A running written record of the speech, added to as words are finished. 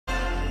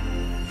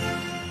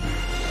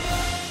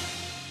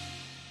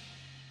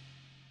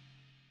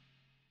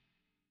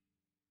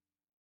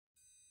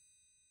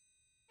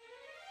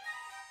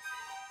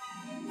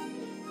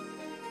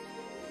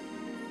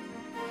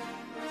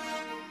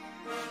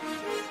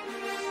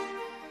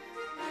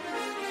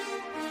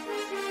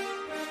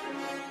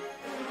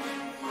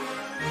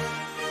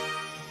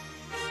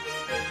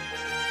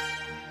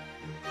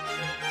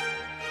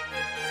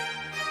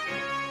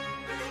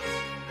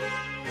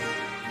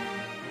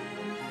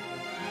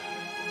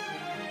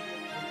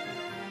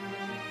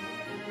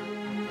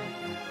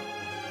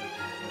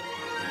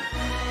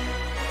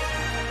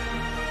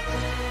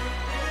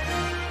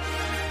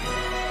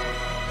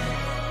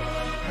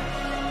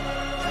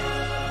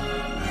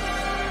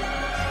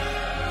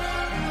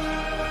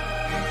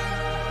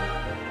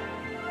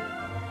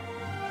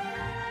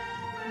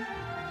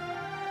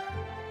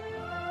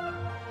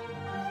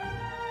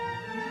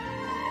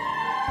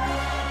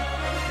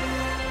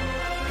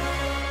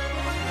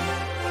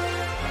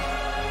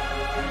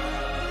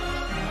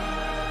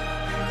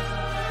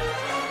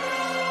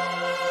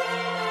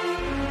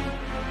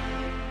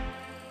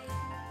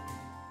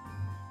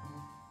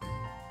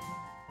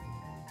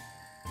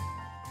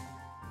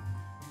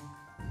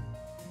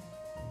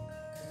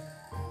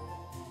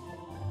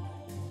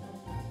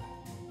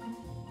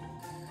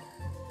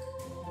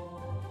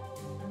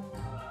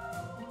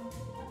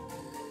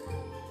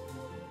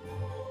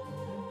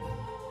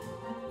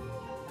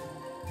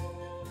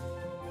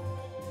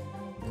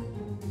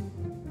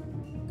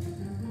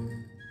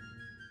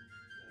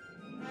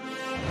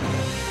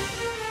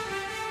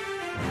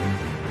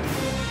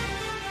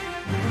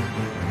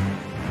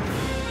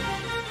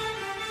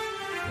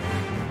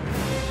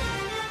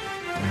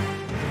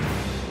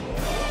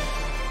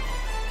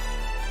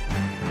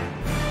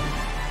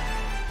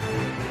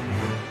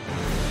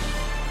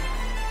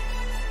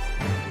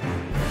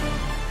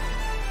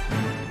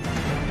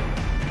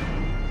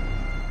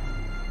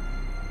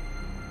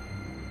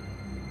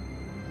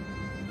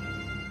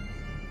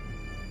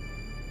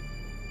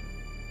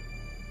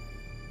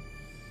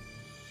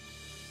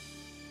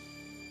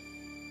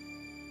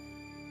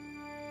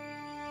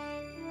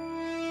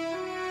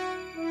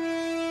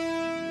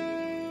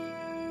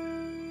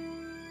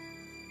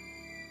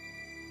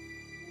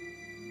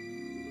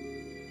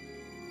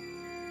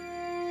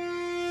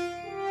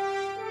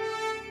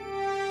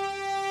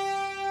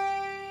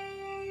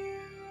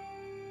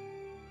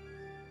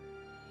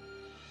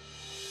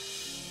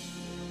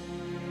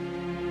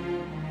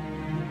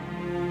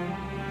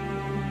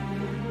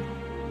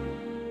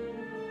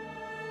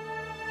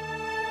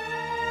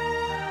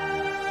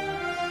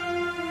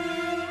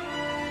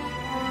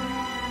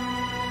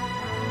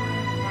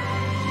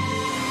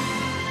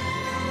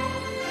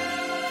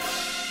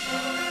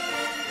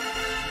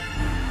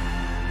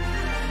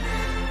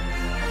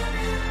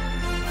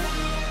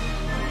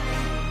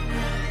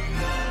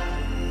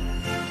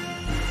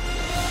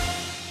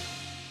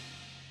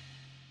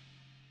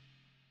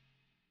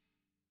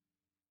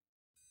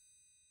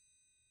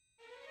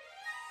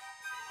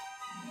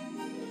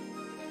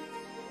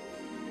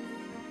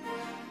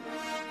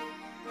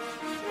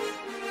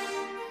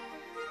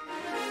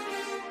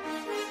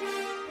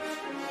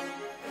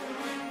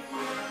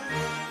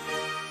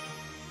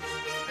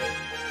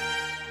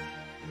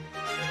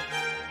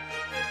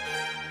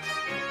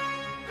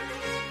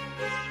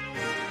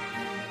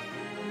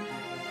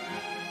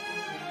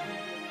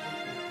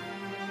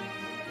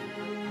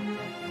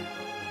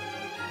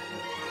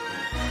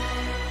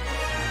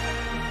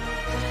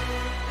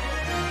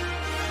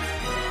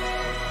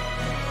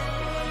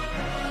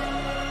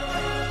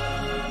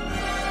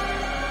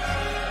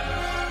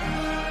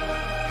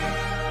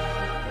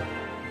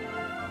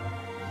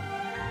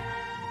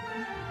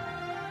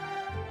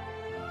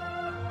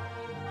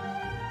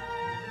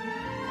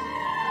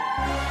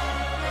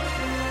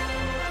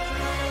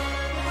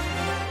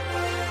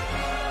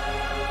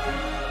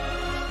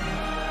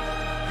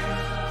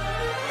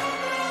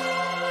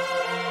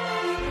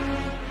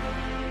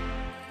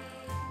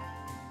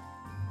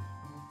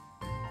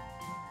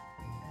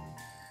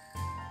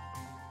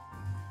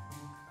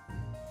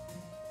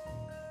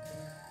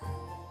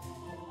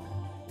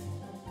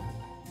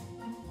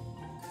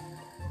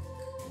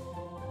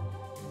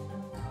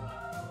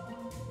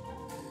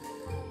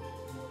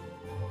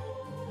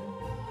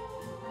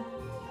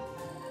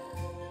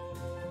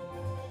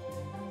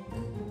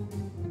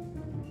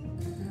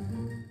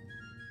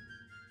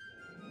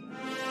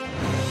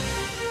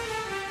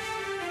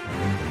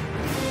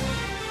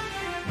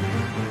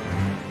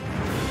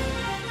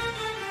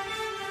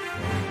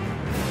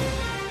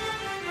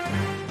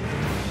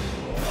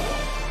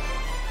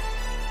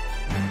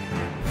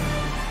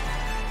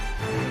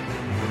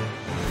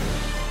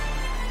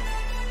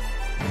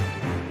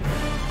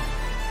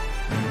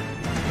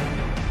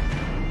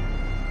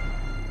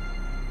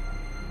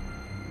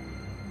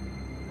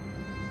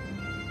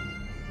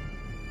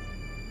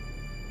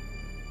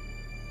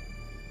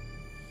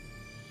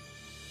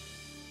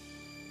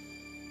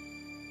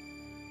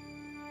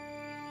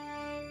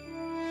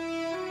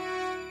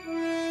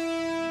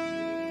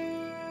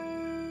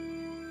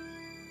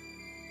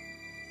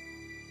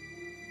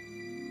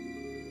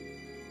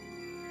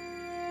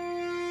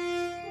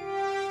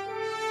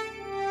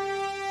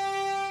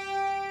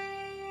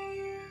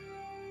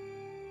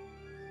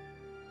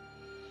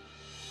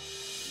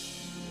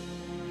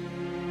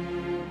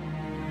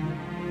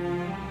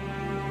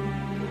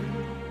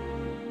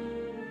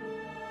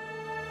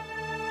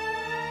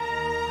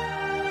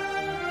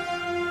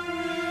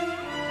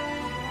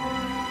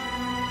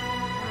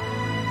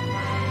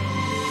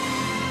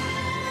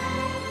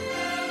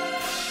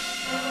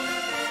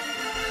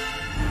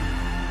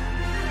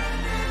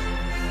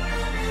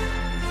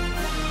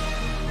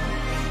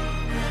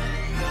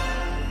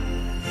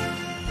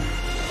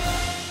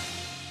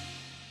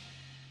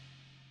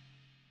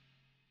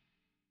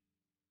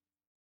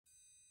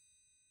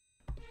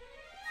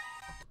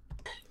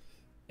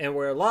And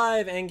we're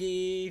live,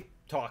 Angie.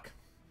 Talk.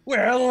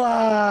 We're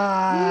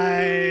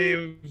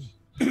live!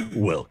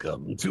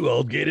 Welcome to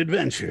Aldgate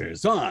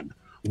Adventures on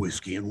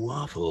Whiskey and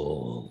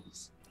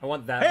Waffles. I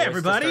want that Hey, voice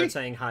everybody. to start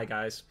saying hi,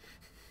 guys.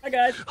 Hi,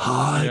 guys.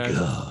 Hi, Yes.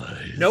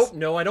 guys. Nope,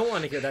 no, I don't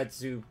want to hear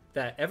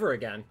that ever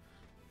again.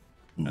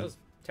 That was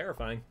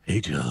terrifying. Hey,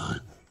 John.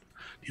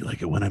 Do you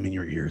like it when I'm in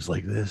your ears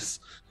like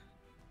this?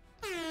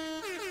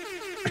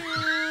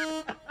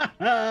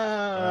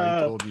 I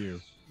told you.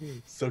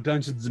 So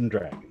Dungeons and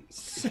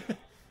Dragons.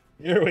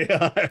 Here we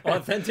are.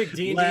 Authentic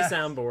D&D Last-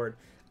 soundboard.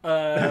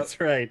 That's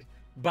right.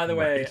 By the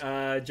way,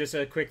 just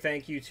a quick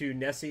thank you to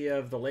Nessie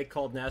of the Lake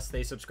Called Ness.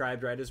 They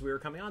subscribed right as we were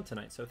coming on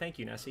tonight, so thank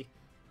you, Nessie.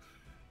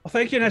 Well,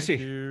 thank you, Nessie.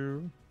 Thank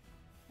you.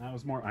 I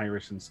was more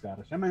Irish than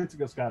Scottish. I meant to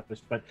go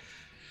Scottish, but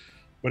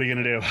what are you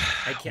gonna do?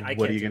 I can't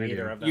What are do you gonna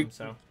either do? of them,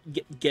 so.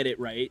 Get it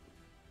right.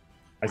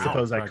 I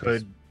suppose I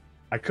practice.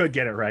 could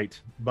get it right,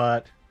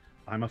 but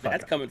I'm a fuck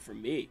That's up. coming from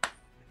me.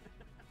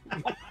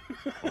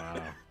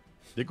 Wow.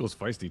 Dick was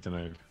feisty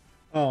tonight.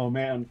 Oh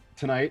man,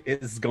 tonight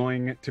is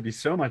going to be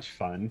so much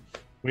fun.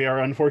 We are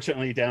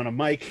unfortunately down a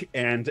Mike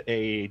and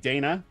a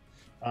Dana,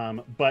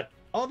 but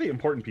all the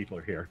important people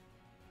are here.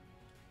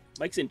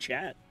 Mike's in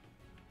chat.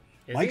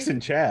 Is Mike's he? in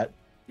chat.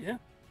 Yeah.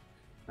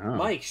 Oh.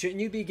 Mike, shouldn't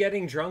you be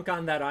getting drunk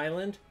on that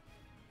island?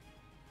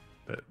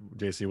 That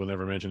JC will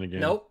never mention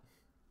again. Nope.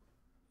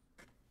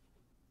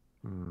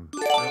 Hmm.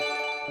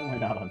 Why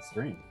not on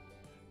stream?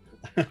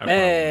 I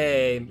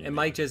Hey, probably- and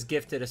Mike just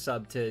gifted a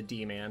sub to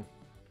D-Man.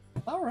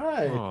 All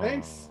right, Aw.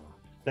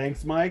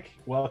 thanks, Mike.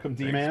 Welcome,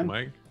 Thanks, D-Man.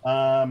 Mike.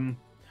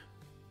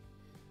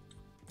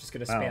 Just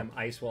gonna Oh. spam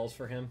ice walls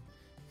for him.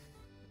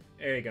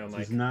 There you go, This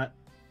Mike. is not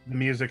the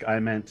music I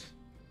meant,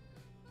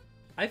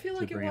 I feel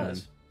like it bring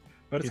was.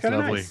 but it's It's kind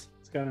of lovely. nice.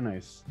 It's kind of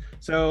nice.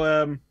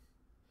 So,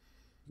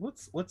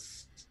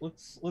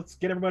 let's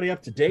get everybody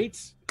up to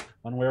date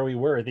on where we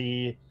were.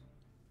 The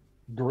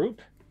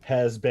group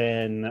has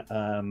been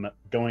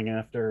going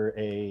after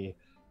a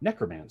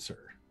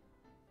necromancer,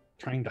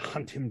 trying to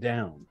hunt him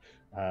down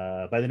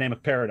by the name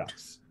of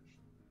Paradox.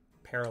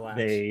 Parallax.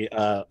 They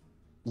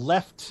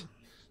left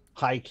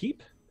High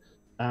Keep,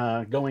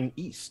 going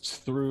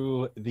east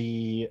through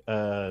the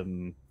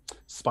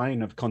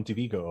spine of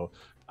Contivigo,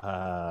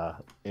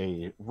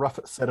 a rough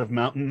set of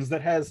mountains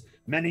that has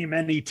many,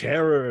 many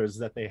terrors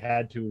that they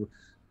had to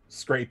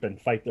scrape and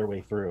fight their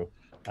way through,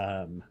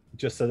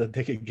 just so that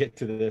they could get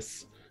to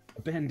this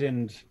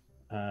abandoned.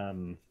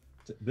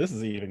 This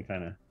is even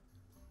kind of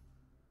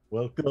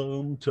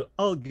welcome to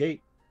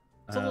Aldgate.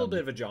 It's a little bit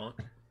of a jaunt,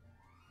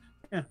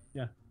 Yeah,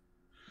 yeah.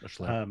 A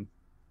schlep.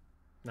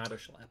 not a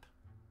schlep.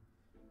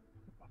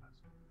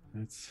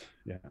 It's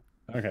yeah.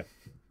 Okay.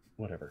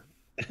 Whatever.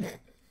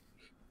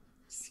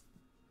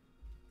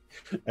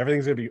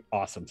 Everything's gonna be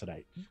awesome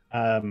tonight.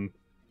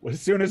 As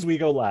soon as we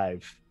go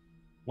live,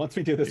 once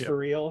we do this Yep. for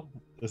real,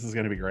 this is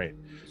gonna be great.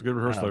 It's a good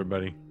rehearsal, um,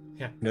 everybody.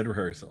 Good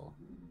rehearsal.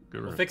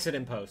 Good We'll rehearsal. fix it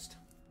in post.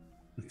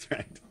 That's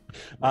right.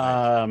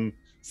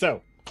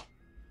 So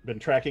been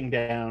tracking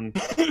down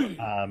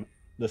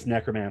this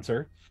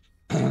necromancer.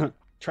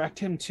 Tracked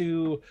him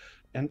to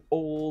an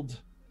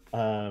old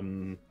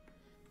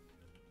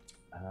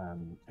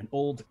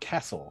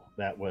castle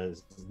that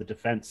was the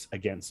defense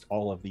against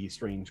all of the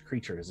strange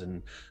creatures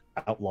and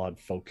outlawed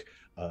folk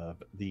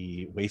of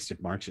the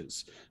wasted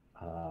marches,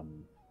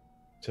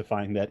 to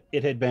find that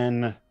it had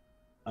been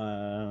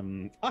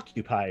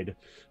occupied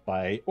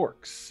by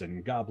orcs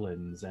and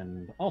goblins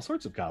and all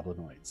sorts of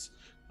goblinoids,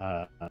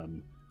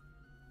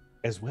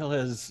 as well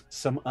as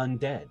some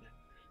undead.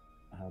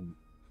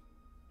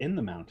 In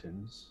the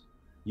mountains,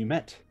 you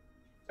met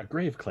a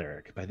grave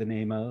cleric by the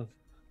name of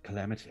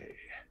Calamity,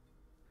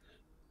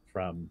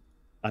 from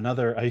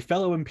a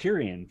fellow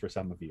Empyrean for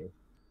some of you,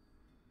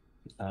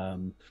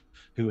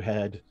 who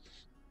had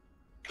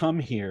come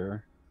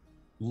here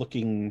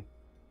looking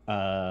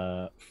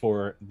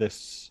for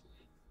this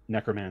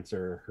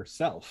necromancer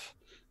herself,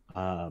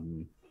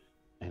 and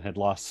had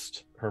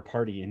lost her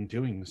party in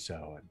doing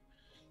so.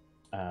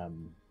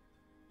 And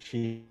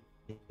she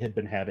had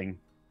been having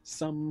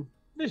some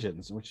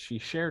visions, which she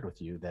shared with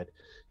you, that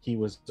he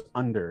was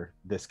under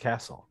this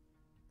castle.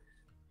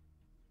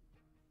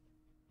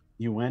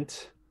 You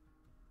went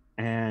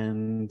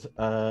and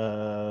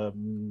oh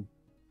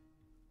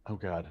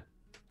god,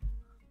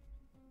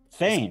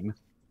 Thane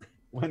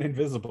went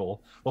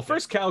invisible. Well,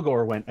 first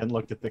Calgor went and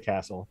looked at the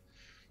castle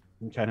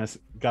and kind of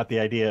got the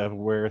idea of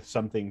where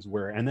some things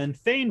were, and then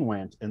Thane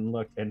went and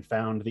looked and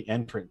found the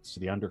entrance to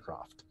the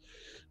Undercroft.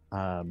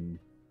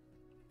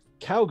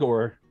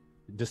 Calgor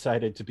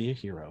decided to be a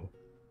hero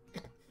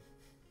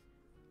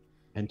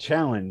and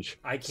challenge.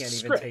 I can't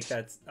even Script. take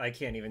that. I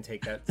can't even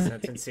take that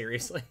sentence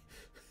seriously.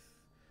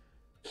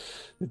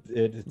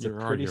 It's a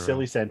You're our pretty hero.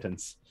 silly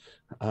sentence.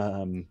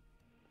 Skrit,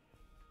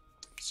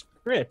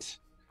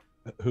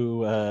 who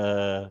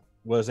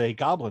was a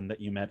goblin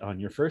that you met on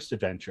your first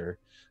adventure,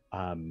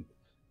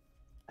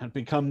 had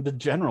become the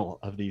general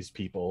of these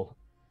people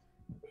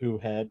who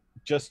had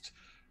just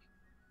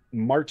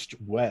marched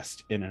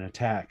west in an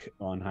attack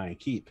on High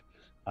Keep.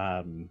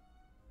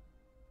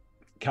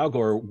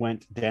 Calgor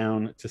went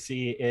down to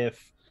see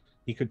if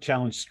he could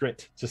challenge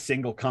Strit to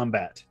single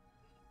combat,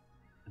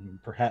 and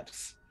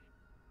perhaps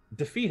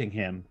defeating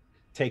him,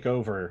 take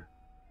over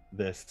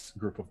this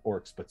group of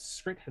orcs. But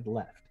Strit had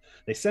left.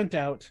 They sent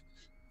out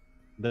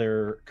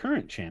their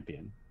current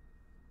champion.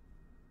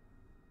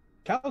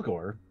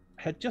 Calgor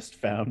had just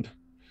found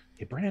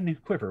a brand new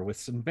quiver with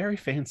some very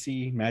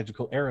fancy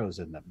magical arrows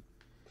in them,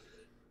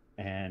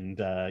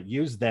 and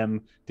used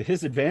them to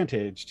his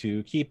advantage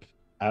to keep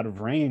out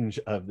of range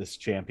of this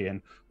champion,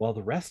 while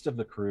the rest of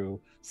the crew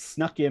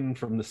snuck in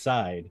from the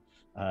side,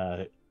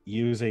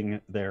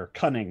 using their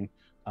cunning.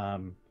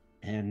 I'm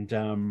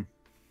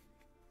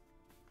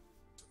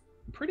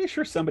pretty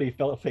sure somebody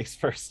fell face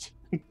first,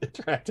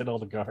 attracted all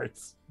the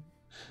guards.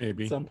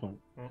 Maybe. At some point.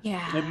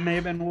 Yeah. It may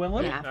have been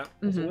Willem. Yeah.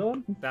 Was it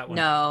Willem? That one.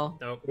 No.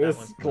 Nope. It That was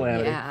one.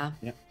 Calamity. Yeah.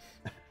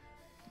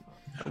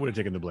 I would have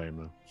taken the blame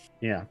though.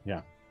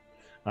 Yeah.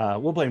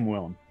 We'll blame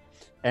Willem.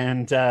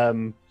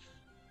 And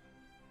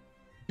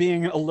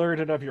being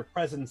alerted of your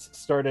presence,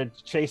 started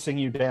chasing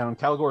you down.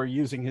 Calgor,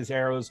 using his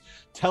arrows,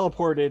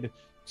 teleported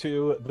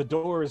to the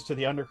doors to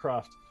the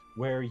Undercroft,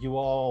 where you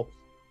all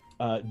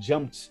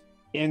jumped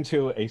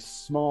into a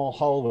small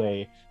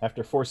hallway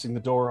after forcing the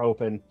door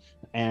open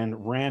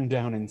and ran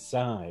down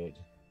inside.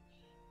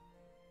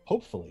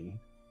 Hopefully.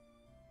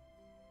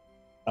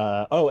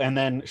 And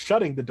then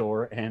shutting the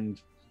door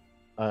and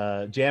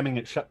jamming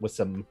it shut with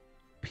some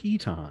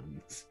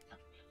pitons.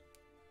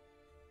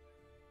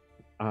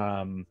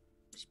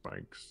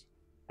 Spikes.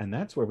 And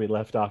that's where we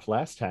left off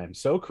last time.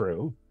 So,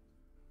 crew,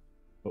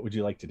 what would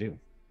you like to do?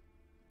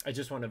 I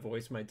just want to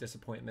voice my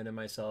disappointment in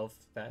myself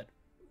that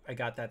I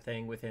got that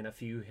thing within a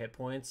few hit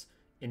points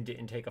and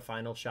didn't take a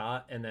final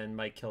shot, and then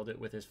Mike killed it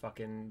with his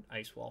fucking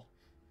ice wall.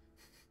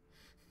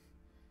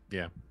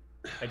 Yeah.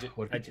 I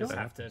just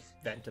have to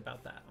vent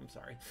about that. I'm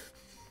sorry.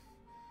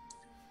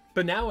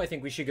 But now I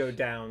think we should go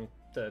down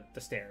the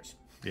stairs.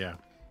 Yeah.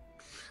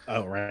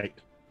 Oh, right.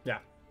 Yeah.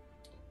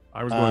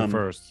 I was going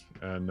first,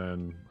 and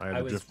then I had I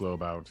a was- drift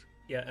globe out.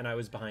 Yeah, and I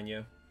was behind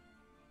you.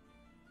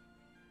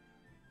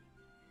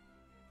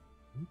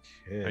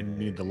 Okay. I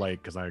need the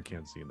light because I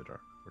can't see in the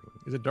dark.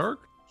 Is it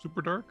dark?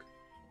 Super dark?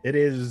 It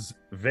is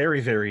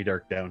very, very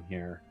dark down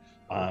here.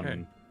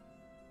 Okay.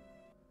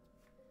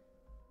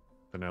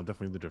 Then I'll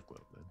definitely need the drift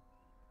globe then.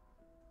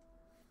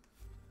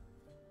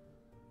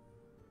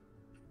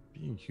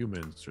 Being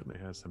human certainly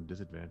has some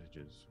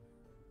disadvantages.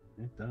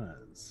 It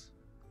does.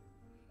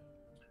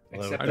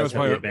 Except, I know it's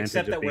probably-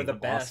 except that we're the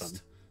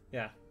best.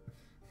 Yeah.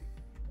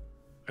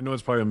 I know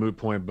it's probably a moot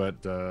point,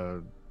 but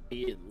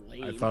Being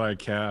lame. I thought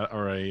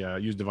I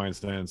use divine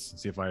sense,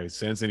 see if I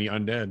sense any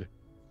undead.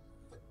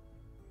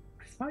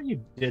 I thought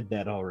you did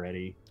that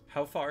already.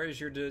 How far is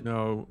your...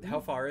 No. How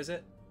far is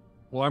it?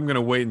 Well, I'm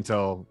gonna wait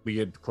until we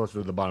get closer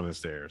to the bottom of the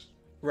stairs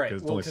Right.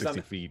 because it's Well, only 'cause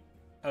 60 feet.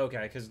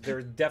 Okay, because there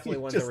were definitely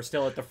ones Just that were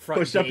still at the front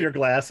Push up gate. your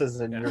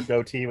glasses and Yeah. your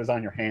goatee was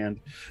on your hand.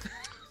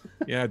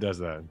 Yeah, it does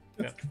that.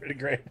 That's pretty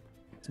great.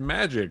 It's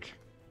magic.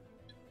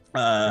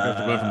 You have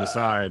to go from the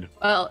side.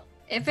 Well,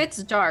 if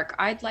it's dark,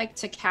 I'd like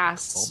to Hold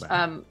cast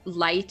back.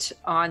 light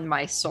on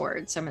my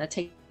sword. So I'm going to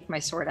take my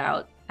sword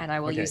out, and I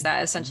will Okay. use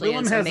that essentially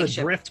Willem as a has a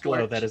makeshift drift glow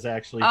torch. that is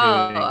actually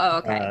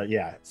Oh, doing. okay.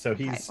 Yeah, so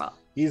Okay,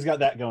 he's got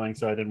that going.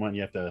 So I didn't want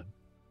you to have to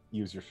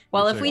use your.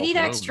 well, Let's if say we all need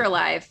glow. extra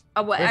life, Is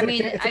I it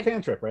mean, it's a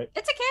cantrip, right?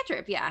 it's a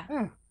cantrip, yeah.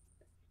 Yeah.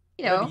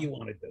 You know, What do you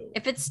want to do?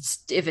 if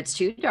it's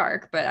too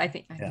dark, but I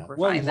think Yeah. we're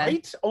Well, fine then.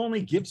 light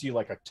only gives you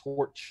like a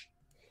torch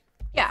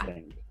Yeah.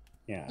 thing.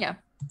 Yeah. Yeah.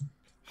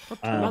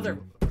 Mother,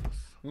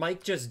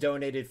 Mike just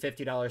donated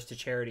 $50 to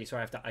charity, so I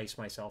have to ice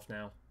myself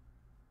now.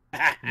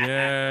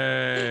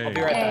 Yay! I'll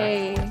be right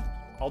back. Yay.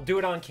 I'll do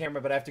it on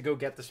camera, but I have to go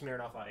get the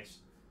Smirnoff ice.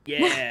 Yeah.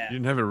 You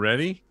didn't have it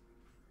ready?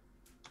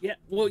 Yeah.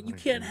 Well, you My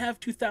can't goodness. have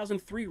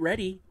 2003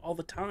 ready all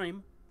the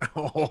time.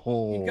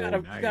 Oh, You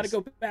gotta nice.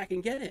 go back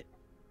and get it.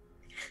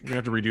 You're gonna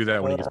have to redo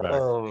that when he gets back.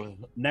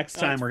 Next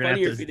Oh, time it's we're gonna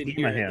funnier have to if you didn't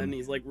Zima hear it, then him.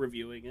 he's like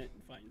reviewing it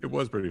and finding It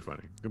was pretty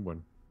funny. Good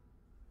one.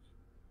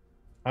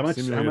 How much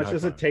Simulated high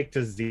does it five. take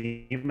to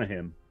Zima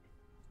him?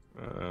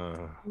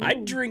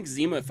 I'd drink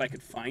Zima if I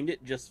could find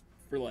it, just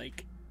for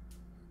like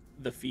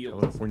the feel.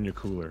 California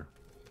cooler,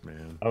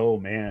 man. Oh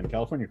man,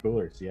 California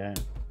coolers, yeah.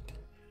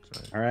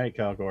 Sorry. All right,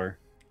 Calgor.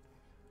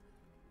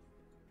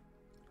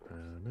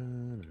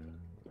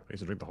 I used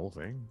to drink the whole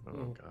thing. Oh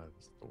god,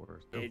 it's the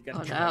worst. Yeah, you Oh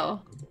gotta try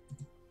no.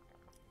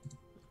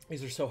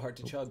 These are so hard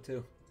to chug,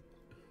 too.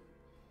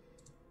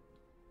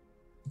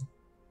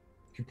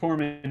 If you pour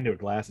them into a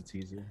glass, it's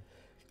easier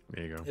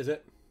There you go. Is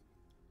it?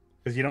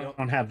 because you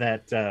don't have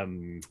that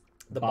The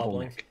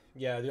bubbling. bottleneck.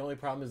 Yeah, the only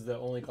problem is the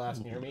only glass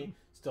near me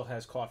still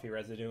has coffee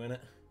residue in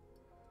it.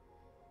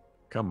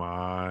 Come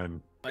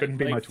on. Couldn't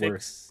be much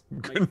worse.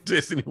 Couldn't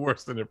taste any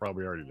worse than it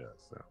probably already does.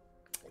 So.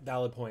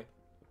 Valid point.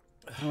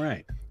 All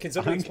right, Can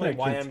somebody I'm explain gonna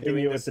why I'm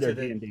continue doing this with to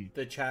their D&D.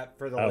 the chat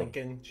for the Oh. link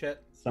and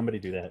shit? somebody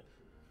do that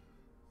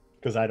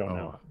because I don't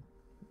know.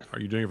 Are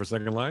you doing it for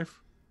Second Life?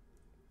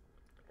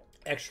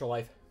 Extra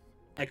life.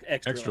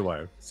 Extra, Extra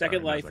Life.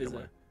 Second Sorry, not Life is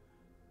Second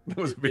a That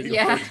was a big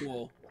Yeah.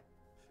 virtual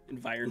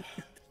environment.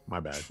 My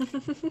bad.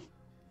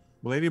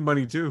 Well, they need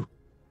money too.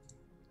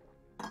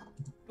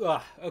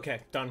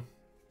 Okay, done.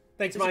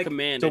 Thanks, It's a Mike.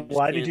 command. So I just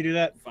why did can't you do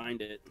that?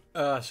 Find it.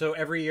 So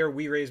every year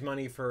we raise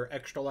money for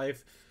Extra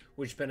Life,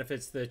 which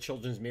benefits the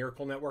Children's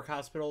Miracle Network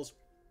hospitals.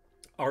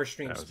 Our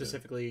stream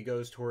specifically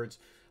goes towards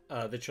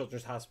the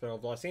Children's Hospital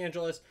of Los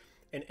Angeles,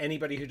 and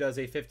anybody who does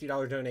a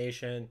 $50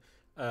 donation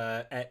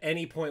at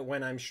any point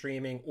when I'm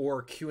streaming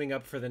or queuing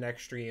up for the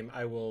next stream,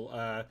 I will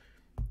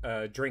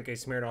drink a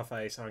Smirnoff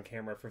Ice on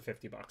camera for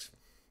 $50.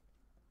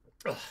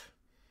 Ugh.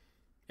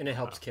 And it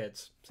helps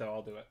kids, so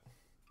I'll do it.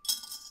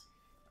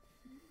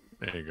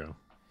 There you go.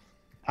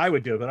 I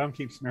would do it, but I don't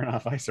keep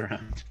Smirnoff Ice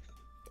around.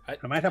 I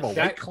might have a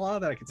White Claw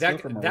that I could steal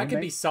from a That roommate. can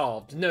be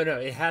solved. No,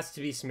 it has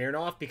to be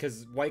Smirnoff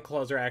because White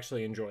Claws are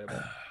actually enjoyable.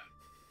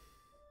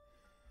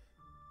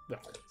 No.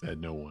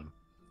 Said no one.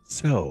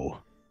 So,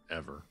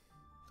 Ever.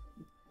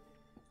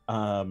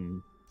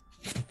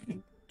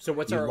 So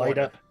what's you our light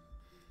order?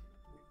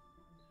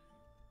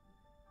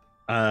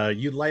 up.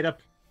 You light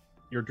up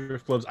your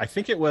drift globes. I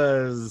think it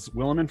was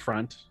Willem in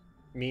front,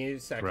 Me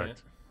second.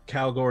 Correct.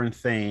 Calgor and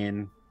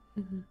Thane,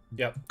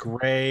 Yep.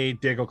 Gray,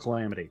 Diggle,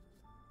 Calamity.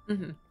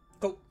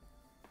 Go.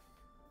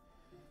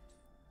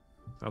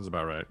 Sounds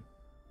about right.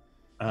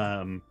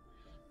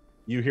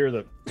 You hear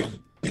the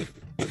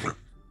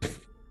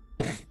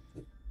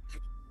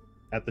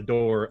at the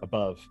door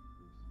above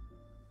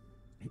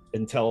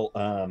until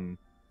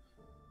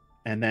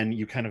and then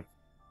you kind of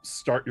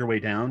start your way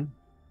down.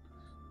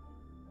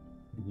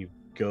 You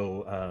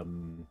go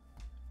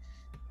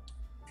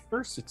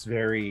first it's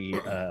very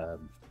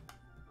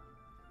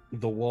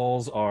the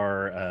walls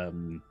are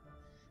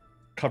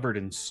covered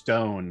in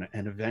stone,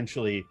 and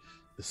eventually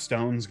the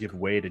stones give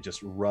way to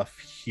just rough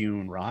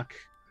hewn rock,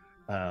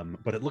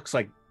 but it looks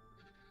like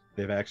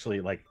they've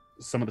actually, like,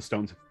 some of the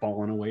stones have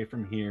fallen away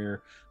from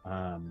here,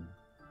 and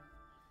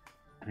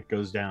it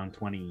goes down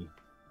 20,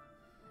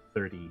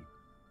 30,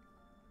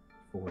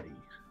 40,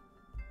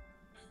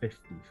 50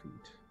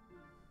 feet,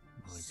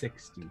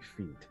 60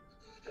 feet,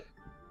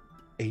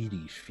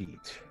 80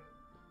 feet,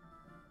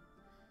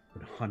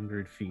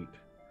 100 feet,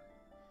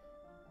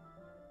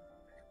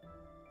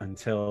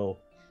 until,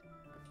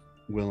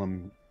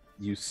 Willem,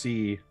 you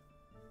see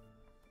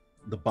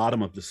the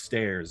bottom of the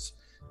stairs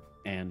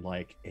and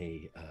like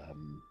an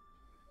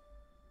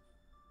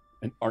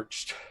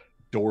arched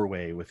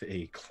doorway with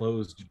a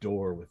closed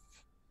door with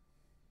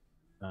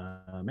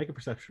make a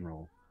perception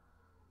roll.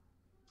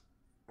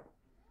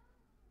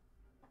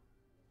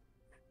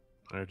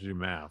 I have to do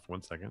math.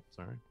 1 second.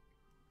 Sorry.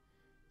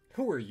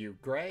 Who are you,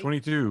 Gray?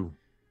 22.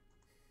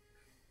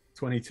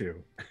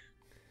 22.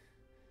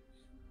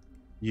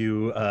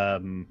 You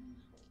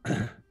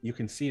you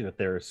can see that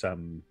there are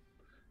some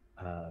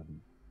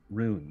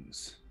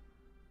runes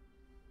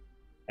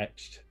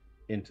etched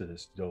into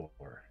this door.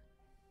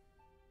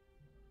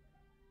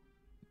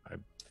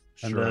 I'm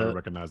And sure I the-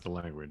 recognize the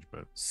language,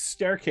 but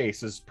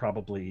Staircase is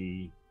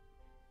probably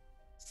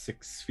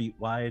 6 feet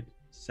wide,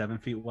 7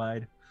 feet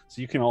wide.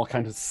 So you can all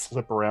kind of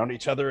slip around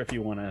each other if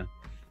you want to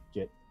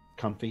get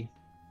comfy.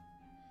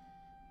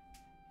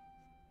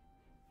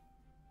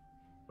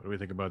 what do we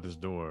think about this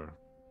door?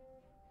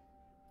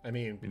 I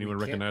mean, Anyone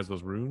we can't- recognize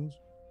those runes?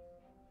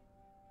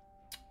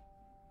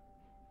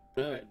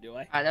 Do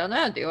I? I don't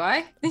know. Do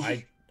I?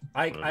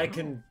 I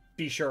can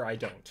be sure I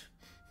don't.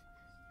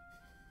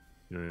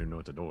 You don't even know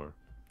it's a door.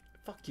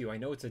 Fuck you. I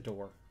know it's a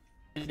door.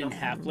 Is it in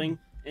halfling,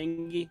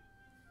 Engie?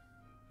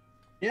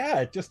 Yeah,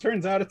 it just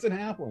turns out it's an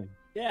halfling.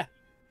 Yeah.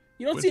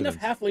 You don't see enough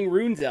halfling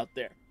runes out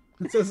there.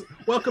 It says,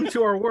 "Welcome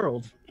to our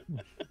world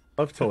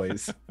of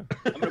toys."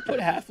 I'm gonna put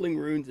halfling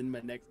runes in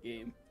my next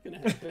game. It's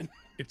gonna happen.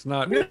 It's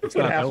not. I'm gonna It's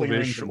put not halfling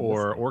elvish rings in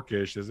or this.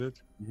 orcish, is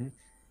it?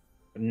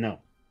 No.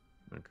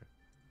 Okay.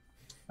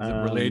 Does it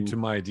relate to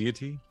my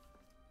deity,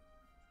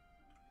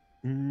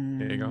 Mm,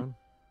 Aegon?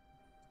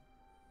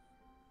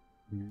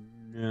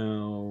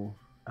 No.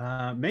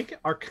 Make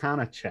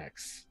Arcana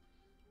checks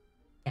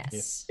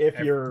Yes. if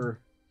you're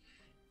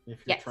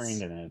Yes.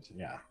 trained in it.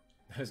 Yeah.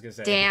 I was gonna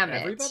say. Damn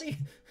it. Everybody.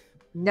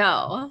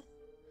 No.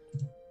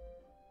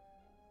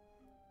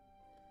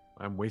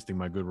 I'm wasting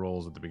my good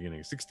rolls at the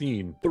beginning.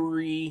 16.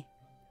 3.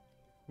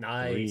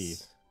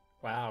 Nice.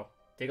 Wow.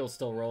 Diggle's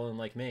still rolling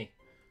like me.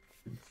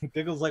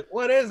 Diggle's like,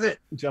 "What is it?"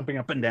 Jumping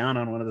up and down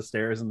on one of the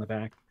stairs in the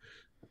back.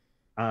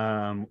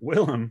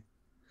 Willem,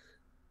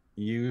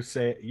 you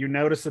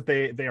notice that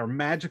they are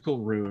magical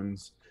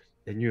runes,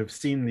 and you have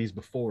seen these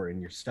before in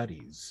your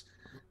studies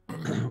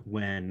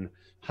when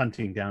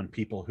hunting down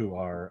people who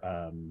are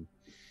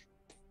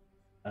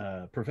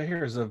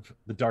purveyors of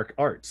the dark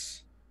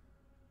arts.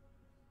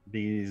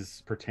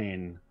 These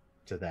pertain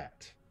to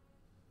that.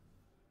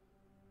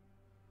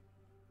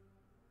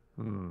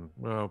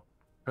 Well,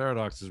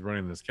 Paradox is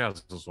running this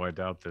castle, so I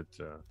doubt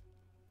that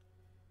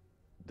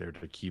they're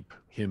to keep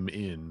him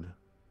in.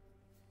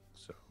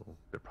 So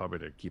they're probably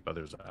to keep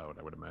others out,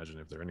 I would imagine,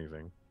 if they're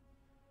anything.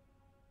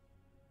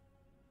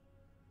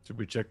 Should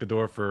we check the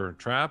door for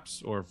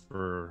traps or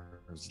for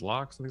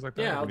locks and things like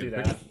that? Yeah, Or I'll we do need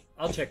to that. pick-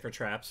 I'll check for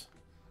traps.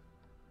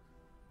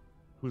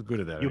 Who's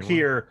good at that? You Anyone?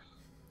 hear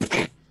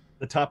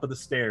the top of the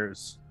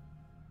stairs,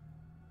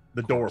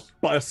 the door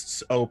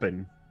busts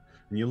open,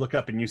 and you look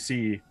up and you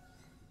see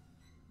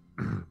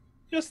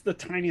just the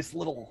tiniest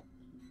little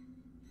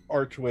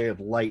archway of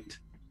light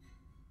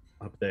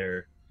up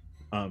there.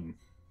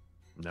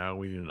 Now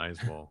we need an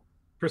ice wall.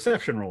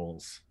 Perception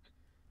rolls.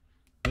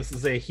 This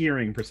is a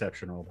hearing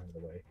perception roll, by the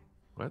way.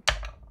 What?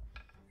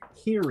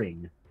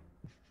 Hearing.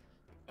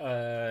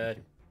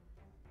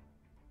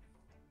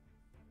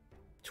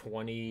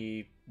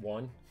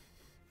 21.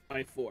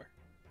 24.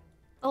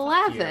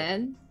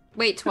 11.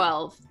 Wait,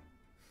 12.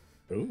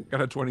 Ooh.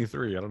 Got a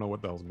 23. I don't know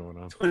what the hell's going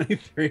on.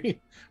 23.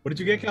 What did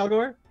you get,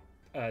 Calgor?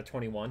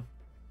 21.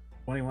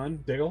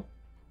 21. Diggle?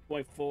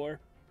 24.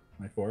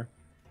 24.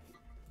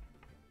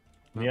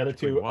 The other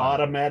two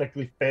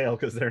automatically fail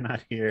because they're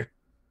not here.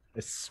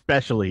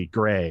 Especially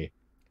Gray.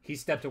 He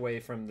stepped away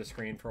from the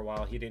screen for a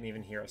while. He didn't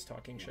even hear us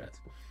talking shit.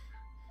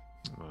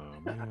 Oh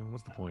man,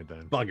 what's the point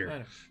then? Bugger. I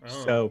don't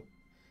know. So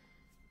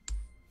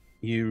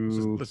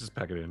you Let's just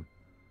pack it in.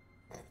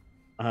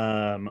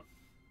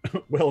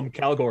 Willem,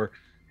 Calgor,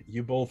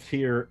 you both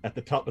hear at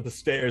the top of the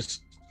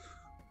stairs.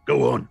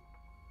 Go on.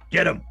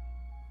 Get him.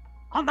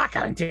 I'm not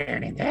going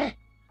down in there.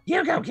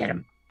 You go get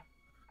him.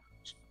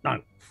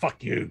 No,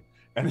 fuck you.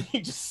 And then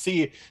you just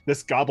see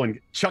this goblin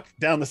chucked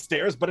down the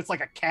stairs, but it's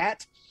like a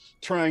cat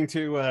trying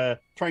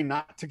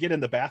not to get in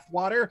the bath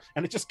water,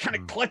 and it just kind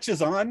of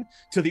clutches on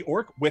to the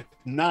orc with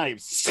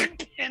knives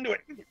sink into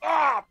it.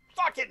 Ah,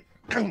 fucking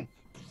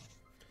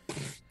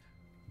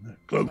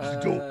close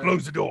the door,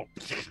 close the door.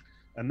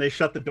 And they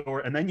shut the door,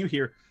 and then you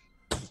hear.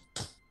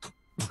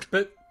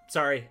 But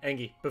sorry,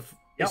 Engie. Yep.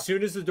 As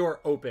soon as the door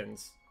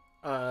opens,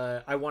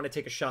 I want to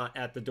take a shot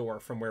at the door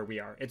from where we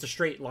are. It's a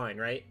straight line,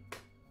 right?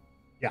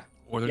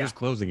 Or they're just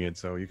closing it,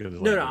 so you could.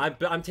 No,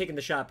 I'm taking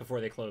the shot before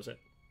they close it.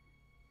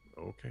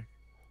 Okay.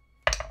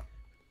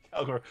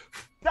 Calgor,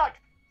 duck.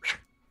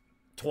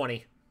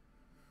 20.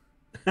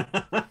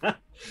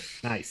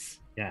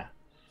 Nice. Yeah.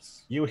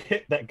 You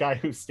hit that guy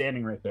who's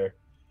standing right there.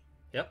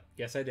 Yep.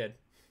 Yes, I did.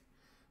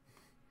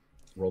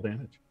 Roll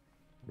damage.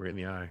 Right in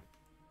the eye.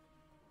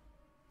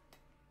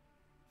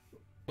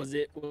 Was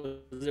it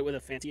with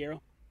a fancy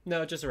arrow?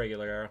 No, just a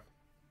regular arrow.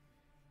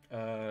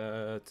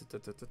 Are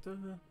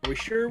we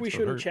sure we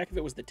Still shouldn't hurt. check if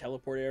it was the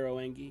teleport arrow,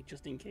 Engie,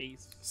 just in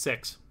case?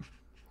 6.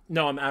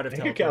 No, I'm out of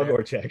Make a teleport. Calgor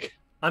arrows. check.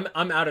 I'm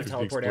out of Just the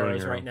teleport exploring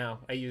arrows arrow. right now.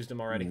 I used them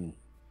already. Mm.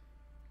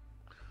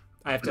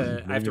 I have to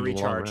Maybe I have to need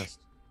a long recharge. rest.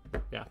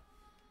 Yeah.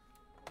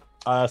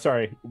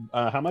 Sorry.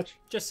 How much?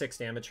 Just 6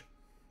 damage.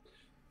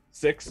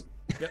 6.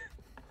 Yep.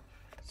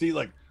 See,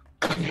 like,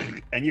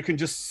 and you can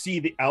just see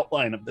the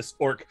outline of this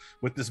orc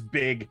with this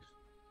big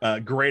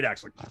great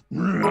axe, like,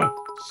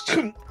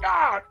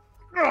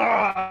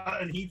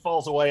 and he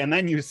falls away, and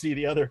then you see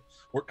the other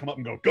orc come up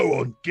and go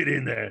on, get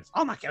in there.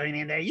 I'm not going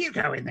in there. You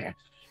go in there.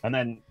 And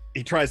then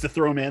he tries to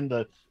throw him in.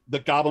 The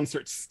goblin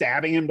starts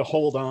stabbing him to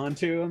hold on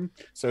to him,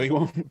 so he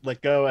won't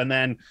let go. And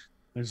then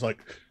there's like,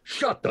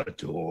 shut the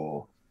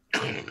door.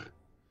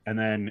 And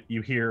then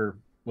you hear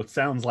what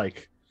sounds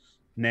like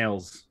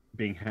nails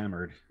being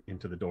hammered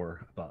into the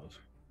door above.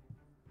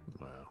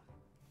 Wow.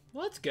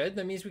 Well, that's good.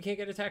 That means we can't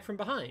get attacked from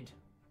behind.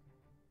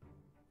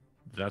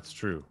 That's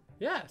true.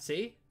 Yeah,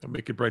 see? And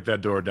we could break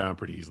that door down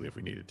pretty easily if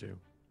we needed to.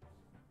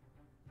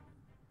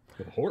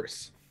 With a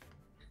horse.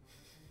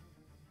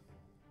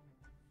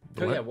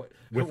 Oh, yeah.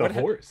 With a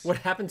horse. What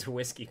happened to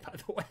Whiskey, by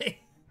the way?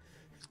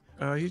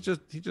 He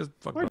just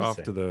fucked Hard to off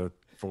say. to the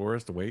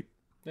forest to wait.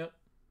 Yep.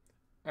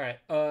 All right.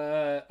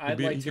 I'd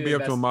He like to could be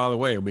up to a mile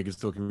away and we could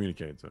still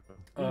communicate. So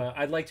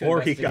I'd like to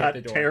Or he investigate got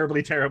the door.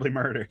 terribly, terribly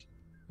murdered.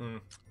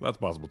 that's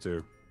possible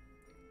too.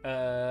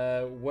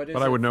 What is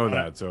But I would it? know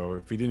that. So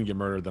if he didn't get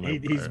murdered, then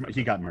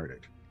He got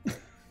murdered.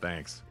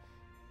 Thanks.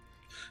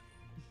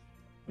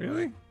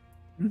 Really?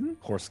 Mhm.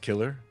 Horse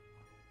killer?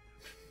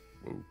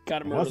 Whoa.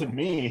 Got It him. wasn't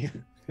me.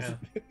 Yeah.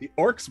 The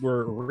orcs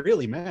were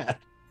really mad.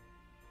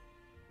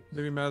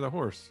 Maybe mad at the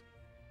horse.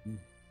 It's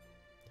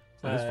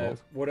not his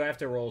fault. What do I have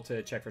to roll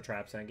to check for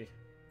traps, Angie?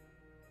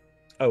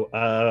 Oh,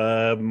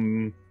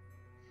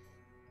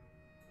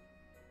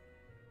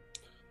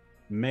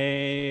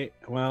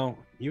 well,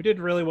 you did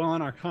really well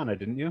on Arcana,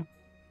 didn't you?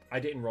 I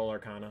didn't roll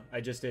Arcana. I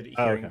just did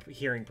Oh,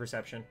 hearing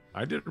perception.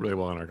 I did really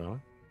well on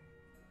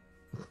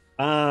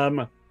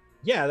Arcana.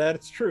 Yeah,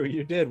 that's true.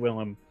 You did,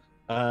 Willem.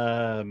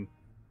 I'm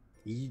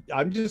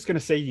just gonna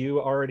say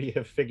you already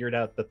have figured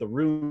out that the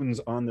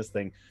runes on this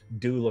thing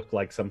do look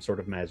like some sort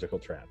of magical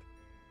trap.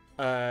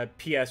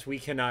 P.S. We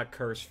cannot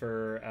curse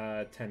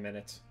for 10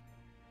 minutes.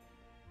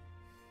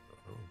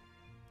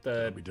 The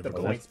That'll be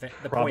difficult. point That's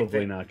the probably point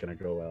thing, not gonna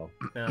go well.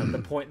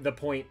 the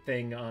point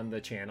thing on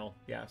the channel.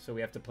 Yeah, so we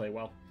have to play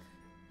well.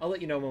 I'll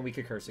let you know when we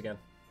could curse again.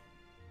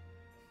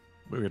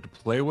 Wait, we have to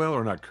play well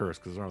or not curse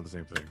because they're not the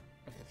same thing.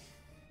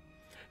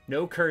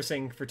 No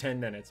cursing for 10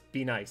 minutes.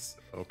 Be nice.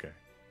 Okay.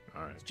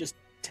 All right. Just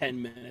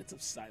 10 minutes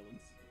of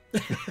silence.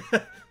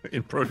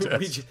 In protest.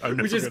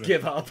 We just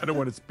give up. I don't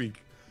want to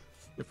speak.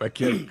 If I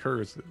can't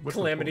curse. What's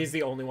the Calamity's point?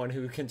 the only one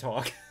who can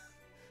talk.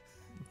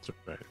 That's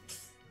right.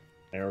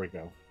 There we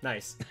go.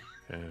 Nice.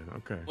 Yeah,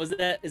 okay.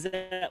 Is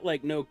that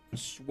like no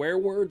swear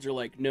words or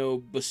like no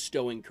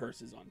bestowing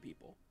curses on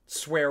people?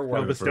 Swear No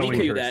word. bestowing We can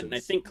do curses. that, and I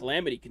think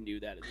Calamity can do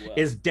that as well.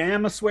 Is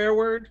damn a swear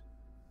word?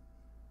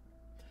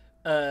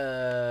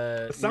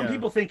 Some No.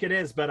 people think it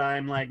is, but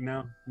I'm like,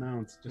 no,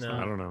 it's just No. I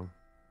not. don't know.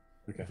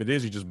 Okay. If it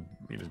is, you just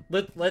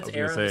Let's I was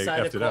err gonna on the say side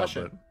of effed it up,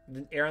 caution.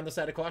 Err on the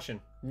side of caution.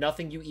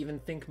 Nothing you even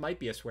think might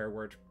be a swear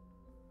word.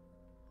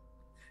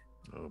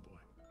 oh boy,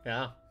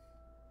 Yeah.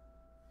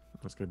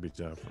 that's gonna be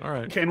tough. All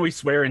right. Can we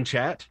swear in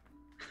chat?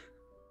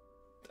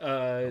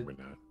 Probably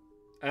not.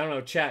 I don't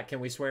know. Chat. Can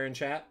we swear in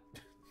chat?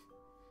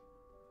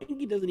 I think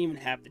he doesn't even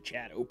have the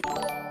chat open.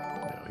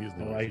 No, he's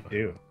Oh, not. I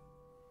do.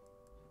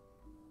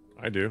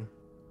 I do.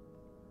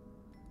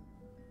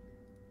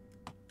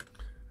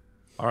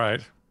 All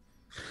right.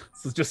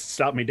 So just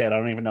stop me dead. I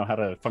don't even know how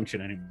to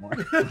function anymore.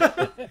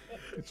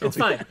 It's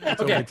fine.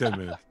 It's Okay. only 10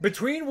 minutes.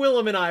 Between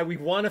Willem and I, we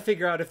want to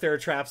figure out if there are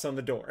traps on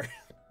the door.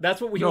 That's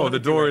what we No, want the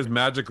to do door right is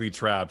magically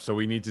trapped, so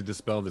we need to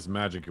dispel this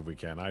magic if we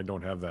can. I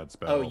don't have that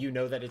spell. Oh, you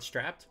know that it's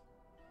trapped?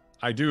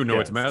 I do know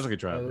it's Yes. magically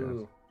trapped.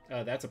 yes.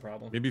 Oh, that's a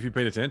problem. Maybe if you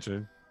paid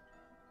attention.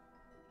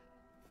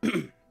 There's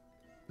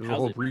a How's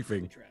whole it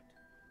briefing. trapped?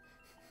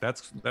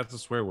 That's a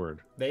swear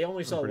word. They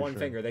only saw pretty one sure.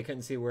 finger. They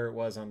couldn't see where it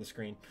was on the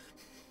screen.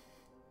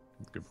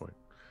 Good point.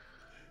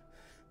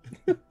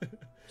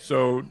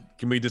 So,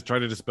 can we just try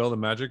to dispel the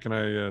magic? Can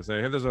I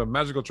say, hey, there's a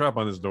magical trap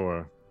on this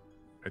door.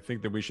 I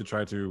think that we should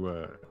try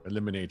to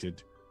eliminate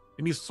it.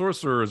 Any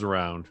sorcerers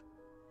around?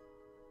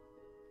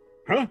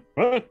 Huh?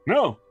 What?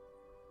 No.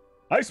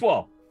 Ice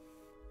wall.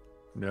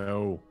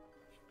 No.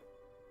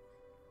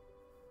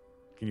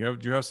 Do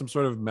you have some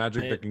sort of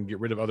magic Hey. that can get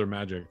rid of other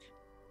magic?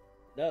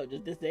 No,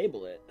 just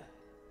disable it.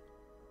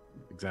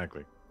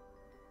 Exactly.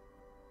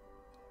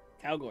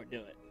 Calgor,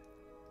 do it.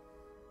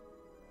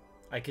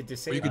 I could Or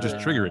disable. you could just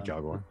trigger it,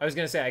 Calgor. I was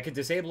gonna say I could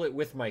disable it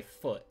with my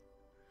foot.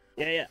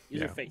 Yeah.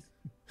 Use your Yeah. face.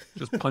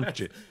 Just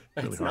punch it.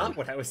 That's really not hard.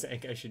 what I was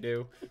saying I should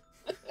do.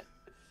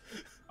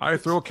 I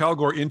throw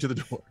Calgor into the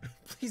door.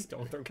 Please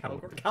don't throw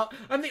Calgor.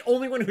 I'm the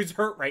only one who's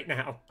hurt right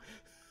now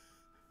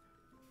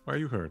Why are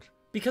you hurt?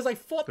 because I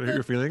fought Did I the, hurt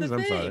your feelings? the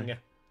I'm thing. sorry.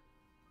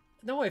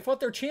 No, I fought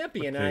their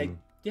champion. What thing?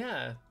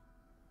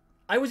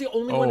 I was the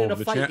only one in a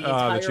fight the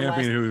entire the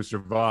champion last. who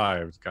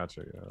survived.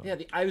 Gotcha. Yeah.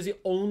 Yeah, I was the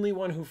only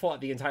one who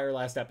fought the entire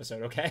last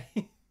episode. Okay.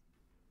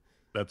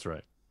 That's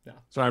right. Yeah.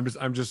 So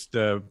I'm just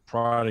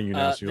prodding you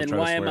now. So you'll Then try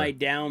to why am swear. I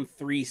down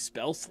 3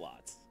 spell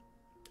slots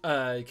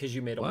Because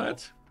you made a wall.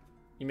 What?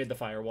 You made the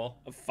firewall.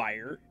 of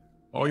fire?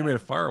 Oh, you made a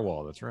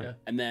firewall. That's right. Yeah.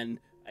 And then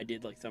I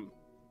did like some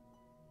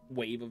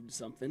wave of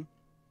something.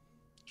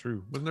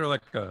 True. Wasn't there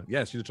like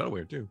yes, you did a shuttle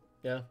wave too,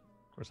 Yeah.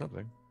 or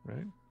something,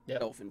 right? Yeah.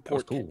 Elfin That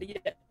was portent. cool.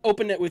 Yeah.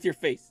 Open it with your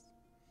face.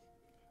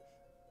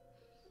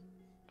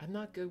 I'm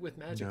not good with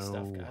magic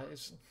stuff, No.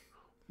 guys.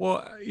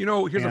 Well,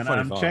 here's a And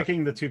funny I'm thought.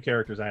 checking the 2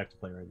 characters I have to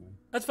play right now.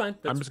 That's fine.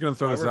 I'm just gonna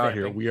throw why this we're out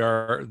here.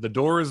 vamping. The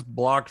door is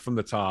blocked from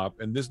the top,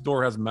 and this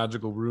door has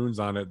magical runes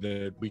on it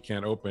that we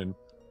can't open.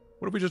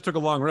 What if we just took a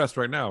long rest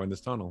right now in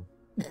this tunnel?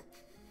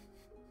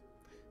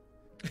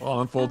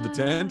 I'll unfold the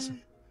tent.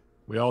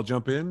 We all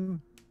jump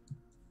in.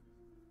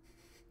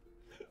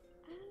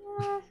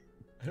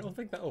 I don't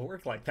think that will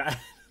work like that.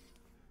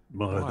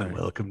 More Why? than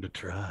welcome to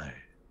try.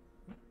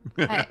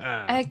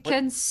 I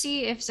can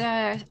see if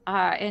there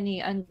are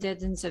any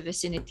undead in the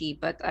vicinity,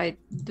 but I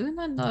do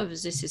not know if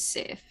this is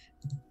safe.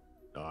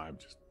 No, I'm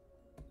just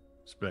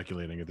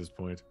speculating at this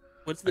point.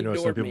 What's I the know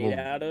door some people- made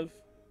out of?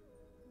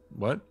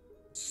 What?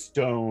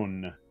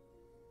 Stone.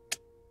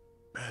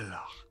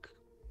 Belloc.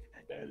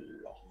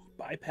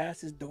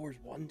 Bypasses doors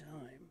one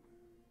time.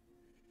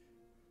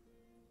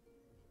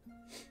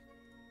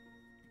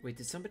 Wait,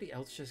 did somebody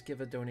else just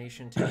give a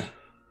donation to?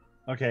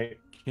 Okay.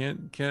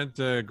 Can't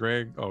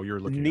Greg? Oh, you're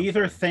looking.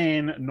 Neither outside.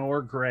 Thane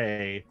nor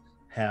Gray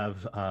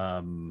have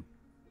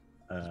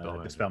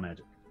magic. dispel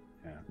magic.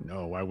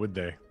 No, why would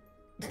they?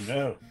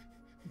 No.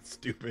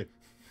 Stupid.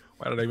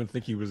 Why did I even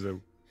think he was a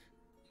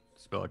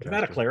spellcaster? Isn't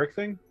that a cleric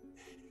thing?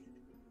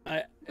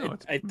 I No,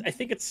 it's- I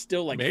think it's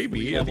still like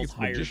Maybe. 3 I levels think it's a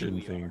higher than magician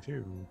we thing are.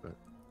 too. But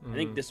I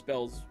think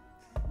Dispel's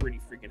pretty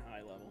freaking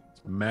high level.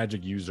 it's a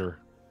magic user.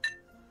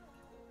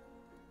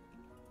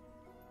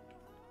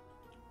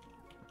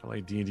 I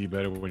like D&D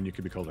better when you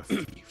could be called a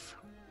thief.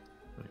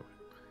 Anyway,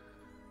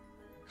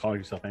 Call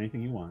yourself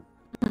anything you want.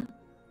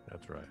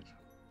 that's right.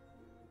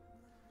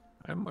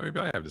 Maybe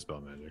I have dispel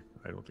magic.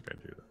 I don't think I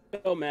do though.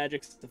 Spell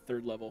magic's the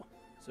 3rd level,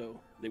 so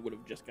they would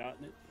have just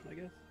gotten it, I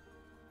guess,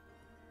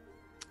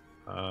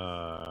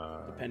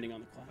 depending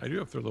on the class. I do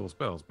have 3rd level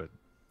spells, but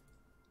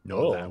no.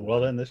 Oh, that well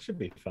one. then this should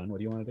be fun. What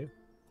do you want to do?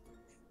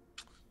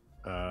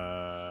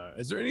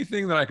 Is there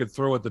anything that I could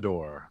throw at the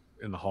door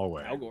in the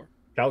hallway? Calgor.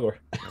 Calgor.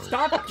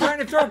 Stop trying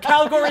to throw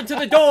Calgor into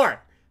the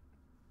door!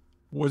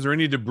 Was there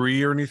any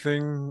debris or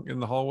anything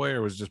in the hallway,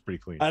 or was it just pretty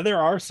clean? There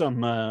are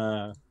some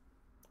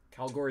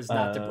Calgor is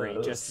not debris.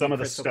 Just to some be of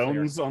the crystal clear.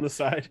 stones on the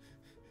side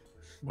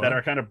Well, that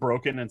are kind of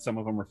broken, and some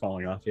of them are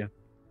falling off. Yeah.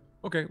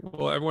 okay.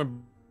 Well,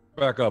 everyone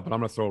back up, and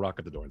I'm gonna throw a rock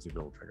at the door and see if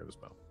it'll trigger the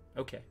spell.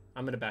 Okay,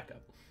 I'm gonna back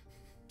up.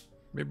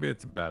 Maybe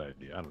it's a bad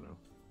idea. I don't know.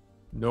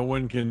 No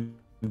one can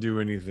do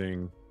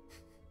anything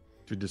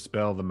to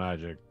dispel the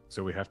magic,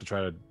 so we have to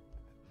try to.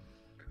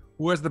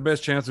 Who has the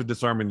best chance of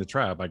disarming the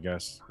trap? I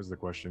guess is the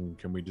question.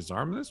 Can we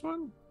disarm this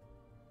one?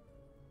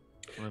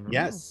 I don't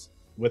Yes,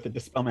 with a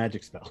dispel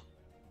magic spell.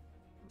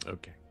 know.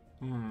 Okay.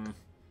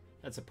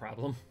 That's a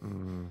problem.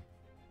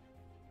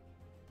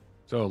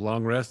 So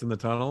long rest in the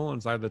tunnel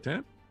inside the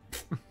tent.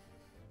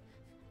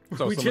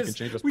 So we someone just, can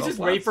change the we spell just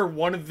wait slots? for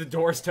one of the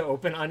doors to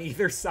open on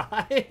either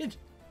side.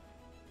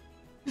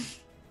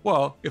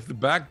 Well, if the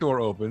back door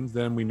opens,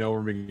 then we know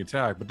we're being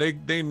attacked. But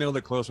they nailed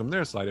it close from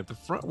their side. If the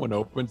front one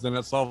opens, then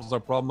that solves our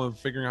problem of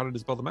figuring out how to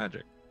dispel the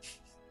magic.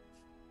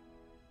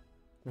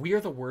 We are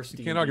the worst.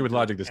 You can't argue with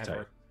logic this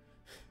ever.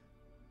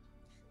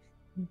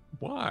 tight.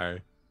 Why?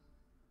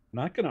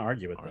 Not going to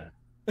argue with All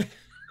that.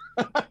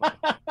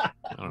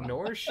 I don't know.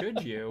 Nor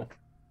should you.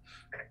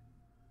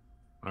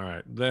 All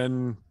right,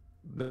 then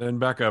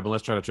back up and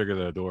let's try to trigger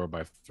the door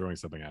by throwing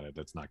something at it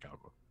that's not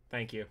Calgor.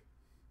 Thank you.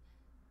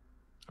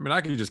 I mean, I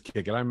can just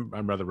kick it. I'm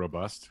rather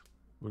robust.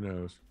 Who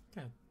knows?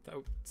 Yeah,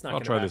 it's not I'll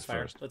gonna try this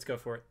backfire. first. Let's go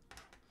for it.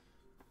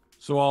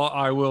 So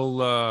I will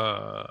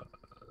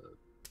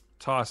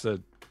toss a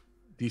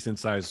decent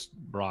sized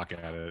rock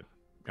at it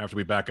after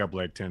we back up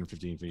like 10,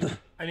 15 feet.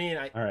 I mean,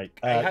 All right.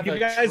 I have You a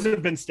guys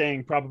have been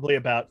staying probably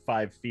about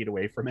 5 feet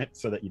away from it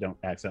so that you don't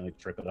accidentally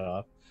trip it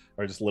off,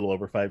 or just a little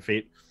over 5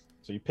 feet.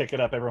 So you pick it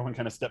up, everyone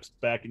kind of steps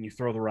back, and you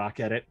throw the rock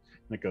at it,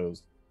 and it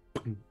goes.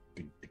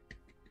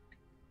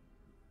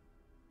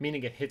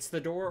 meaning it hits the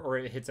door or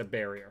it hits a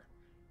barrier.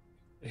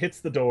 It hits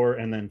the door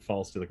and then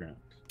falls to the ground.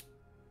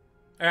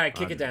 All right,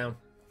 kick it down.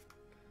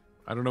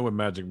 I don't know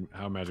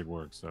how magic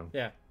works. So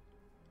Yeah.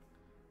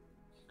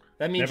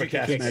 That means Never you can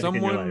cast kick magic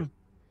in your life.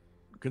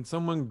 Can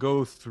someone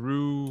go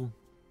through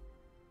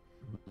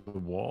the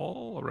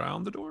wall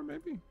around the door?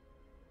 Maybe.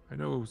 I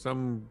know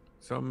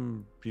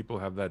some people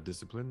have that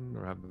discipline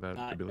or have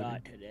that ability.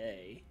 Not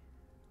today.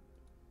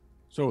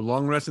 So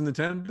long rest in the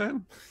tent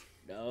then?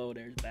 No,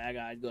 there's bad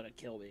guys gonna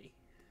kill me.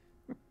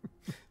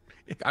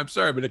 I'm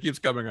sorry, but it keeps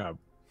coming up.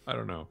 I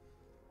don't know.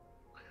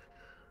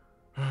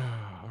 All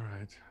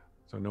right.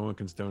 So no one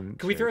can stone.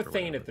 Can we throw a shake or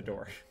Thane whatever. at the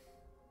door?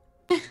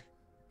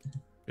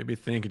 Maybe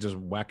Thane could just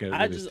whack it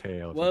I with his just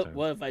tail.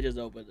 what if I just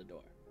open the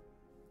door?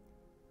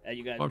 And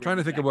you guys. Well, I'm bring trying to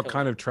me think back of what to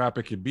kind life? of trap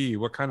it could be.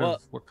 What kind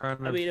of?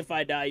 I mean, if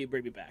I die, you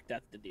bring me back.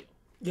 That's the deal.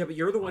 Yeah, but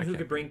you're the one I who can't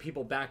could bring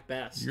people back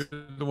best. You're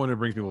the one who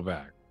brings people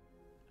back.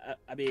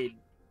 I mean,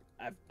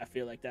 I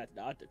feel like that's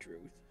not the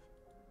truth.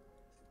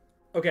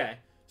 Okay,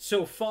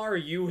 so far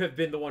you have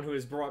been the one who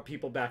has brought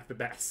people back the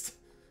best.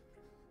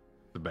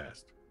 The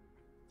best.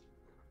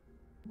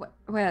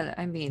 Well,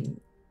 I mean,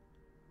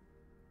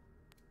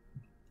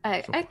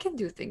 I can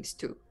do things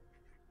too.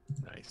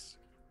 Nice.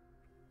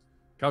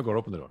 Calgor,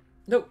 open the door.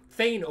 No,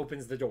 Thane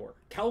opens the door.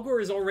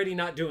 Calgor is already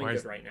not doing Why good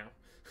is- right now.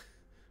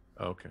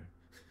 Okay.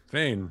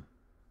 Thane,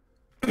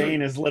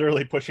 Thane is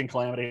literally pushing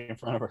Calamity in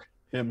front of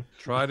him.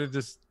 try to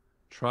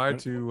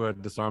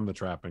disarm the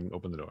trap and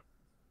open the door.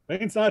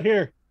 Thane's not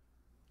here.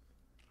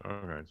 All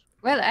right.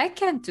 Well, I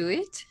can't do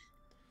it.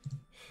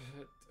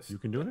 You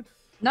can do it?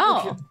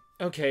 No.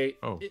 Okay.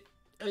 Oh.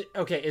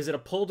 Okay, is it a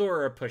pull door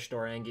or a push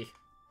door, Angie?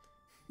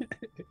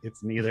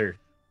 It's neither.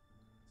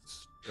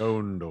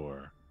 Stone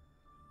door.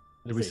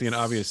 Did we see an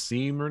obvious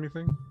seam or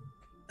anything?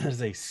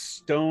 There's a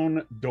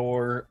stone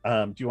door.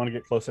 Do you want to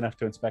get close enough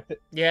to inspect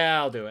it? Yeah,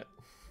 I'll do it.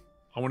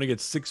 I want to get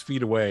 6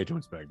 feet away to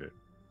inspect it.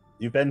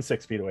 You've been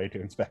 6 feet away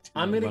to inspect it.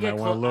 I'm gonna When I get.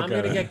 wanna look I'm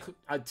gonna at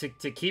get it.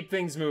 to keep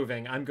things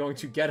moving. I'm going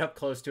to get up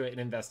close to it and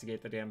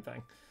investigate the damn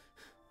thing.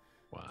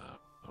 Wow.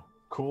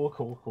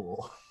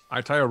 Cool. I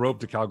tie a rope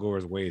to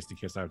Calgor's waist in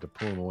case I have to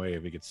pull him away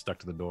if he gets stuck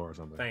to the door or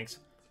something. Thanks.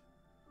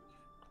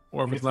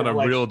 Or if You it's just not a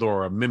gotta, real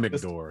door, a mimic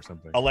just door or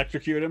something.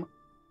 Electrocute him.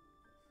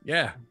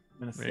 Yeah. I'm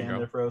gonna There you stand go.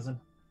 there frozen.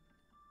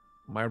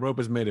 My rope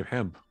is made of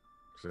hemp,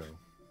 so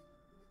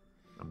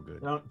I'm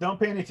good. Don't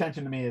pay any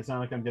attention to me. It's not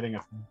like I'm getting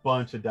a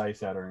bunch of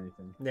dice out or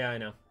anything. Yeah, I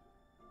know.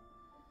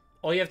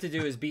 All you have to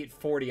do is beat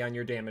 40 on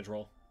your damage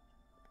roll.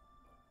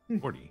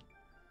 40.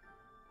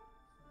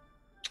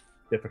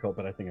 Difficult,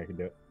 but I think I can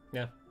do it.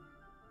 Yeah.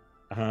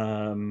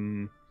 Up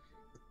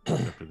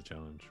to the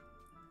challenge.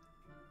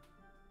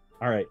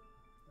 All right,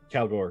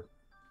 Calgor.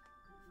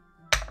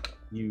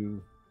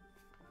 You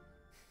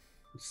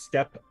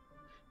step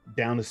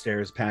down the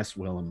stairs past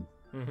Willem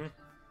Mm-hmm.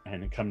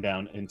 and come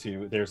down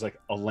into, there's like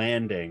a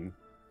landing,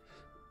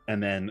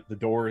 and then the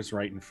door is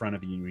right in front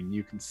of you, and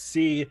you can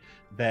see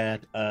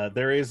that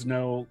there is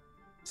no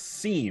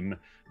seam,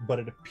 but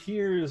it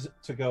appears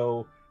to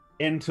go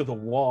into the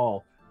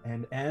wall.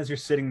 And as you're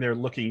sitting there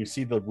looking, you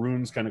see the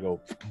runes kind of go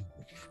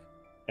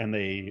and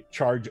they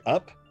charge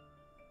up.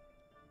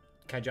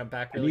 Can I jump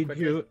back I really need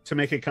quickly? you to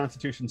make a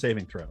Constitution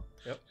saving throw.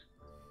 Yep.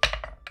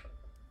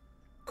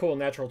 Cool,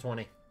 natural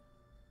 20.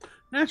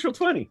 Natural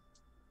 20.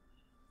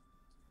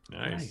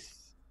 Nice.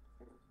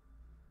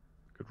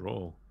 Good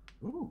roll.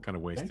 Ooh, Kind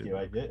of wasted. thank you.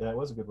 I did. That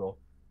was a good roll.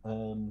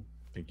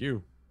 Thank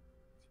you.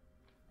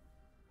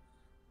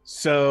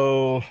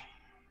 So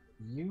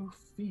you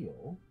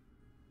feel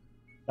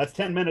That's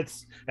 10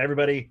 minutes,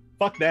 everybody.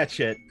 Fuck that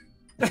shit.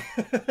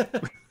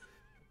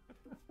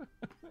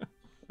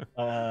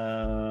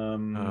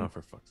 Oh,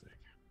 for fuck's sake.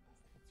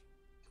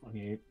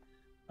 28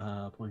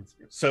 points.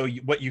 So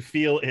what you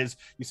feel is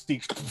you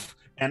see,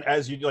 and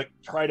as you like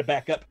try to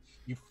back up,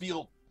 you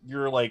feel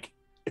you're like,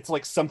 it's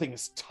like something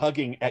is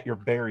tugging at your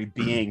very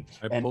being,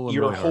 and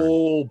your really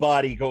whole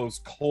body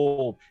goes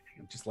cold.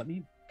 Just let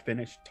me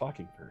finish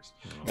talking first.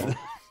 Oh.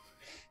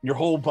 Your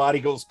whole body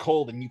goes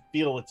cold, and you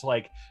feel it's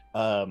like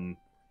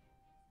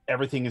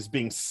everything is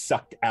being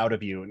sucked out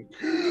of you,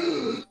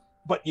 and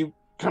but you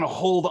kind of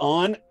hold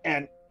on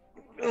and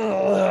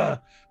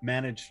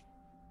manage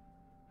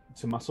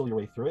to muscle your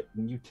way through it,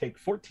 and you take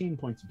 14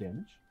 points of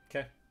damage.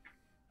 Okay.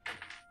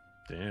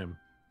 Damn.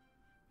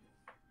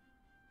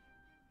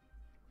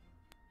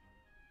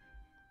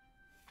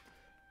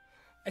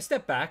 I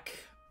step back.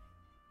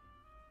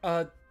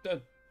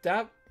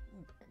 That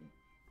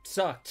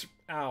sucked.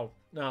 Ow.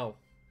 No.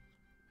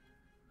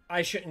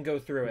 I shouldn't go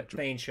through it.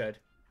 Thane should.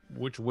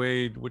 Which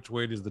way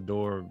does the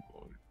door...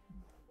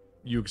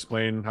 You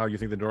explain how you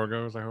think the door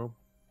goes, I hope?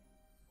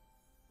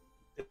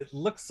 It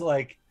looks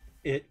like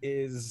it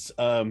is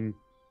with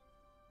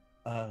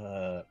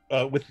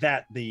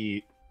that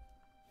the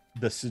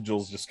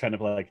sigils just kind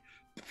of like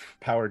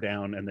power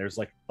down, and there's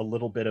like a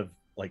little bit of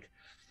like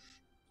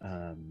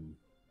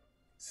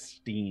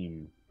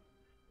steam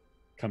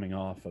coming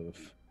off of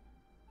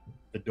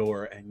the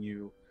door, and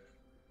you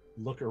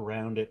look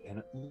around it, and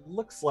it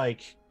looks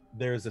like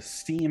there's a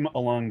steam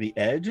along the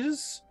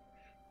edges,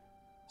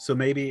 so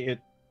maybe it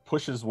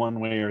pushes one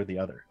way or the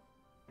other.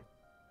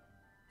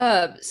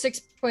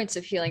 6 points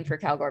of healing for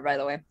Calgor, by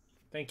the way.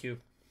 Thank you.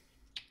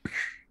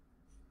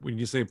 When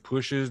you say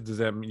pushes, does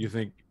that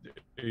mean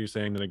are you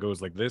saying that it goes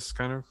like this,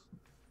 kind of?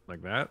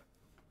 Like that?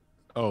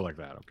 Oh, like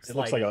that. Okay. It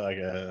looks like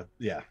a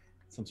yeah,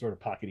 some sort of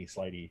pockety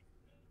slidey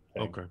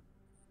thing. Okay.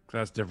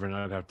 That's different.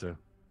 I'd have to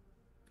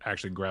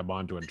actually grab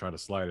onto it and try to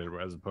slide it,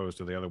 as opposed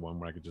to the other one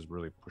where I could just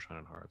really push on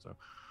it hard. So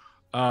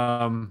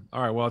all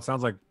right, well, it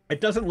sounds like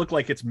it doesn't look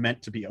like it's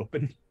meant to be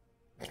open.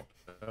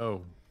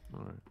 Oh,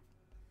 all right.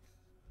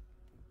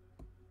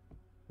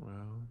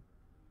 Well,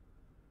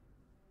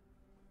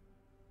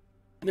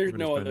 there's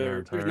no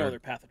other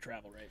path of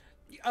travel, right?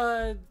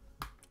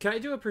 Can I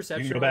do a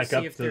perception? You can go back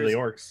up if to the there's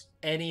orcs.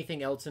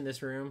 anything else in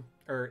this room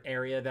or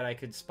area that I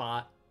could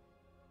spot?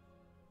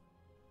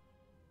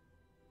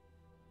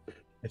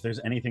 If there's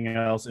anything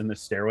else in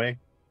this stairway?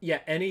 Yeah,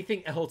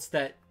 anything else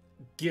that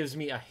gives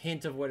me a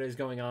hint of what is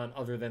going on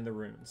other than the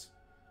runes.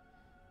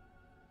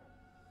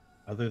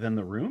 Other than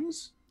the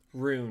rooms?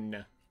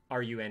 Rune.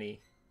 R-U-N-E.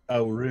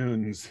 Oh,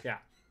 runes. Yeah.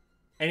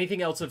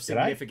 Anything else of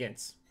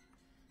significance?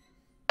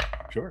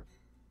 Sure.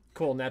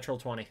 Cool, natural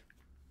 20.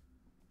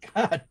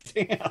 God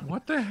damn.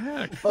 what the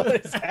heck?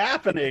 What is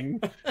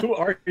happening? Who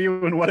are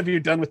you and what have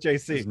you done with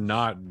JC?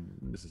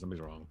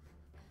 Something's wrong.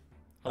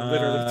 I'll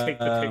literally take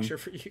the picture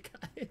for you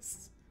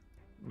guys.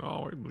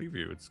 No, I believe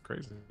you. It's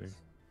crazy.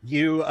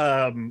 You,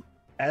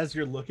 as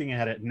you're looking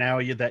at it,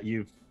 now that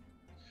you've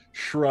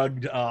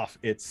shrugged off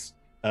its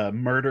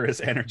murderous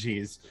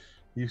energies,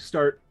 you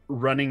start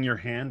running your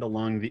hand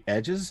along the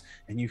edges,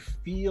 and you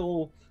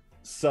feel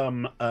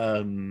some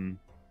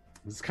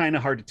it's kind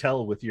of hard to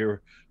tell with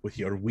your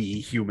wee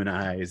human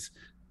eyes,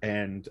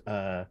 and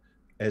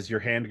as your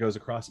hand goes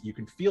across, you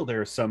can feel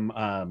there are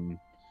some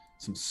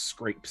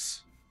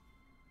scrapes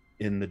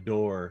in the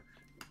door,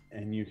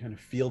 and you kind of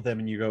feel them,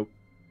 and you go,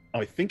 oh,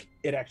 I think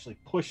it actually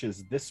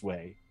pushes this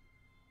way.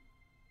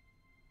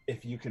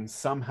 If you can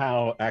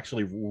somehow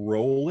actually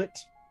roll it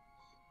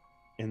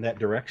in that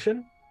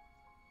direction.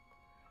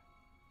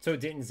 So it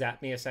didn't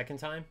zap me a second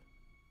time?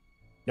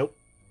 Nope.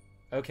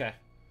 Okay.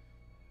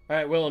 All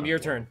right, Willem, your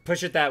turn.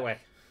 Push it that way.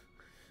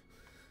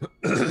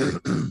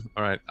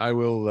 All right, I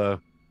will.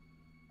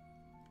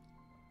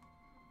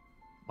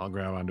 I'll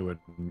grab onto it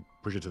and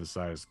push it to the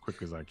side as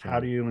quick as I can. How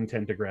do you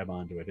intend to grab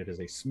onto it? It is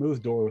a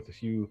smooth door with a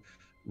few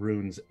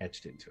runes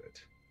etched into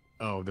it.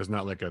 Oh, there's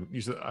not like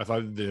I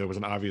thought there was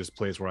an obvious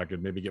place where I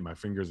could maybe get my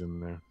fingers in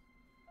there.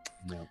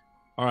 No.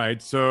 All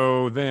right,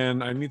 so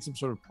then I need some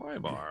sort of pry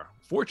bar.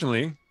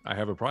 Fortunately, I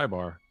have a pry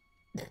bar.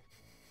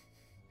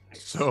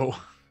 So,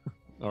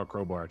 or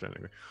crowbar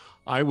technically.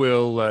 I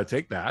will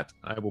take that.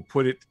 I will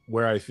put it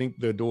where I think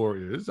the door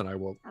is, and I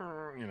will,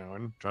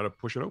 and try to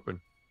push it open.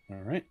 All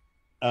right.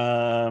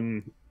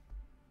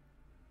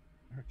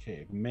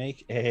 Okay,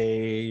 make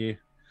a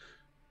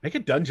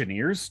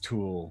Dungeoneer's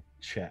tool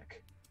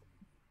check.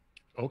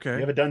 Okay. You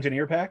have a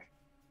Dungeoneer pack?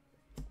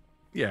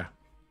 Yeah.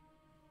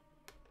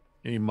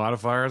 Any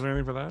modifiers or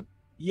anything for that?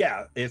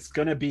 Yeah, it's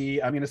gonna be,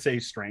 I'm gonna say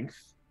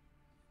strength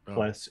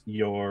plus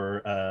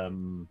your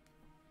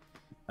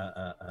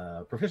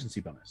proficiency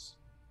bonus.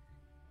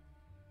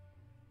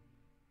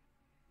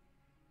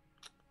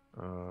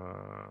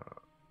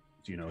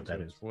 Do you know what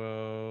that is?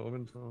 12,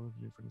 11, 12,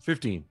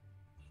 15.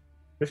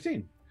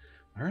 15.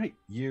 All right.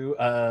 You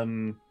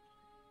kind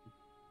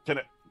of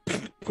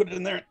put it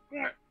in there.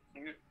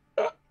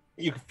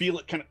 You can feel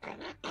it kind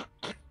of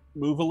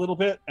move a little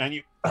bit, and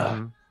you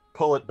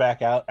pull it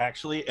back out,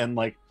 actually, and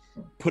like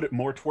put it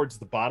more towards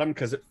the bottom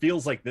because it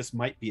feels like this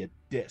might be a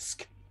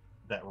disc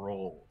that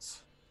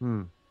rolls.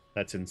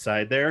 That's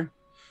inside there.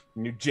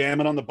 And you jam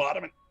it on the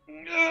bottom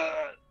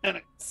and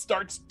it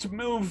starts to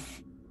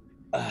move.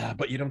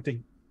 But you don't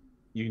think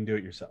you can do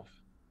it yourself.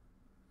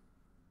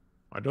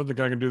 I don't think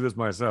I can do this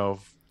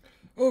myself.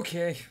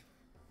 Okay.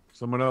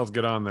 Someone else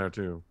get on there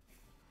too.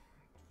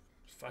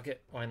 Fuck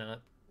it. Why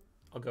not?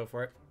 I'll go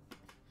for it.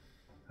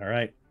 All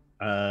right.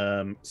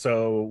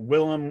 So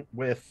Willem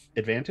with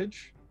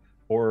advantage,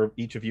 or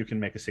each of you can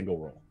make a single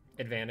roll.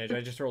 Advantage.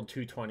 I just rolled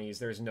 2 20s.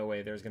 There's no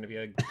way there's going to be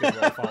a good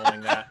roll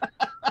following that.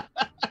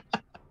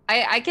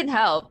 I can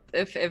help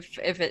if we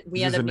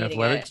Is end this up an meeting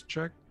athletics it.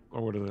 check,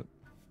 or what is it?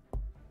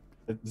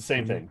 The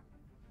same thing.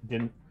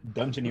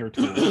 Dungeoneer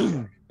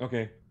tools.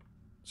 Okay.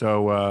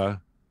 So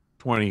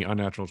 20,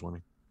 unnatural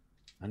 20.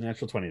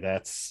 Unnatural 20.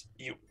 That's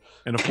you.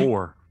 And a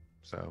 4.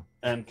 So.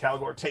 And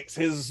Calgor takes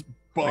his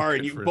bar,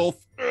 and you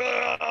both,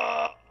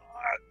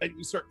 and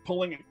you start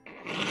pulling.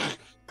 And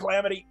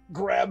Calamity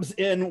grabs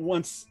in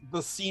once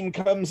the seam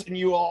comes, and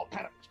you all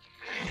kind of,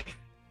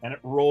 and it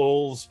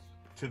rolls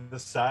to the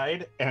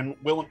side. And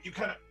Willem, you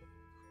kind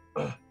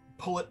of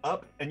pull it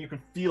up, and you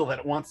can feel that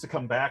it wants to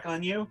come back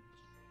on you,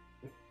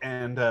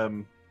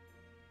 and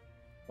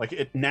like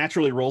it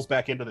naturally rolls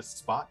back into this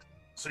spot.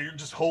 So you're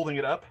just holding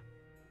it up.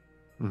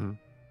 Mm-hmm.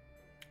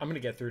 I'm going to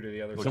get through to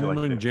the other side.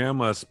 Someone jam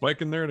a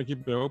spike in there to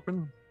keep it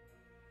open?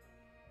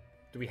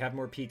 Do we have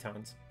more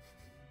pitons?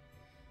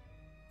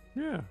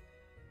 Yeah.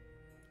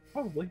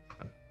 Probably.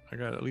 I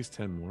got at least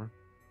 10 more.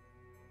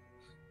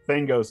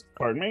 Thane goes,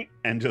 pardon me,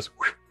 and just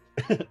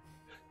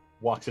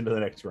walks into the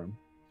next room.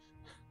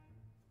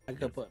 I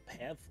could put a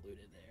pad flute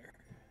in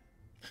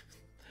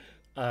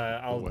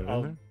there.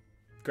 I'll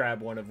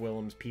grab one of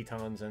Willem's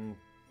pitons and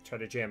try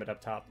to jam it up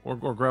top. Or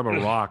grab a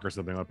rock or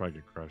something. I'll probably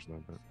get crushed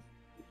then. But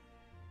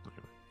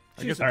anyway.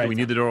 I guess All we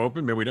need the door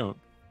open. Maybe we don't.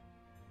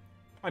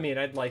 I mean,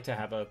 I'd like to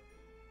have a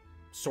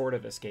sort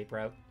of escape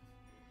route.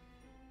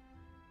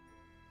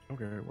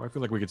 Okay. Well, I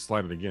feel like we could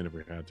slide it again if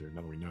we had to.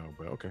 Now that we know,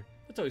 but okay.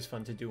 It's always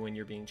fun to do when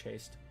you're being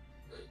chased.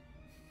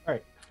 All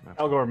right.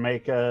 Algor,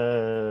 make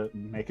a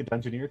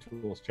Dungeoneer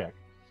tools check.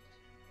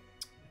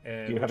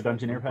 And Do you have a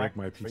Dungeoneer pack? Break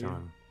my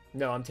piton.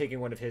 No, I'm taking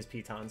one of his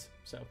pitons.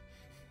 So.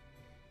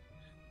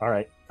 All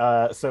right.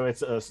 So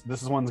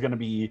this one's going to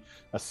be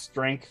a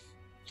strength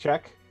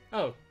check.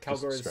 Oh,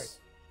 Just Calgor is strength.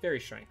 very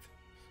strength.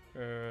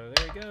 There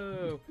you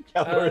go.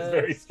 Calgor is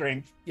very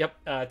strength. Yep,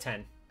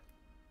 10.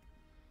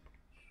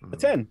 A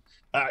 10.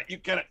 You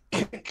kind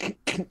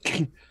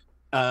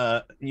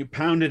of you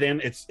pound it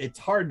in. It's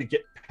hard to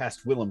get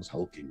past Willem's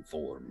hulking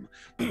form,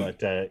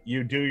 but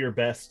you do your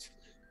best,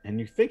 and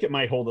you think it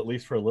might hold at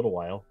least for a little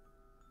while.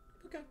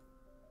 Okay.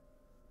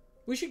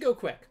 We should go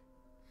quick.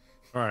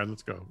 All right,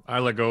 let's go. I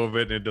let go of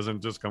it, and it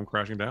doesn't just come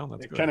crashing down.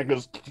 That's It good. kind of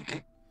goes,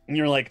 and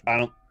you're like, I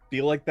don't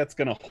feel like that's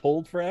gonna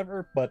hold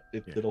forever, but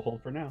it'll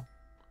hold for now.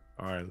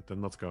 All right,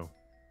 then let's go.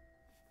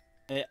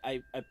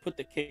 I put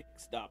the kick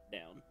stop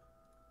down.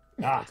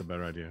 That's a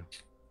better idea.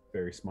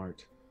 Very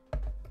smart.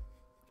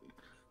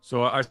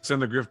 So I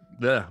send the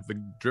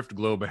drift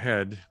globe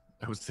ahead.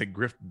 I would say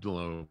grift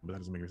globe, but that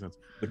doesn't make any sense.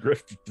 The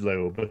Grift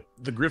Globe.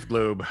 The grift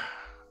globe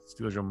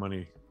steals your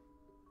money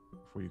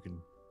before you can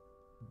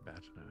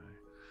bat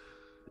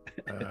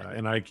an eye.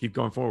 And I keep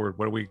going forward.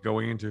 What are we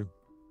going into?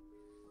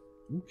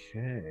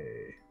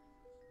 Okay.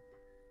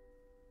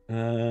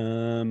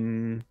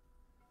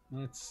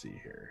 Let's see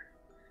here.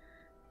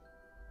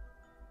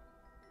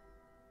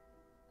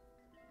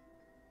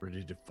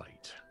 Ready to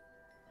fight,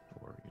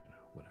 or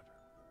whatever.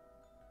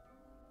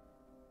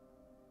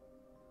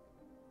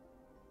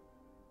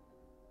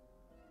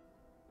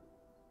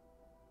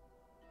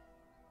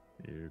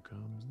 Here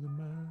comes the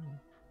man.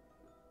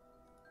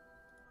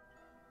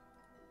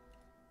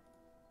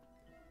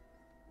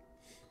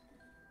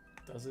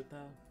 Does it, though?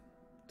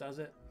 Does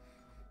it?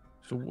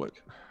 So what?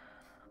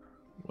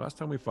 Last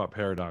time we fought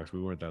Paradox,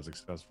 we weren't that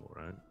successful,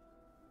 right?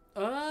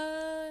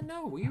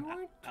 No, we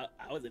weren't.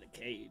 I was in a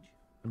cage.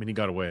 I mean, he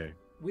got away.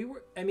 We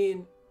were, I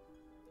mean,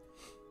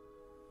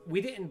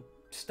 we didn't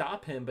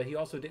stop him, but he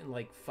also didn't,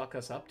 like, fuck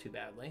us up too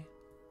badly.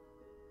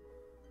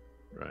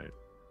 Right.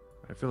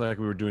 I feel like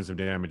we were doing some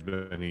damage,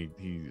 but then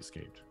he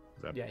escaped.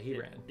 Is that, Yeah, he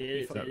ran.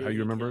 Did how you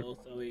remember it? kill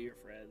some of your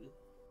friends?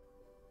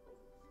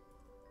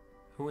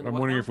 Who in I'm what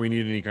wondering now? if we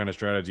need any kind of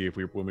strategy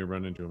when we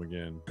run into him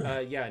again.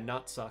 Yeah,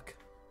 not suck.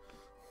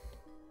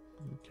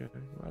 Okay,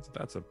 well,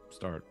 that's a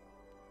start.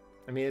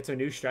 I mean, it's a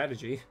new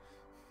strategy.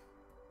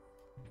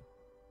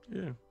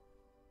 Yeah.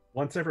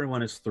 Once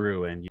everyone is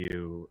through and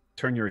you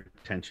turn your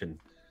attention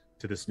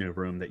to this new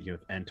room that you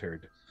have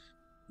entered,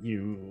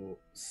 you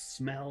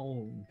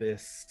smell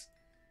this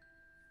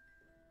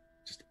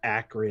just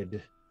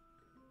acrid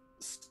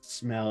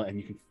smell, and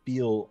you can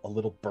feel a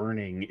little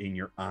burning in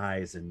your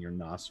eyes and your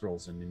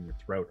nostrils and in your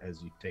throat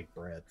as you take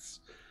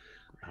breaths.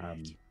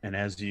 And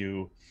as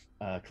you,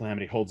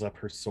 Calamity holds up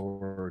her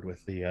sword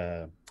with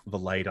the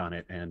light on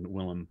it, and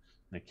Willem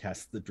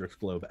casts the drift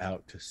globe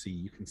out to see.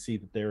 You can see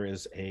that there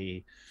is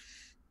a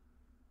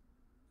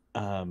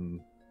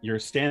you're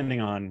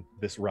standing on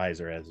this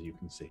riser, as you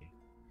can see,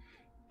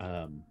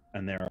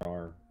 and there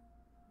are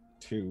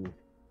 2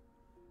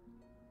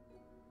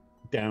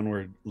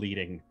 downward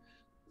leading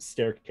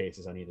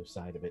staircases on either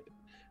side of it,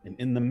 and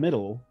in the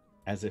middle,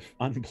 as if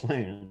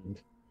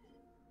unplanned,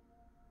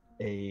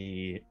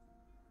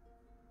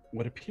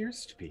 what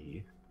appears to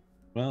be,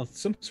 well,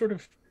 some sort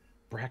of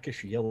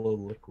brackish yellow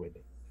liquid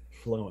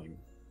flowing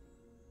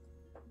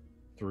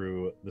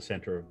through the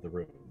center of the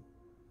room.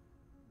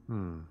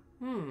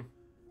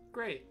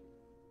 Great.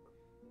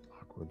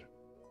 Awkward.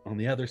 On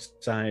the other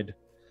side,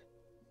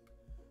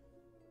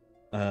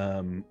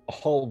 a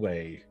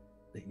hallway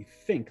that you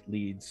think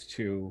leads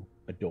to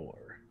a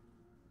door.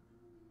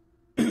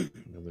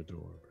 Another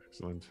door.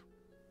 Excellent.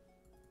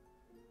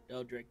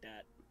 Don't drink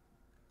that.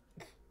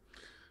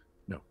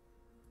 No.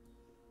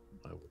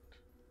 I would.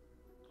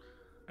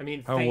 I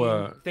mean,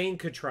 How, Thane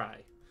could try.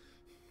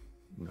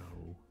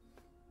 No.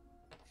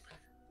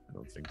 I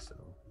don't think so.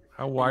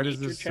 How wide is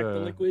Nature this check the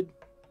liquid?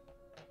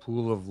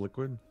 pool of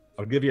liquid?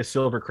 I'll give you a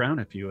silver crown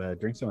if you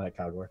drink some of that,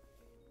 Cowgore.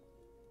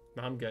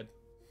 No, I'm good.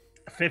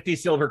 50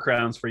 silver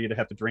crowns for you to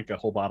have to drink a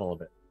whole bottle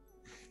of it.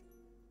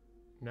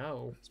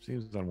 No.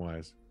 Seems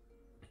unwise.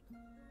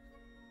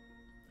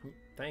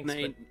 Thanks.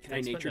 Can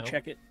I nature no.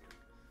 check it?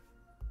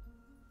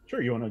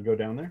 Sure, you want to go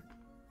down there?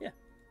 Yeah.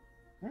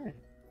 All right.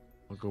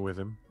 I'll go with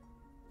him.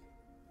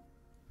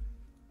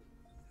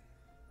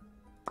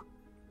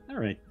 All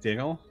right,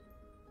 Diggle.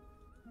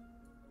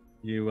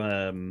 You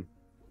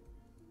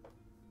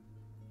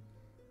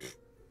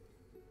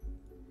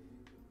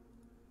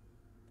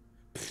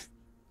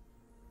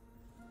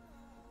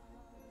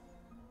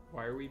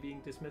Why are we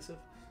being dismissive?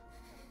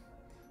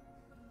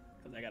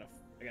 Because I got a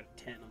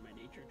 10 on my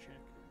nature check.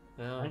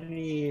 No. I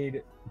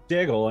need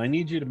Diggle. I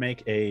need you to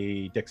make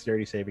a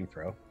dexterity saving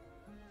throw,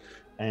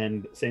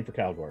 and same for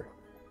Cowgore.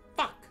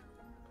 Fuck.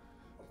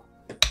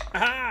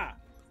 Aha!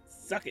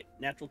 Suck it.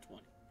 Natural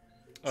 20.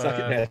 Suck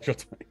it, natural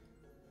 20.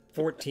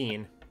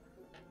 14.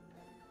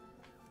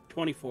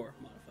 24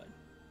 modified.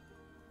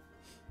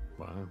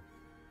 Wow.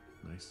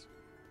 Nice.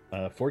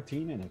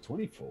 14 and a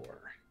 24.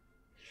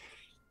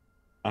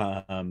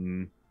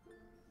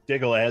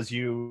 Diggle, as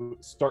you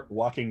start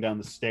walking down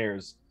the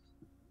stairs,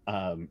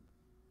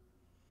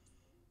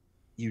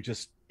 you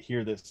just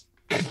hear this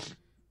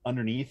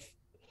underneath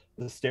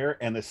the stair,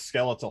 and this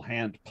skeletal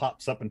hand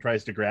pops up and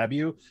tries to grab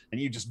you,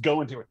 and you just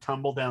go into a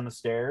tumble down the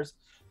stairs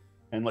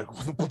and like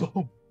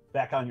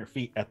back on your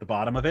feet at the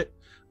bottom of it.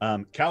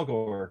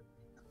 Cowgore,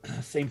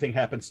 same thing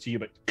happens to you,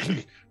 but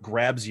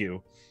grabs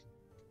you,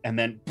 and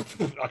then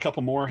a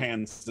couple more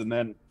hands, and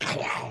then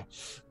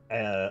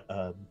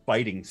a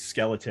biting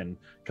skeleton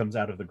comes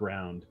out of the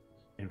ground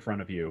in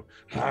front of you.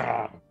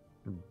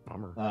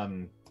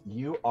 Bummer.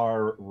 You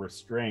are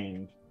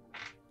restrained,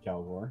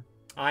 Cowgore.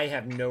 I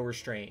have no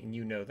restraint, and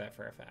you know that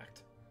for a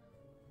fact.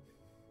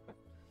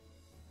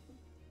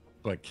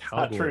 But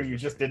Not true. You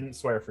just didn't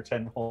swear for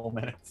 10 whole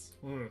minutes.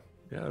 Mm.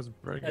 Yeah, that's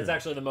very good. That's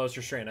actually the most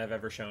restraint I've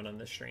ever shown on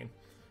this stream.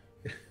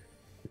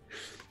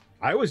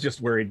 I was just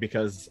worried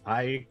because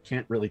I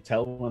can't really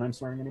tell when I'm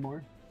swearing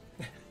anymore.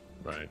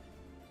 Right.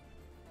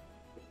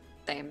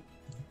 Same.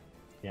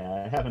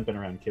 Yeah, I haven't been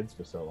around kids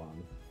for so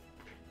long.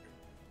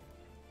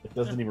 It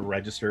doesn't even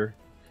register.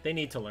 They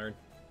need to learn.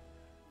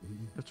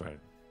 That's right.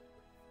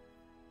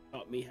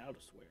 Taught me how to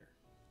swear.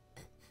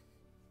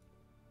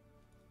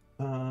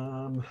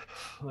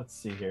 Let's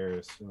see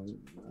here. So,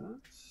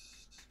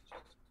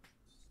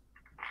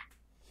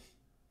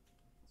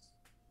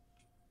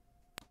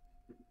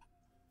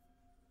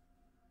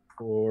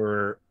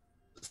 for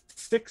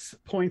 6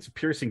 points of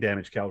piercing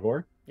damage,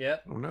 Cowgore.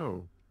 Yep. Oh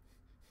no.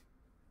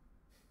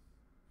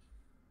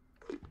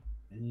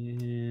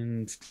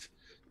 And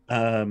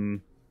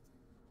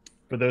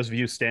for those of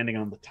you standing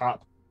on the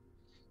top,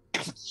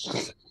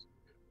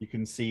 you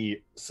can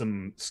see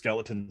some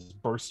skeletons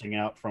bursting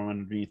out from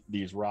underneath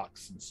these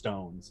rocks and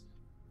stones.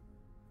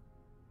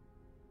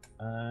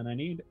 And I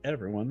need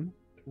everyone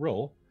to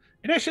roll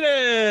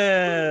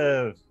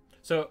initiative.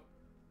 So,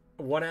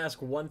 I want to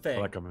ask one I thing.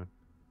 like him, man.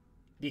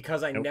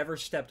 Because I Nope. never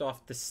stepped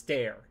off the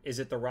stair. Is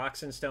it the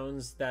rocks and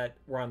stones that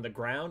were on the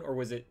ground, or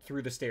was it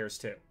through the stairs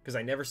too? Because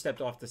I never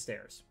stepped off the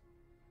stairs.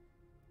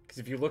 Because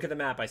if you look at the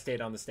map, I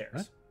stayed on the stairs.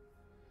 What?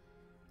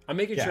 I'm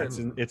making Yeah,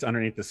 sure. it's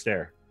underneath the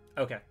stair.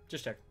 Okay,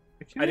 just check.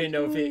 I didn't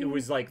know if it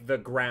was like the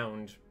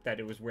ground that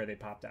it was where they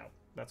popped out.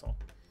 That's all.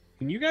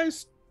 Can you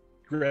guys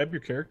grab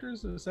your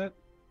characters? Is that?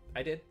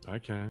 I did. I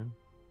can.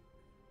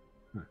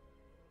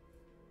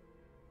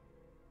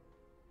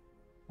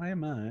 Why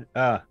am I?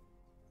 I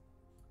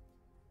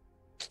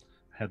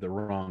had the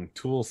wrong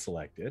tool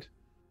selected.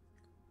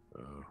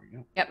 There we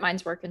go. Yep,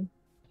 mine's working.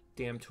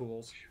 Damn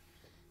tools.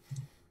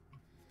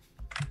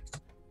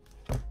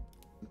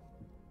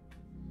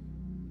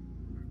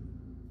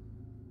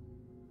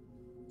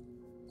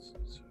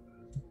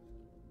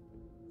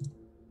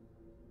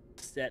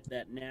 Set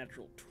that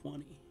natural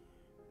 20.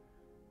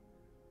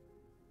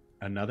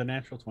 Another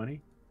natural 20.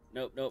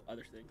 Nope,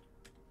 other thing.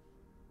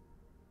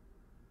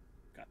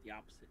 Got the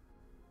opposite.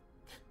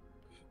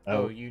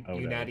 Oh, you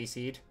natty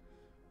seed?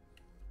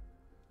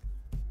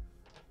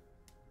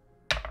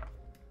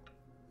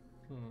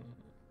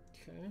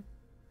 Okay.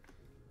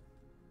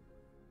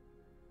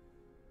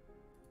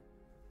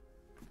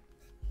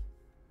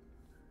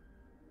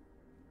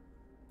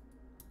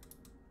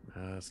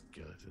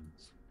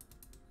 Skeletons.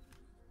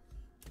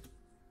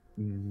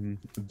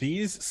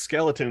 These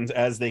skeletons,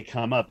 as they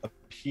come up,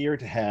 appear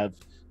to have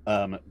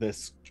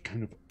this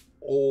kind of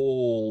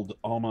old,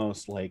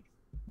 almost like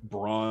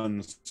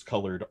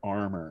bronze-colored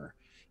armor,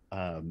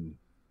 and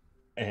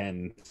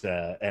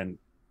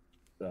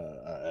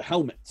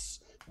helmets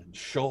and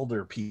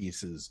shoulder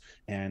pieces,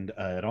 and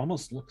it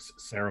almost looks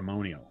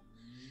ceremonial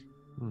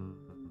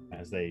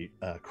as they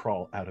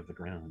crawl out of the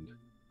ground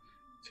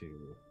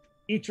to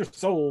eat your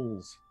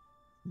souls.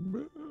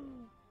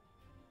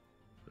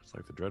 It's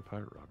like the Dread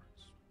Pirate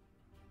Roberts.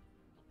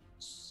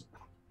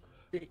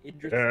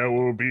 There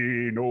will be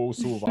no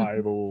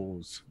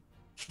survivals.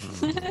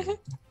 Under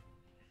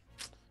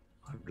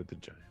the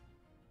Giant.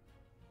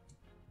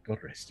 God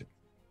rest him.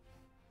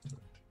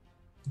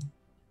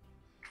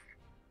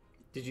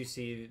 Did you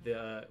see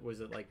the,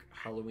 was it like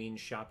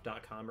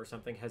HalloweenShop.com or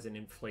something has an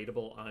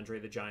inflatable Andre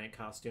the Giant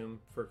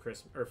costume for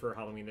Christmas or for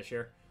Halloween this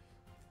year?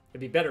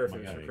 It'd be better if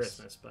it was for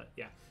Christmas, but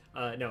yeah.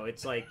 No,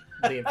 it's like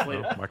the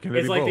inflatable.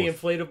 It's like the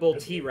inflatable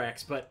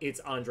T-Rex, but it's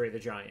Andre the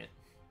Giant.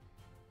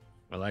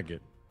 I like it.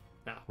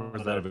 No.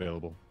 Where's that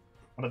available?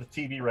 One of the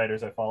TV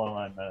writers I follow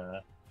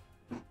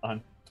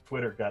on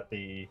Twitter got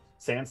the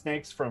sand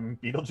snakes from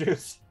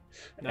Beetlejuice.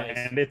 Nice.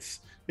 And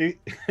I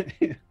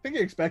think he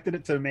expected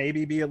it to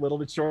maybe be a little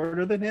bit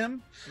shorter than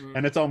him,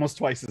 and it's almost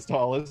twice as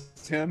tall as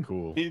him.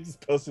 Cool. He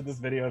just posted this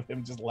video of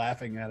him just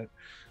laughing at it.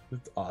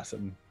 It's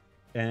awesome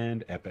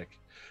and epic.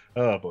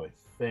 Oh boy,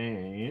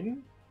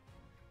 Thane.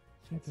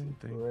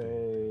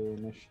 Gray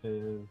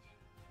initiative.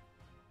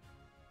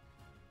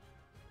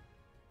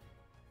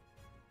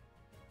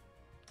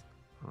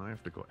 I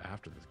have to go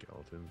after the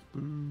skeletons.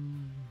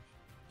 Boo.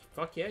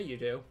 Fuck yeah, you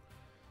do.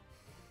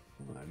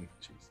 Come on,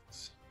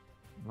 Jesus.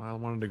 Well, I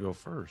wanted to go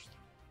first,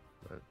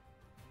 but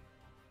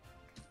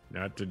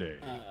not today.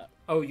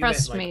 Oh, you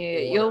Trust meant, like,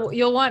 me, order.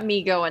 you'll want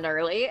me going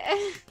early.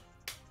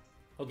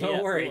 Well, don't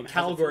Yeah, worry, well, how's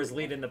it Calgor's feel?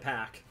 leading the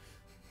pack.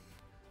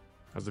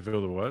 How's it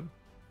feel to what?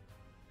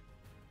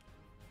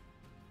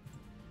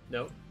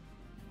 Nope.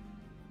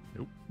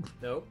 Nope.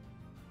 Nope.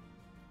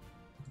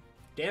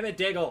 Damn it,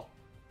 Diggle!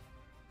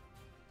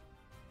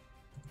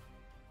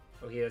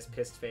 Oh, he has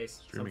pissed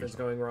face. Streaming Something's song.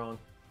 going wrong.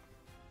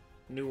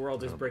 New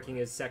World is Oh, breaking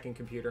his second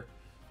computer.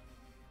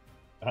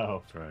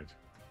 Oh, That's right.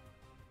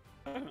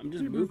 I'm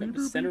just moving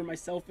to center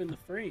myself in the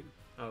frame.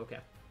 Oh, okay.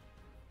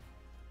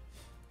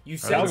 You I'll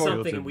said go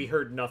something to- and we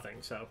heard nothing,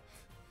 so.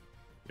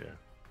 Yeah.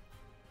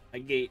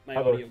 My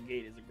How about- audio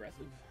gate is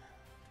aggressive.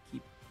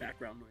 Keep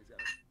background noise out.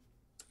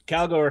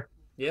 Calgor,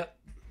 Yep.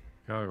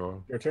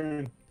 Chicago. your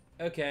turn.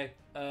 Okay.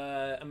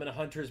 I'm gonna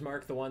Hunter's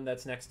Mark the one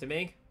that's next to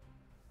me.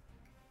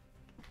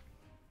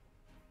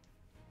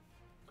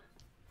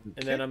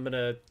 And then I'm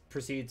gonna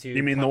proceed to...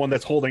 You mean the one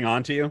that's holding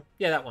on to you?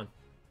 Yeah, that one.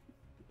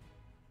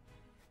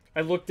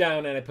 I looked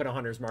down and I put a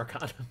Hunter's Mark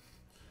on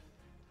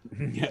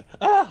him. Yeah.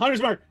 Ah,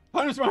 Hunter's Mark!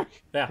 Hunter's Mark!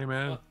 Yeah. Hey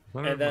man.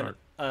 And then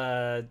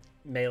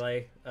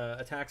melee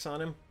attacks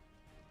on him.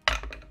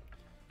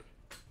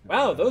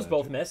 Wow, those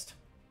both missed.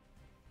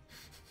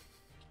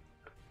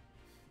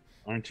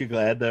 Aren't you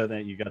glad, though,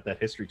 that you got that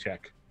history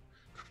check?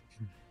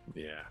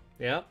 Yeah.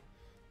 Yep.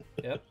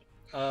 Yep.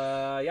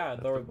 Yeah,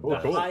 the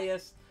cool.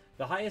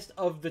 highest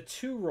of the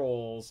two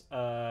rolls.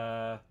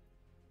 Oh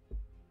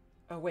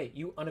wait,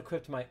 you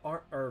unequipped my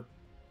arm or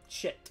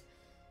shit.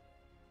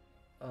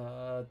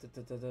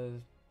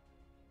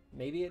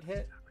 Maybe it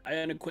hit. I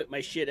unequip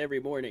my shit every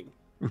morning.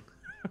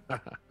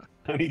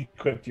 Honey,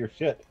 equipped your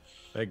shit.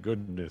 Thank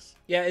goodness.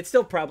 Yeah, it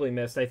still probably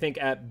missed. I think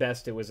at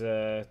best it was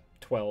a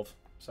 12.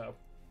 So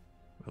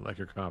I like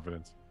your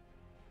confidence.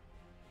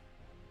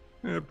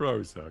 Yeah, it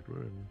probably sucked.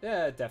 Whatever.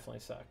 yeah, it definitely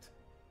sucked.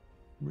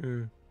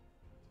 Yeah.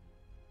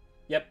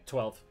 Yep,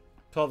 12.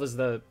 12 is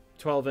the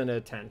 12 and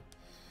a 10.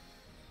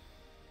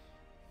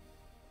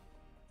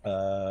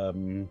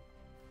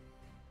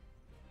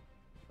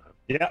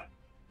 Yeah.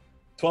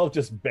 12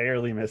 just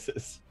barely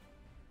misses.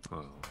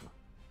 Oh.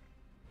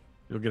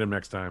 You'll get him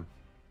next time.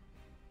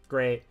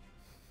 Great.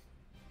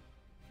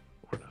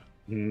 Or not.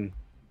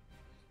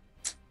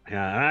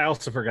 Yeah, and I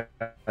also forgot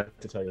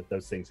to tell you that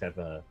those things have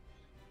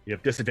you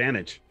have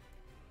disadvantage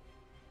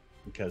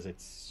because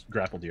it's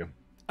grappled you.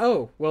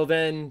 Oh, well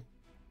then,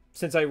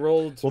 since I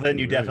rolled... Well, then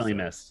you Really definitely suck.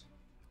 missed.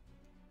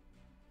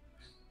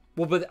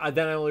 Well, but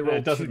then I only It rolled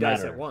 2 doesn't dice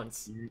matter. at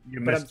once. You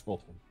But missed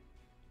both of them.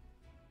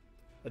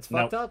 That's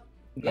Nope. fucked up.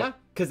 Nope. Yeah,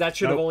 because that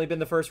should have Nope. only been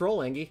the first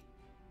roll, Angie.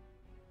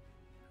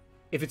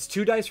 If it's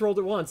 2 dice rolled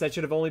at once, that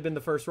should have only been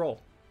the first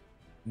roll.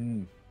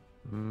 Nope.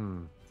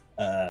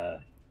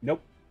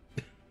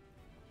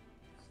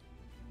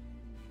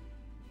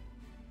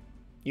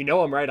 You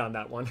know I'm right on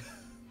that one.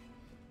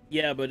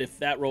 Yeah, but if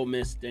that roll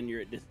missed, then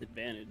you're at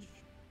disadvantage.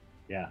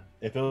 Yeah.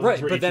 If it was Right,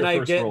 for but each then of I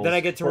your first get rolls, then I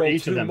get to for roll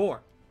each of 2 them.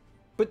 more.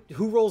 But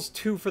who rolls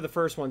 2 for the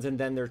first ones and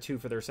then there are 2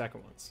 for their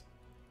second ones?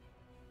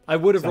 I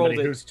would have Somebody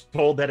rolled it. who's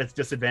told that it's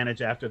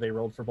disadvantage after they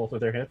rolled for both of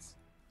their hits.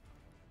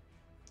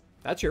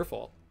 That's your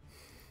fault.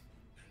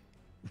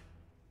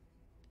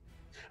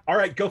 All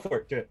right, go for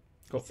it. Do it.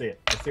 Let's see it.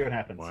 Let's see what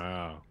happens.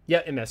 Wow.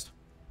 Yeah, it missed.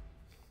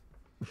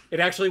 It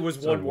actually was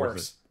So one worth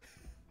worse.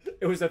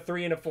 It was a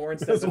 3 and a 4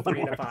 instead of a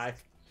 3 and a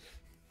 5.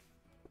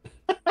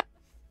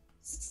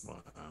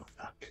 Wow.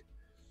 Fuck.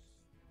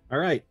 All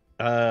right.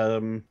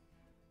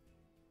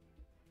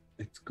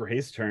 It's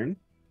Gray's turn.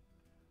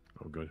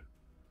 Oh, good.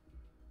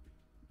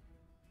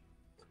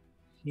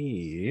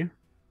 He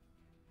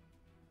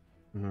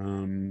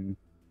let's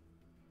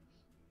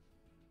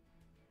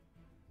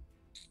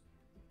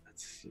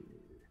see.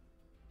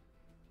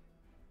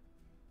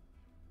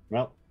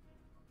 Well,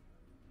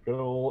 good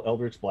old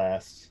Eldritch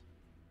Blast.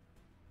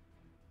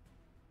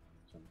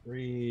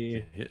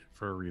 3 Hit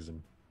for a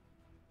reason.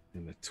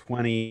 and a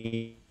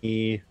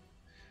 20.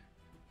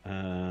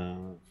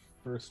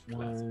 First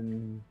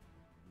one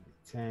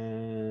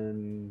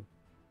 10,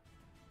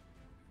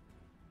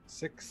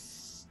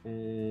 6,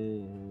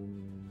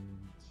 and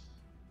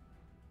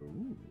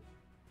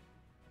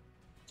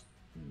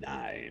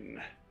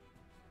 9.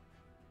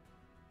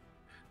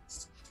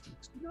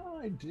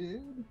 69,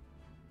 dude.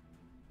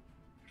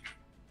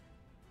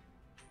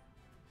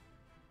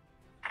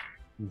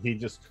 He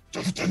just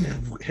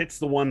hits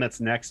the one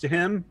that's next to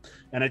him,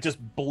 and it just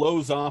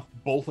blows off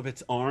both of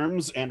its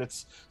arms, and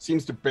it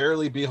seems to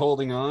barely be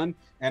holding on,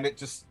 and it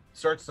just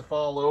starts to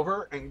fall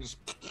over and just.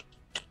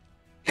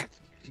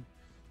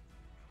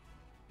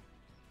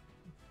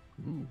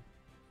 Ooh,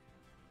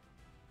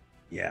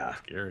 Yeah.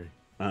 scary.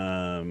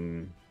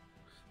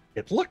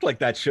 It looked like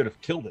that should have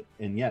killed it,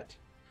 and yet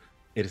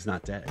it is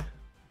not dead.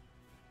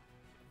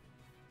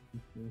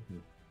 Wait.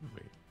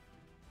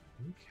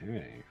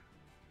 Okay.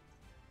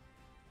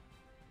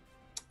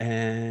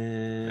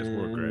 There's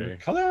more Gray. And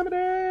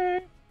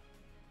Calamity.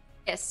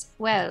 Yes.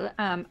 Well,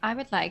 I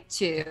would like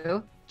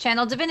to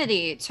channel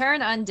divinity. Turn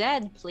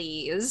undead,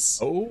 please.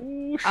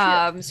 Oh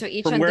shit! So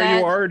each From undead. where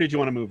you are, or did you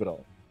want to move at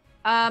all?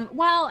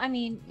 Well, I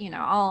mean,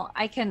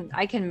 I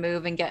can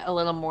move and get a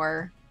little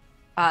more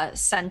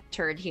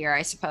centered here,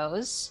 I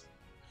suppose.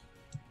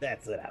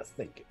 That's what I was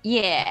thinking.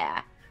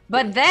 Yeah.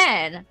 But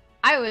then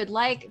I would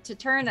like to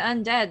turn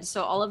undead,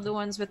 so all of the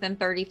ones within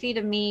 30 feet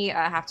of me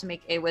have to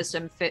make a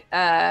wisdom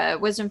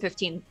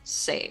 15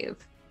 save.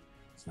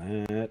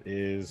 That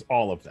is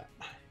all of them.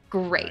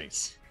 Great.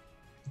 Nice.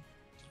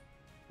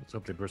 Let's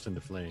hope they burst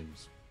into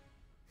flames.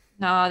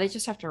 No, they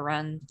just have to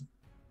run.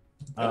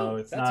 Oh,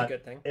 it's that's not. a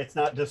good thing. It's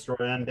not destroy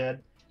undead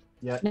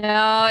yet.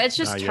 No, it's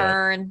just Not yet.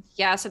 turn.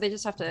 Yeah, so they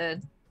just have to.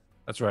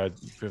 That's right.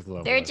 5th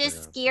level. They're I just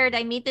forgot. scared.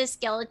 I made the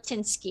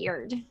skeleton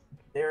scared.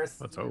 There's.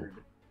 Let's hope.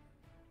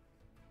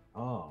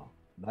 Oh,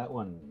 that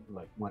one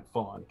went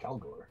full on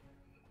Calgor.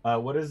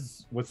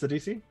 What's the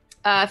DC?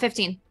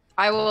 15.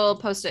 I will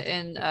post it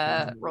in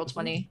roll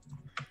 20.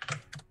 There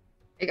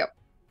you go.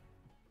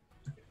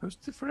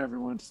 Post it for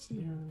everyone to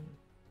see.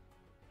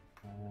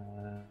 I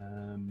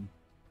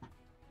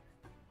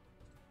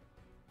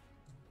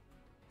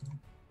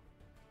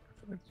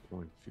feel like it's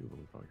going fuel.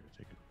 We're probably gonna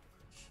take it.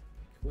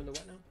 Who in the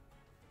what now?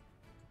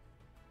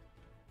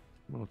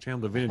 Well, channel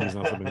divinity is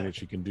not something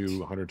that you can do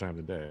 100 times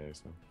a day,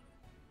 so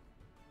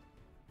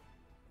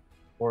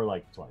Or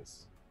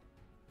twice.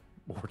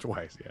 or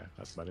twice. Yeah,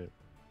 that's about it.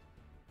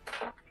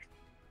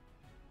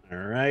 All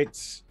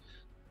right.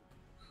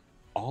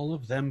 All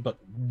of them but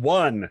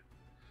one.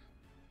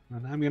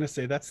 And I'm gonna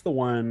say that's the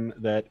one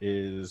that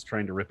is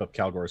trying to rip up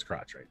Calgor's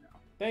crotch right now.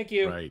 Thank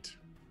you. Right.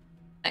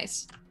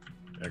 Nice.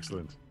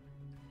 Excellent.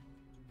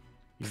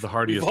 He's the We've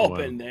hardiest all one.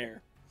 been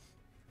there.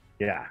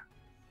 Yeah.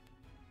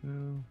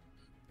 No,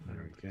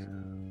 There we go.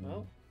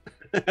 Well,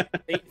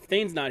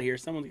 Thane's not here.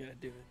 Someone's got to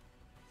do it.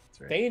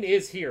 That's right. Thane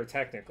is here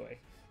technically.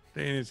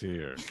 Thane is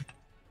here.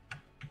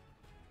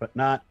 But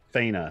not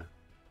Thana.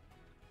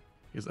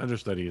 His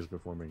understudy is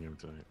performing him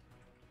tonight.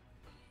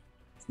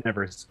 It's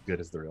never as good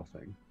as the real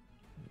thing.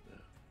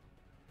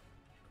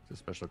 It's a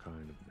special kind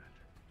of magic.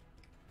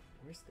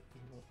 Where's the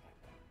email?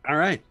 All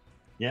right.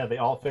 Yeah, they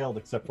all failed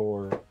except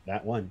for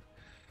that one.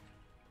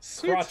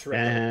 Crotch ripper.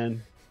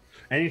 And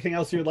anything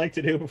else you'd like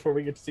to do before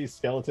we get to see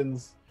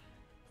skeletons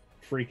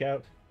freak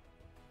out?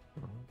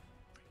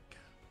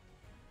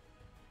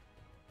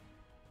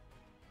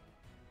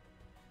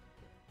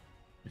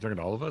 You talking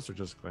to all of us or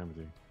just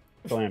Calamity?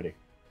 Calamity.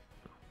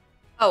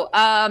 Oh,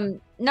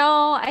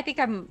 no, I think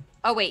I'm.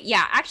 Oh wait,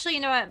 yeah. Actually, you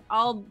know what?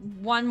 I'll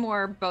one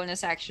more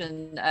bonus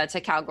action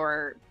to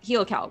Calgor,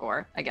 heal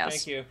Calgor, I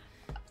guess. Thank you.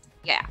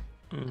 Yeah.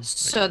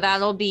 So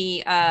that'll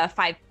be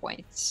 5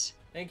 points.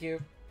 Thank you.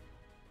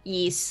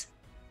 Yes.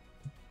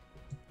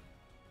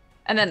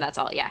 And then that's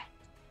all. Yeah.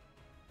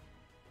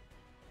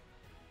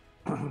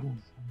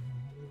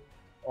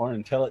 Or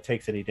until it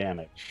takes any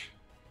damage.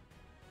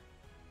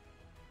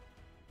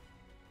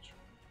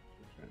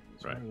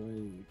 Right.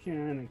 It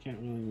can't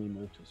really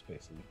move to a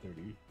space in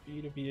 30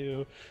 feet of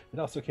you. It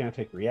also can't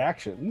take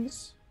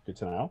reactions. Good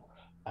to know.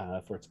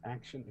 For its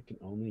action, it can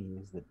only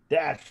use the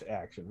dash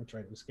action or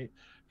try to escape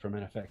from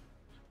an effect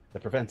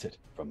that prevents it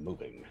from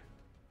moving.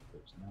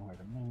 There's nowhere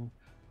to move.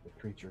 The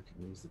creature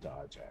can use the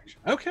dodge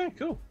action. Okay,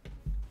 cool.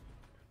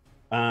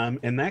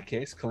 In that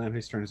case,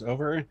 Calamity's turn is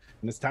over, and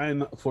it's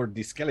time for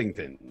the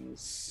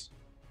skeletons.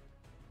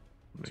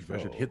 If I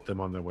should hit them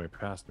on their way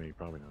past me,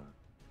 probably not.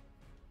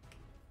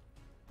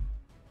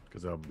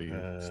 Because they'll be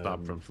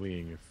stopped from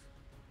fleeing if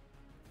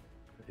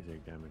they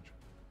take damage.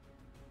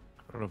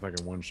 I don't know if I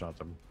can one-shot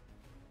them.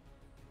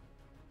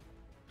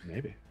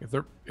 Maybe. If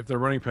they're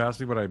running past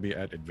me, would I be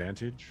at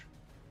advantage?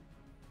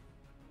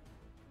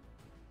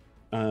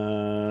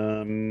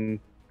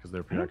 Because they're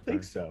I preoccupied. don't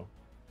think so.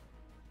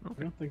 Okay.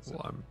 I don't think so.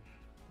 Well,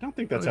 I don't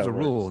think that's there's how a it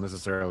rule works.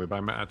 necessarily, but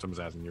I'm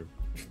asking you.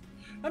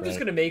 I'm just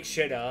gonna make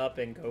shit up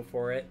and go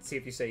for it. See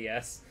if you say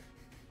yes.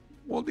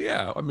 Well,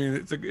 yeah. I mean,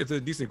 it's a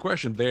decent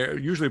question. They're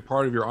usually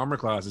part of your armor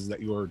class is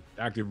that you are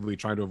actively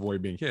trying to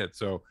avoid being hit.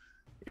 So,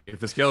 if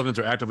the skeletons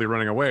are actively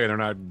running away, they're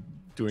not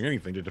doing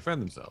anything to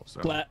defend themselves.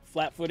 So.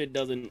 Flat-footed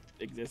doesn't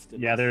exist.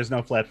 Yeah, there's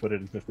no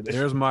flat-footed in 5th edition.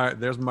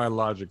 There's my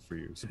logic for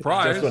you.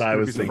 Surprise! That's what I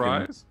was thinking.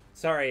 Surprise!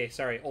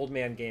 Sorry. Old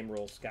man game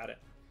rules. Got it.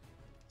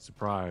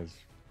 Surprise!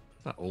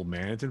 It's not old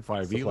man. It's in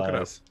 5e. Look it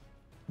up. Supplies.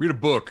 Read a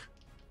book.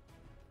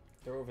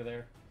 They're over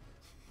there.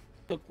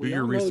 Look, we Do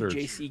your all know research.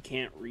 JC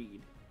can't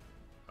read.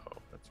 Oh,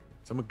 that's right.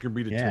 Someone can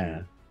read it Yeah. to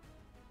you.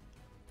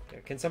 Yeah,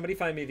 can somebody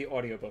find me the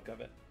audiobook of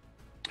it?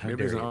 Maybe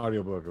there's an dare you.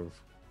 audiobook of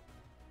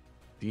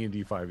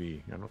D&D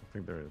 5e. I don't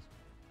think there is.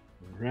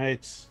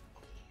 Right.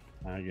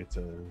 I get to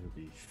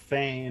be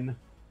Thane.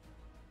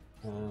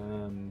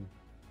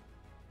 Whatever.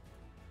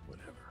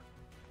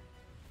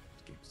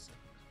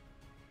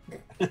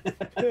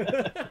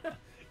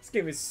 This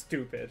game is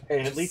stupid. Hey,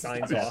 at Just least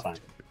signs it's off. fine.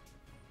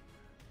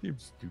 You're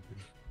stupid.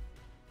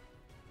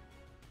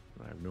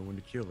 I have no one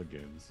to kill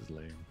again. This is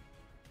lame.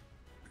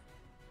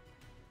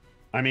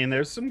 I mean,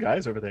 there's some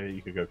guys over there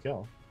you could go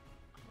kill.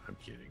 I'm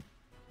kidding.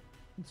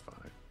 It's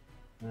fine.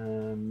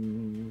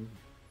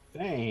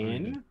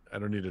 Thane. I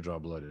don't need to draw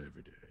blood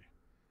every day.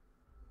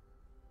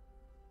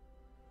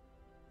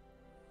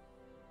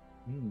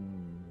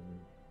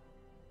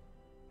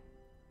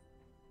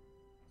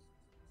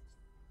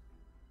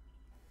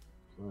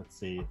 So let's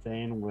see.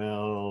 Thane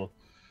will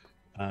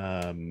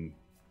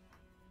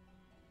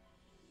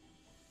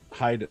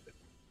hide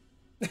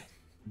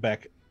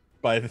back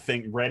by the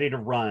thing, ready to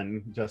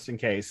run just in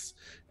case,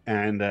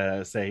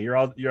 and say, "You're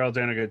all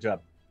doing a good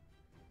job,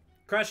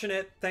 Crushing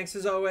it. Thanks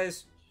as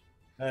always.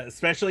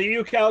 especially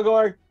you,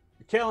 Calgor. You're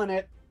killing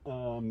it."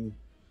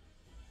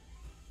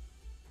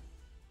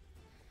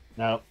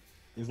 No,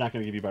 he's not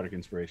going to give you bardic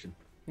inspiration.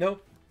 No,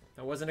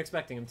 I wasn't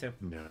expecting him to.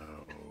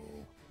 No.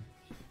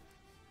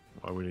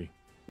 Why would he?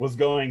 Was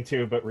going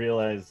to, but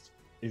realized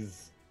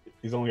he's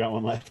only got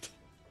one left.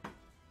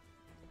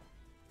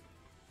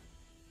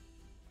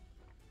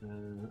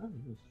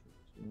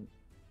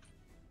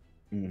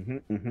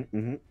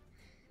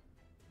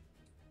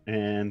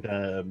 And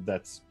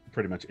that's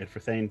pretty much it for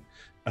Thane.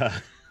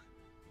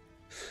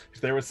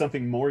 If there was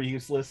something more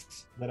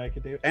useless that I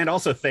could do, and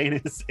also Thane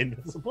is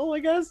invisible, I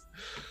guess.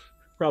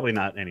 Probably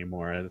not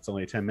anymore. It's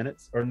only 10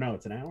 minutes, or no,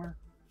 it's an hour.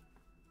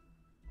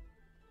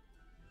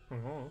 I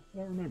don't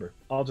remember.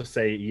 I'll just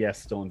say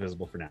yes, still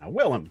invisible for now.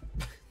 Willem.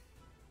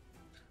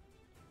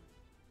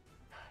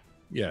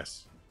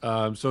 Yes.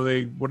 So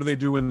what do they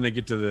do when they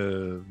get to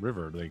the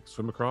river? Do they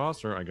swim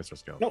across, or I guess they're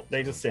skeletons? Nope,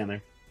 they just stand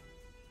there.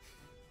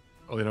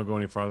 Oh, they don't go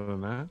any farther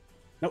than that?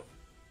 Nope.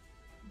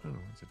 Oh,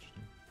 that's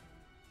interesting.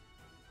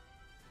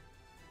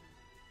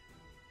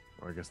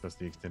 Or I guess that's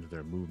the extent of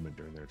their movement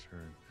during their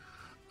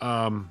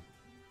turn.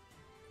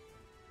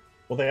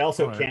 Well, they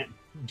also Alright. can't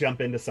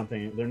jump into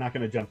something. They're not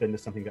going to jump into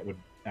something that would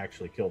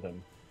actually kill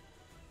them.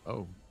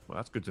 Oh, well,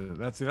 that's good.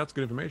 That's good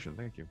information.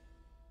 Thank you.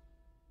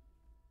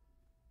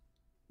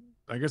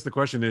 I guess the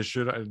question is,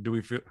 do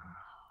we feel?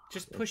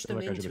 Just push feel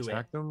them like I should into it.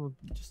 attack them?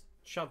 Just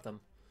shove them.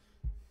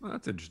 Well,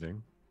 that's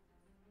interesting.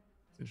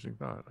 It's an interesting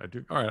thought. I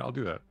do. All right, I'll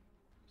do that.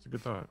 It's a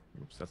good thought.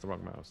 Oops, that's the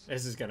wrong mouse.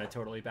 This is gonna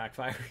totally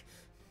backfire.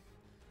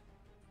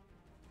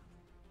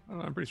 I don't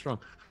know, I'm pretty strong.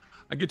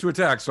 I get to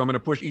attack, so I'm going to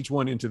push each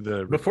one into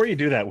the. Before you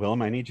do that,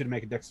 Willem, I need you to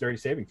make a dexterity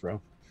saving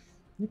throw.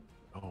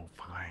 Oh,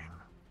 fine.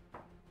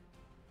 Well,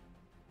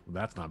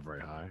 that's not very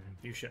high.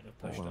 You shouldn't have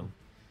pushed Hold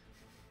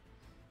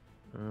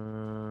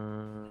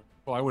them.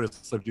 Well, I would have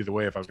slipped either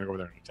way if I was going to go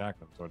over there and attack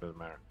them, so it doesn't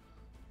matter.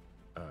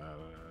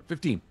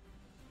 15.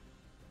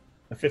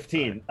 A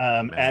 15.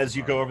 As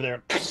you go over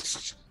there,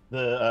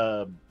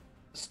 the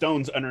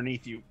stones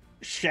underneath you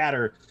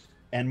shatter,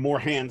 and more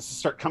hands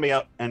start coming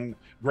out and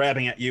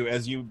grabbing at you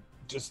as you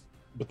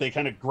but they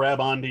kind of grab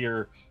onto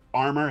your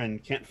armor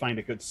and can't find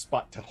a good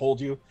spot to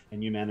hold you,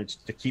 and you manage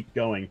to keep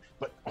going.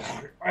 But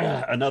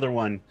another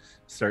one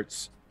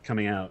starts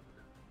coming out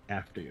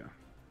after you.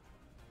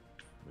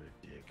 What a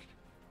dick.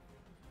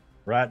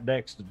 Right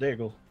next to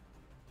Diggle.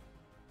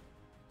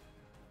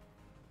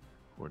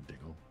 Poor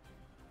Diggle.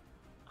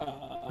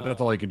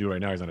 That's all he can do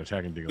right now. He's not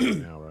attacking Diggle right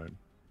now, right?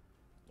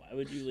 Why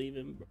would you leave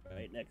him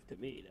right next to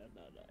me? That's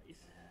not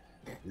nice.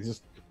 He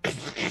just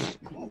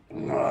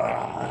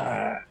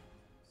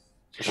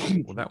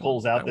Well, that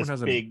pulls one- out that one this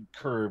hasn't- big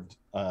curved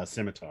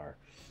scimitar.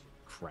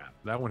 Crap.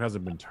 That one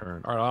hasn't been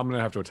turned. All right, I'm going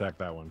to have to attack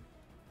that one.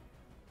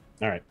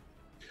 All right.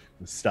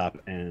 stop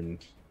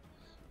and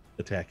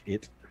attack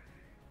it.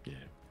 Yeah.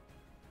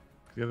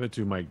 The other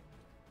two might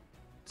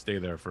stay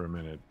there for a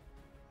minute.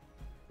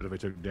 But if I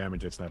took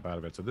damage, I'd snap out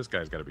of it. So this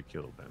guy's got to be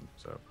killed then.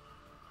 So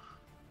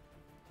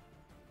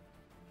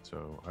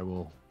I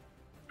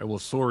will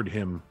sword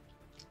him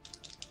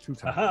 2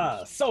 times.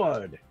 Aha!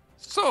 Sword!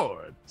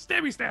 Sword!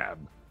 Stabby stab!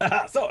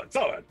 Aha! Sword!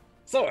 Sword!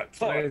 Sword!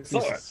 Sword!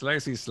 Sword!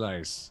 Slicey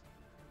slice.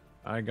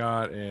 I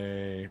got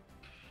a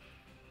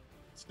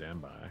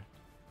standby.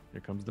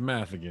 Here comes the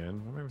math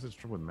again. I'm having such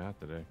trouble with math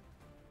today.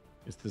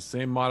 It's the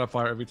same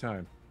modifier every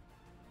time.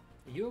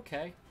 Are you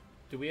okay?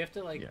 Do we have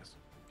to Yes.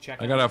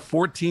 check? I got a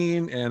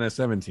 14 and a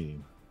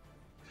 17.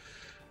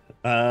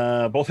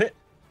 Both hit.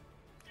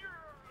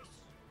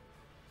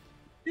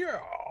 Yeah.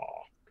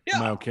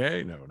 Am I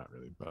okay? No, not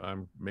really. But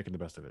I'm making the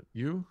best of it.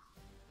 You?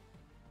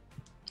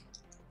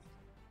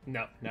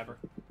 No, never.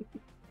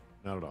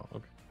 Not at all.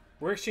 Okay.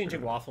 We're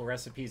exchanging waffle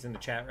recipes in the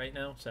chat right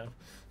now, so.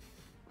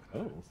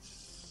 Oh.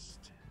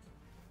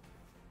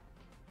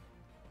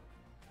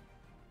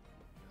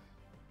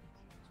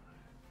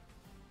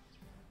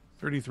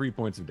 33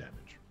 points of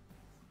damage.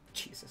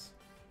 Jesus.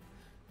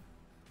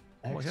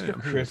 Extra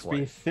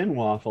crispy thin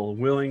waffle.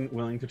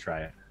 Willing to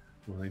try it.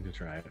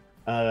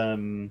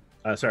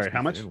 Sorry,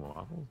 how much?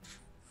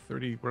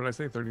 30. What did I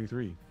say?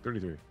 33.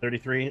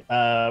 33.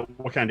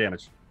 What kind of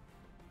damage?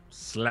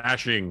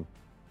 Slashing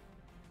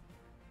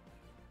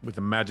with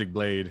a magic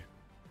blade.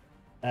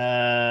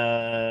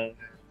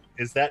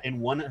 Is that in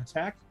one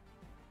attack?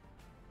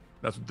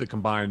 That's the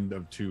combined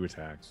of 2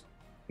 attacks.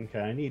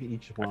 Okay, I need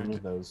each one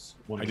of those.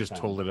 I just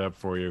told it up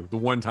for you. The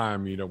one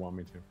time you don't want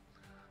me to.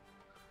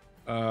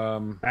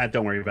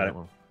 Don't worry about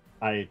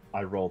it.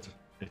 I rolled.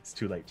 It's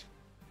too late.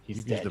 He's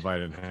you dead. can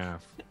divide it in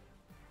half.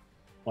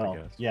 Well,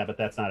 yeah, but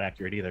that's not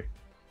accurate either.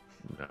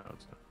 No,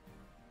 it's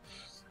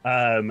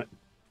not.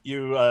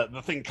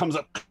 The thing comes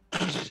up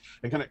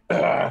and kind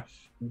of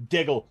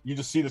diggle. You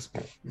just see this.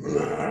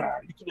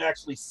 You can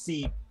actually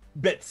see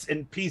bits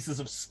and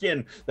pieces of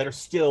skin that are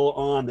still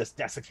on this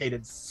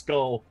desiccated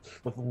skull,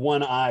 with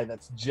one eye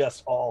that's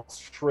just all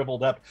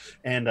shriveled up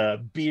and a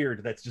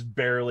beard that's just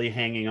barely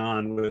hanging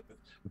on with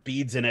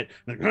beads in it,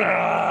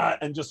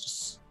 and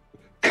just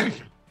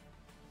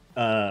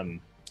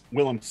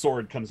Willem's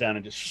sword comes down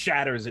and just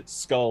shatters its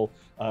skull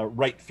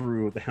right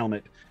through the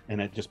helmet, and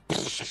it just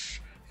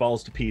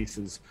falls to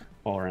pieces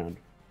all around.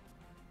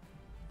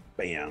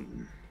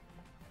 Bam.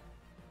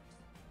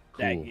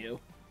 Thank you.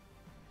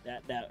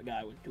 That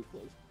guy was too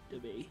close to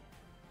me.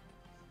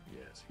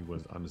 Yes, he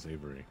was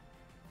unsavory.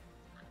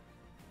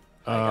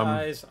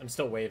 Hi guys, I'm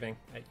still waving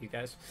at you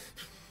guys.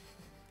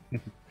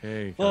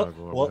 Hey, what's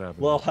happening?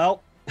 Well,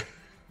 help.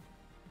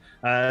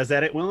 Is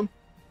that it, Willem?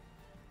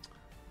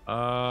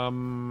 I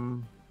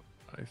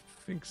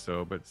think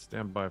so, but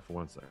stand by for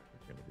 1 second.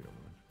 If you don't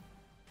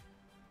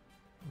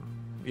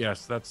mind.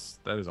 Yes,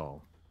 that is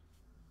all.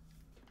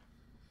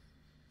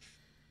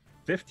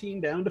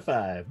 15 down to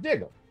 5.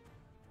 Diggle.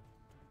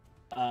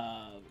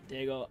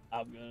 Diggle,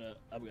 I'm gonna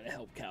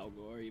help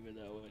Calgor, even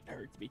though it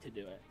hurts me to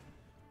do it.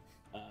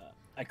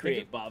 I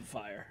create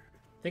bonfire.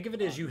 Think of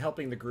it as you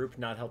helping the group,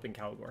 not helping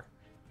Calgor.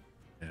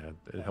 Yeah,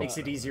 it helps. Makes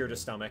it easier to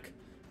stomach.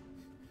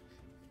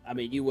 I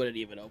mean, you wouldn't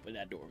even open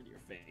that door with your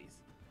face.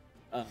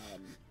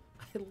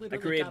 I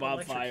create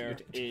bonfire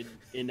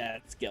in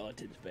that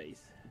skeleton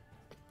space.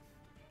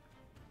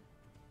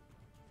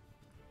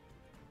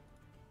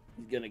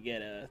 He's gonna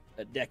get a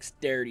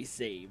dexterity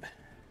save.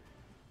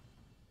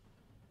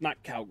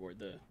 Not Calgor,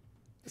 the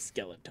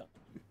skeleton.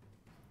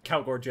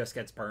 Calgor just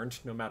gets burned,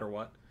 no matter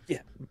what.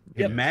 Yeah.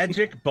 A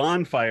magic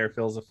bonfire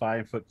fills a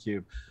 5-foot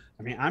cube.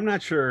 I mean, I'm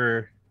not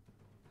sure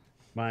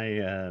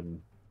my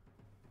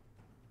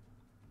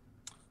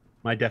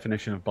my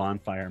definition of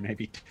bonfire may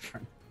be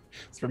different.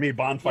 For me,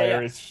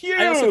 bonfire is huge.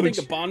 I also think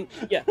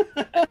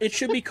it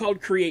should be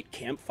called create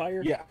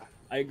campfire. Yeah.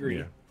 I agree.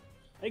 Yeah.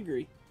 I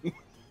agree.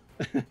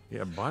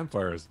 Yeah,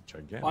 bonfire is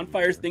gigantic.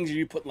 Bonfires, things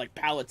you put like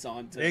pallets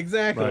on.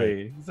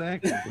 Exactly.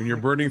 When you're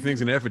burning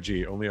things in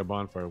effigy, only a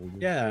bonfire will do.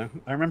 Yeah,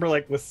 I remember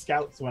like with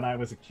scouts when I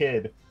was a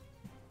kid,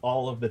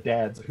 all of the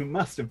dads who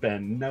must have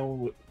been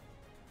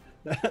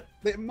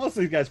most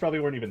of these guys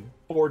probably weren't even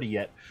 40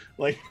 yet,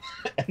 like,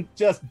 and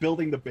just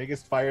building the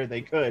biggest fire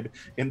they could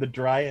in the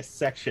driest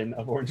section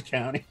of Orange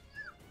County.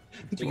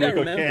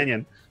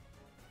 Canyon.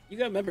 You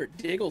gotta remember,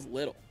 Diggle's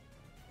little.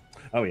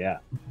 Oh yeah.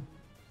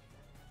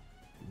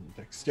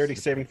 Dexterity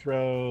saving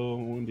throw.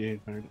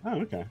 1d8.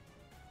 Oh, okay.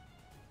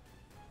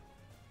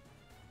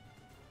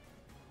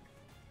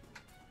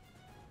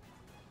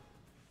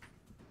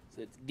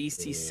 So it's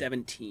DC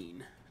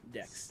 17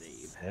 dex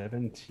save.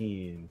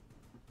 17.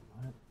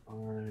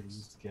 What are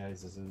these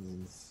guys'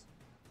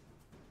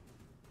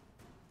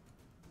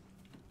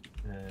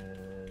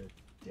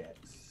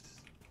 dex?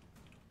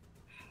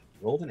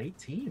 Rolled an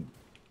 18.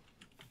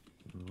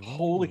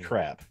 Holy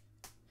crap.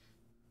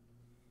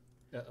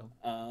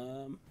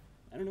 Uh-oh.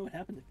 I don't know what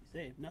happens if you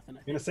save. Nothing.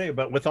 I'm gonna say,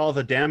 but with all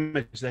the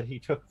damage that he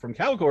took from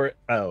Calgor,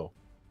 oh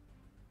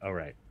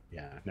right,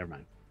 yeah, never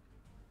mind.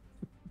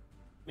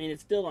 I mean,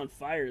 it's still on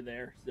fire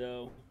there,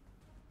 so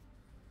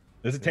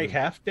Does it take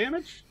half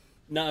damage?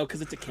 No,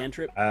 because it's a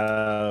cantrip.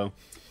 Oh.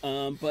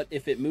 But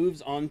if it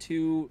moves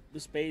onto the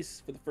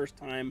space for the first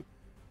time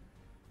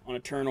on a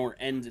turn or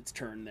ends its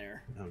turn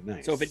there. Oh,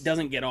 nice. So if it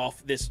doesn't get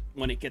off this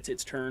when it gets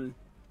its turn,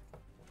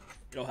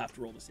 it'll have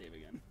to roll the save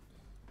again.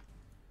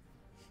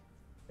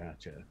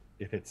 Gotcha.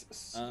 If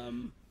it's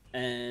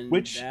and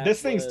which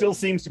this thing still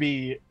seems to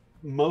be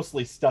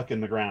mostly stuck in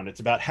the ground.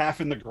 It's about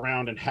half in the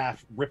ground and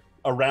half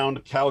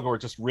around Calgor,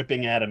 just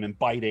ripping at him and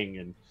biting,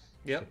 and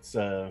it's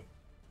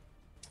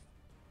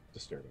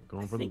disturbing.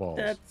 Going for the balls.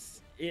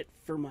 That's it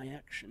for my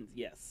actions.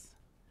 Yes.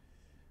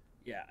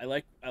 Yeah, I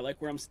like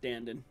where I'm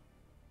standing.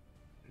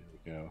 There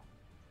we go.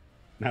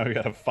 Now we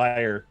got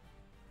a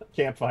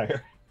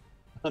campfire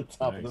on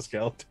top of the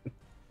skeleton.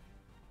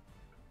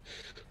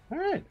 All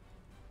right,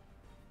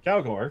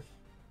 Calgor,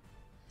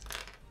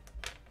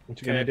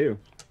 what you gonna do?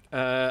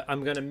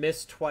 I'm gonna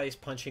miss twice,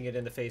 punching it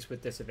in the face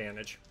with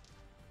disadvantage.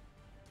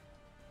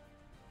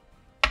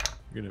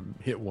 You're gonna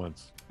hit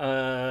once.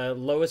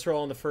 Lowest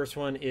roll on the first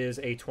one is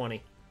a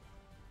 20.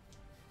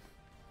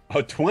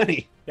 Oh,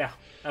 20. Yeah,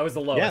 that was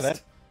the lowest. Yeah,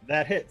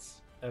 that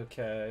hits.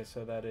 Okay,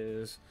 so that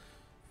is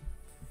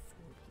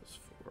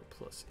 4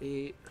 plus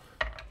 8.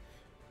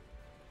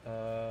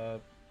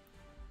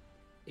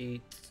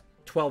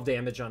 12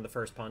 damage on the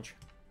first punch.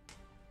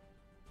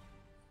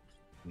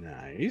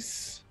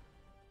 Nice.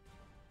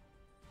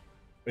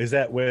 Is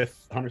that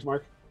with Hunter's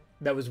Mark?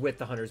 That was with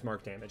the Hunter's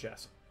Mark damage,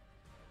 yes.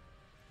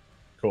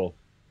 Cool.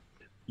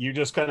 You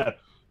just kind of,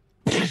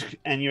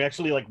 and you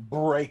actually like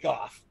break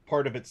off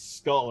part of its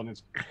skull, and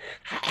it's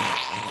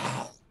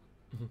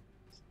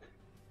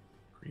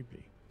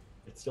creepy.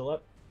 It's still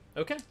up.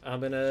 Okay,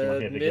 I'm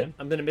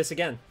gonna miss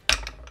again.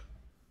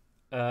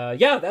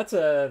 Yeah, that's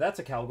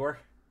a Calgor.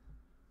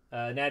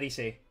 Natty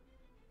C.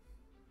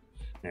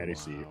 Natty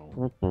C.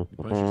 Wow. You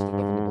punched yourself up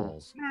in the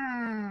balls.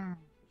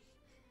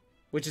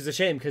 Which is a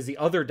shame because the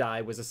other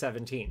die was a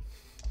 17.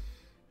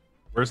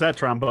 Where's that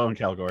trombone,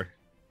 Calgor?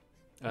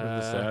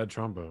 The sad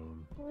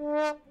trombone.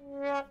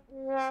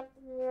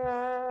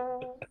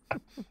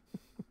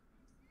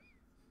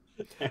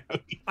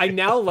 I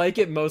now like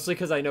it mostly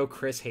because I know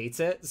Chris hates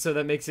it, so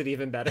that makes it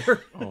even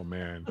better. Oh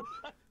man,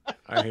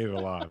 I hate it a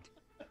lot.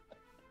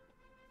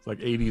 It's like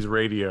 80s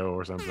radio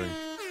or something.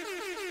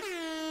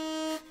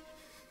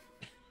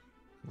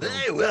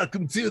 Hey,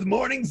 welcome to the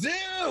morning zoo!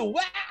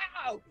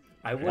 Wow!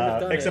 I would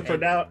have done except it. for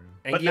now,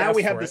 but now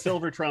we have the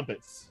silver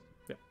trumpets.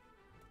 Yeah,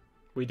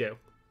 we do.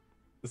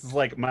 This is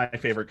like my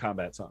favorite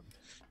combat song.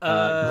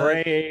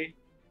 Gray.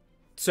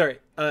 Sorry.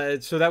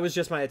 So that was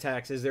just my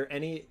attacks. Is there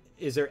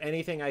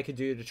anything I could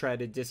do to try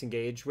to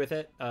disengage with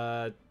it,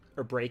 or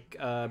break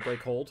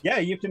hold? Yeah,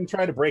 you can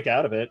try to break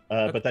out of it,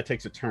 but that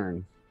takes a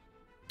turn.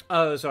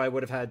 Oh, so I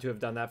would have had to have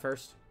done that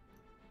first.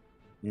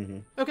 Mm-hmm.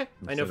 Okay,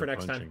 I know for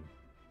next time.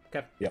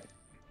 Okay. Yep.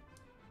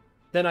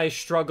 Then I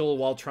struggle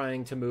while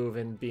trying to move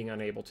and being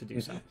unable to do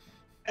so.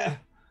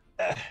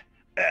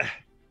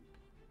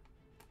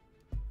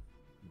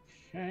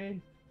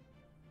 Okay.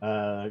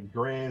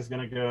 Gray is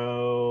gonna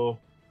go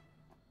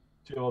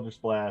 2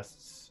 Eldritch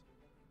Blasts.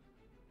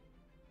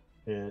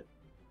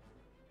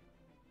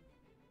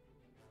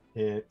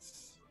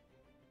 Hits.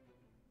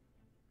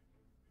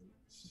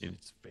 In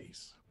its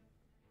face.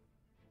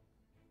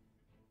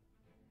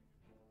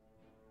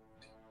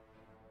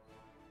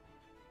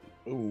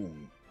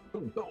 Boom.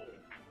 Boom, boom.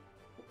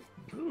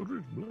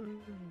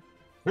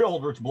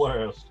 Eldritch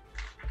Blast.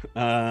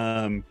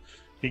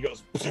 He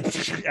goes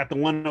at the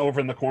one over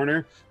in the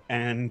corner,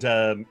 and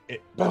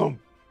it boom,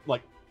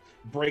 like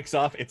breaks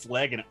off its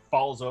leg, and it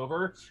falls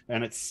over,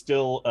 and it's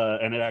still,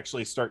 and it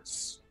actually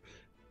starts.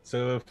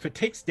 So if it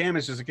takes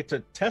damage, does it get to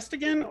test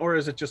again, or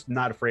is it just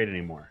not afraid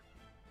anymore?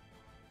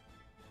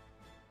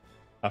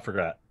 I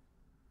forgot.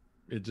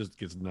 It just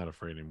gets not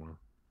afraid anymore.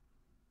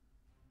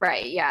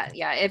 Right, yeah.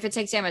 If it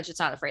takes damage, it's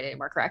not afraid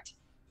anymore, correct?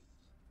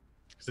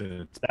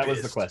 That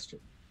was the question.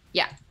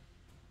 Yeah.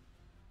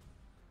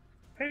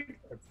 Hey,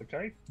 that's the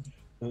case.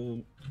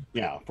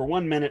 Yeah, for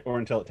 1 minute or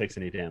until it takes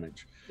any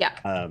damage.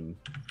 Yeah.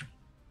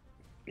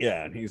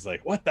 Yeah, and he's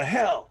like, "What the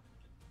hell?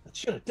 That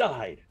should have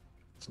died."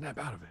 Snap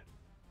out of it.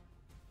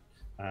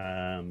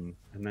 And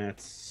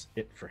that's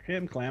it for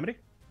him. Calamity.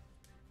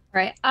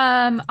 Right.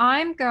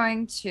 I'm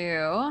going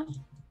to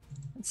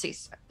let's see.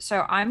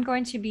 So I'm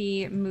going to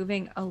be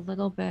moving a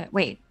little bit.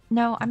 Wait,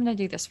 no, I'm going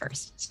to do this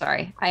first.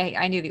 Sorry,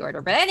 I knew the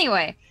order, but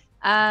anyway.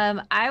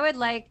 I would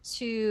like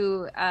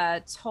to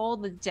toll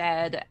the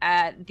dead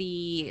at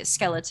the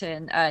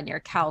skeleton near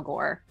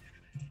Calgor.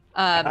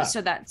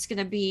 So that's going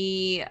to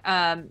be.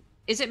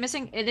 Is it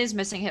missing? It is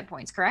missing hit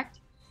points, correct?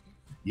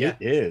 Yeah,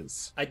 it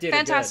is. I did.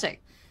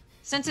 Fantastic.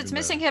 Since it's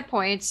missing hit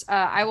points,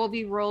 I will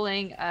be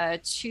rolling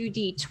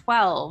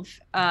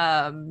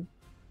 2d12.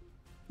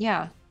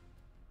 Yeah.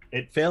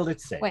 It failed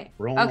its save. Wait.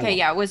 Roll Okay,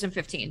 yeah, wisdom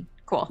 15.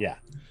 Cool. Yeah.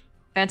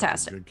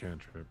 Fantastic. Good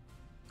cantrip.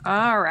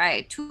 All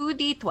right,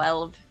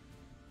 2d12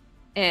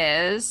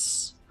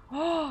 is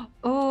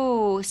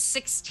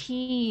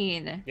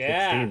 16.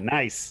 Yeah. 16.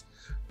 Nice.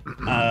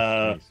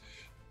 Nice.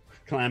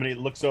 Calamity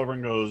looks over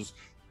and goes,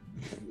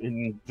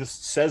 and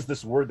just says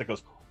this word that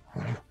goes,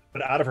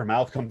 but out of her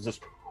mouth comes this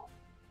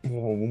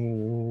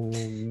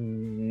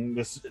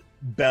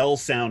bell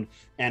sound,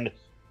 and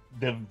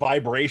the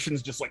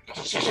vibrations just like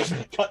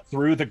cut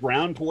through the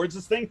ground towards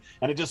this thing,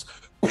 and it just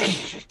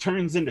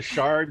turns into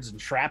shards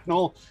and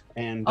shrapnel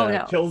and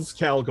kills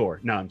Calgor.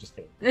 No, I'm just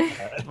kidding.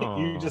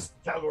 You just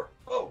Calgor.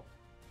 Oh,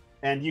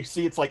 and you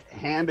see its like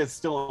hand is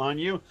still on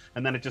you,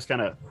 and then it just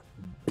kind of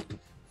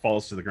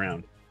falls to the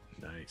ground.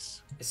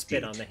 Nice. I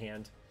spit on the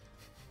hand.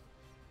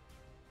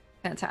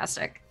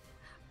 Fantastic.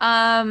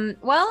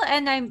 Well,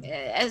 and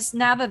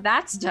now that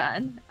that's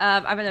done,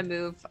 I'm gonna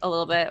move a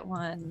little bit.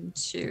 1,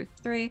 2,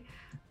 3,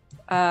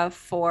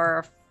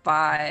 4,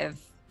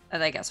 5,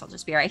 and I guess I'll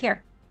just be right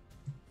here.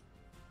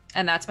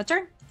 And that's my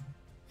turn.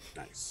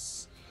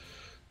 Nice.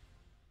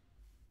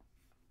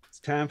 It's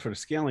time for the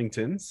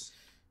Skellingtons.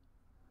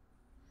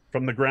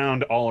 From the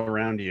ground all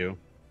around you,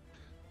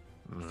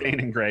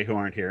 Thane and Gray, who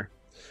aren't here.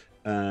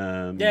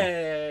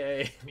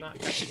 Yay!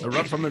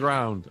 Erupt from the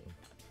ground.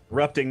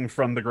 Erupting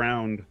from the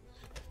ground.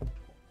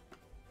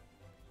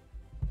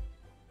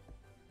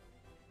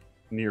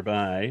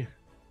 Nearby.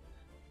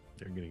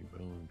 They're getting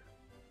boned.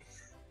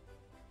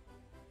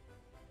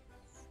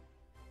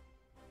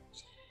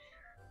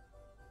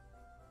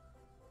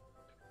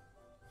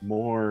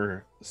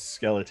 More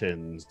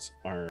skeletons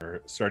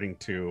are starting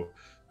to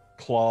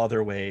claw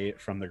their way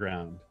from the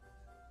ground.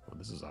 Well,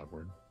 this is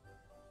awkward.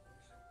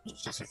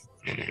 There's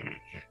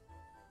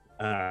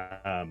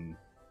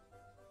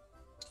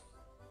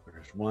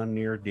one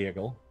near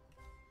Diggle.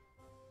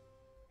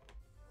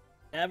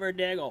 Never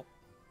Diggle.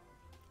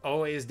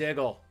 Always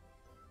Diggle.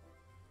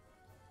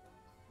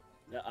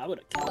 No, I would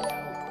have killed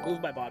him.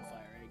 Move my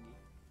bonfire,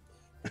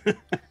 Aggie.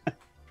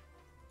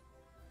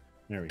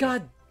 There we go.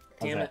 God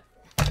damn it.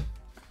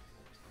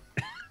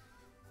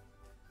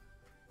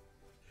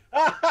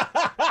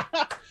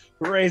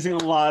 Raising a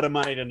lot of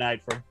money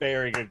tonight for a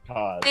very good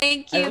cause.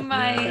 Thank you,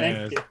 Mike.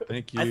 Yes,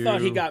 thank you. I thought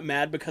he got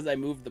mad because I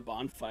moved the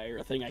bonfire,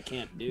 a thing I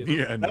can't do.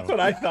 Yeah, no. That's what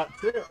I thought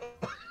too.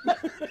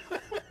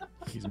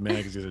 He's mad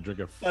because he has to drink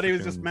a. Thought he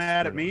was just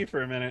mad at me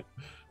for a minute.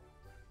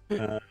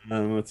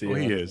 Let's see. Oh,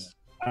 he is.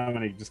 How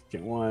many? Just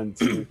get 1,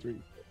 2, 3,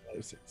 4,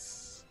 5,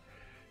 6.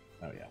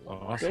 Oh yeah.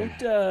 Awesome.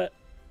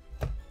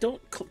 To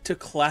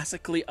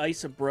classically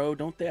ice a bro,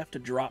 don't they have to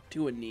drop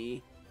to a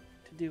knee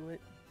to do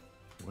it?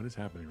 What is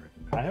happening right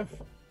now? I have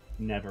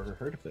never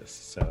heard of this,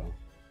 so.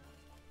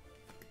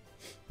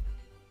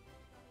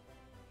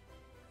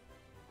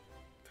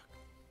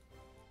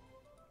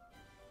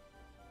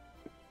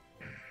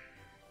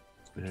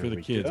 For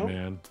the kids,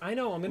 man. I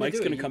know. I'm gonna. Mike's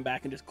do gonna it. come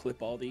back and just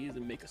clip all these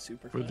and make a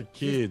super. For fun. the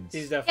kids.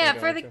 He's definitely Yeah,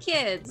 for going the to.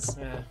 kids.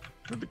 Yeah.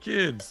 For the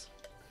kids.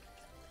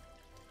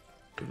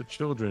 For the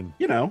children.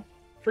 You know,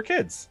 for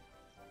kids.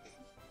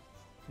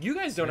 You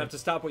guys don't have to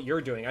stop what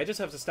you're doing. I just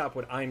have to stop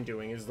what I'm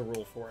doing. Is the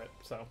rule for it?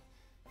 So.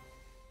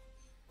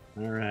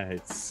 All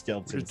right,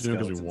 skeleton, We're just doing it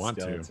 'cause we skeleton, want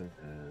to. skeleton.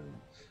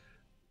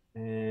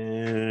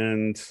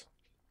 And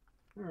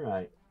all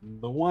right,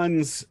 the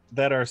ones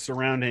that are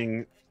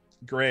surrounding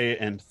Gray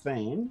and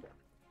Thane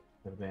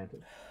have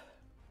advantage.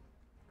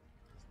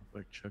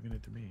 Like chugging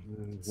it to me.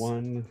 And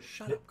one.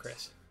 Shut up,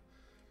 Chris.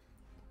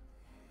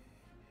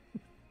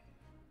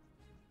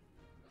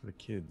 For the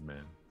kids,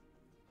 man.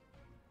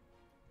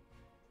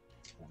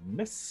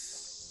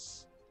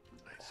 Miss.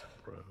 Nice,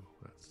 bro.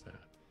 That's that.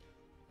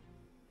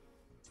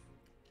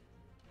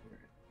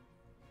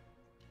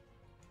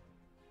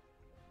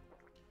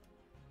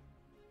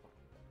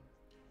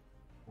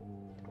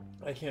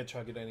 I can't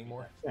chug it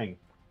anymore. Thing.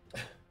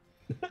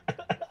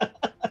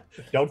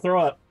 Don't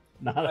throw up.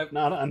 Not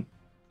on.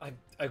 I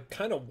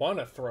kind of want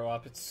to throw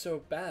up. It's so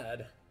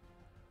bad.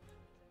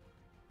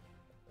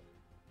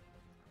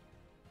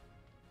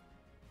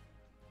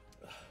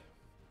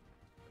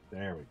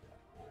 There we go.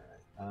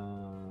 All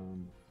right.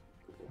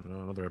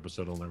 Another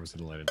episode will never see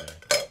the light of day.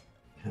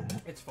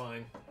 It's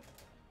fine.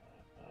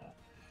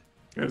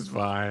 It's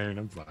fine.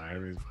 I'm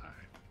fine.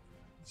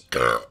 It's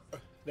fine.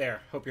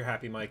 There. Hope you're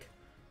happy, Mike.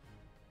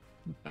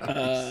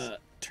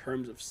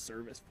 Terms of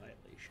service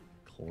violation.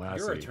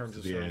 Classy. You're a terms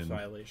of to the service end.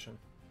 violation.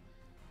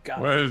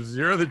 God.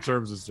 You're the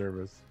terms of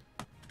service.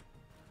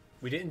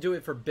 We didn't do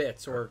it for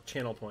bits or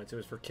channel points. It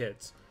was for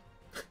kids.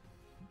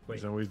 Wait.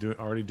 He's always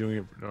already doing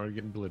it. Already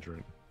getting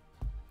belligerent.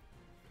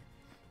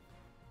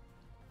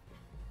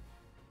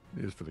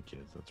 It is for the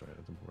kids. That's right.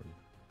 That's important.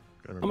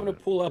 I'm gonna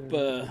pull up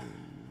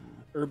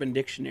Urban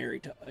Dictionary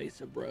to ice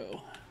a bro.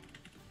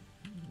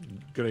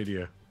 Good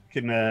idea.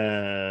 You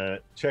can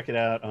check it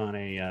out on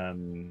a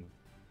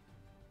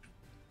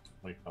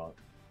what do you call it?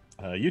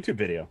 YouTube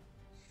video.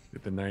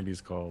 Get the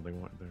 '90s call. They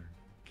want their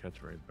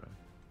catchphrase back.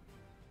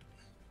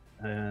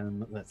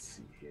 Let's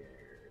see here.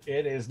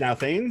 It is now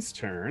Thane's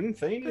turn.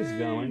 Thane is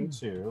going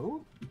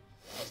to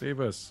Save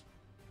us.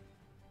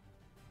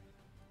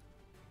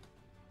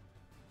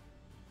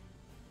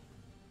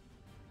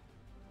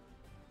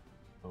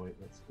 Oh wait,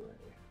 that's Gray.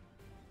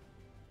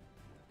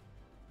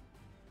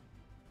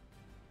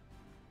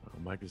 Oh,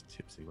 Mike is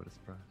tipsy. What a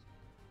surprise.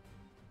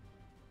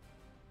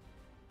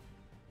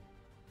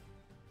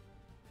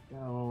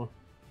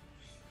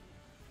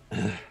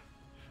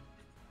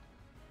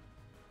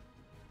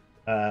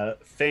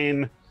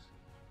 Thane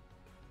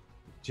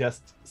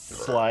just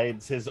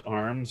slides his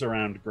arms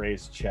around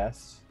Gray's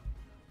chest,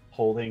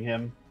 holding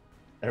him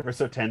ever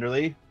so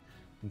tenderly,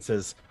 and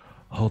says,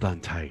 "Hold on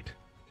tight."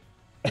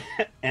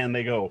 And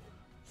they go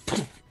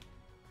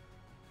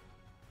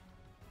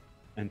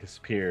and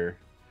disappear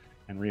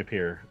and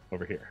reappear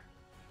over here.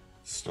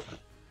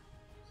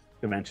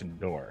 Dimension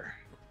door.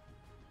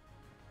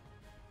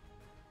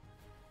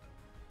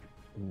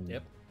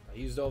 Yep, I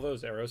used all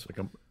those arrows. It's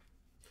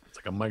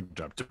like a mic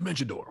drop.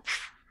 Dimension door.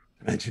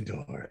 Dimension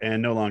door.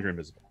 And no longer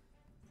invisible.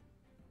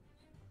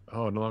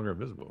 Oh, no longer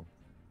visible.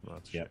 Oh,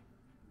 that's Yep.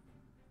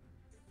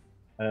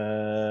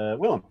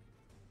 Willem.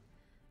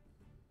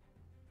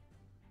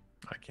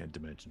 I can't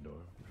dimension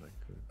door.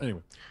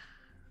 Anyway.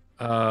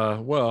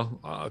 Well,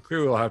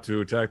 clearly I'll have to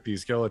attack the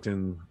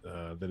skeleton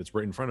that it's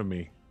right in front of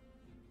me.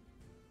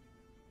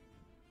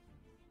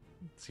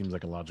 Seems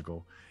like a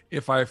logical.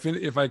 If I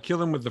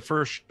kill him with the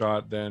first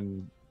shot,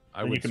 then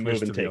I would. You can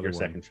move and take your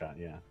second shot.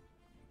 Yeah.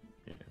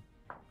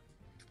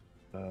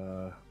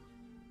 Yeah.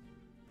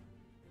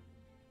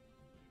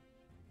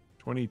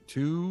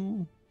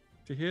 22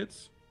 to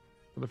hits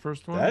for the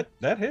first one.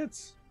 That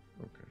hits.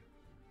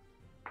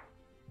 Okay.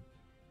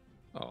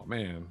 Oh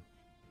man.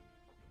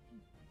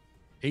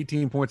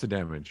 18 points of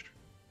damage.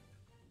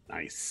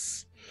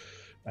 Nice.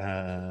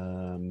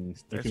 13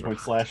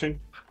 points slashing.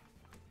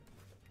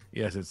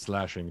 Yes, it's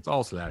slashing. It's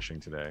all slashing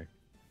today.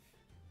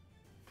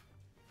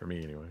 For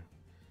me, anyway.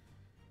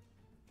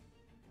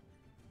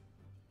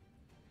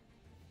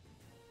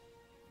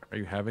 Are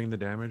you having the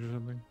damage or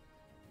something?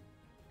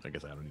 I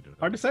guess I don't need to know.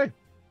 Hard to say.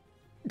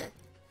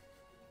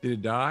 Did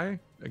it die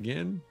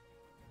again?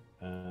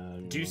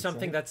 Do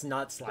something that's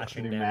not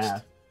slashing do next.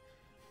 math.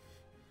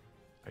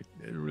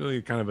 It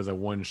really kind of is a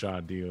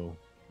one-shot deal.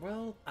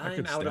 Well, I I'm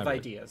could out of stab it.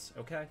 ideas.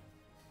 Okay.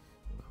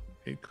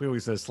 It clearly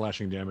says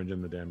slashing damage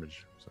in the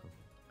damage. So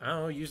I don't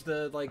know. Use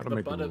the How to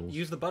make the rules.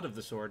 use the butt of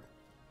the sword.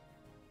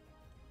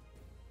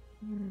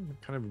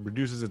 it kind of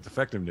reduces its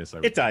effectiveness.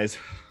 It dies.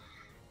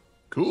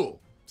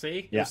 Cool.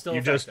 See? Yeah. It's still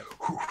You just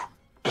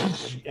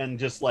effective. and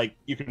just like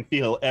you can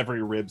feel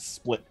every rib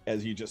split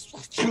as you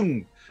just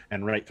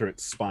and right through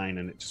its spine,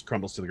 and it just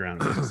crumbles to the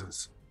ground in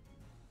pieces.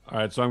 All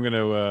right, so I'm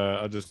gonna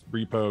I'll just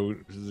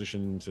repo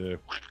position to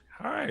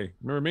hi,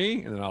 remember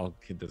me, and then I'll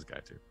hit this guy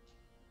too.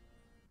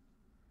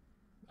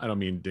 I don't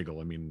mean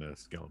Diggle, I mean the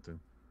skeleton.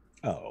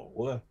 Oh,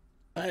 what?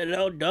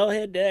 Don't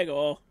hit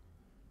Daggle.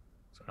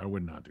 So I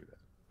would not do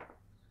that.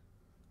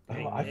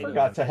 Oh, I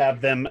forgot to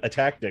have them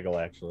attack Diggle.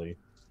 Actually,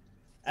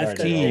 That's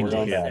Sorry, Diggle, we're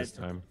going Yeah. back. This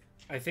time.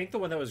 I think the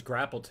one that was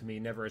grappled to me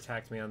never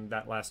attacked me on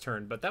that last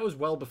turn, but that was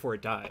well before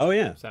it died. Oh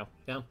yeah, So,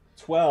 yeah.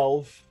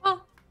 12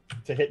 Oh.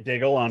 to hit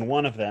Diggle on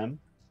one of them.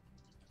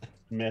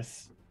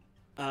 Miss.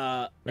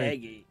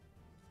 Aggie,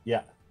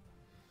 Yeah.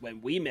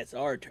 when we miss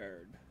our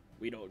turn,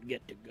 we don't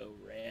get to go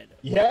red.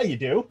 Yeah, you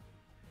do.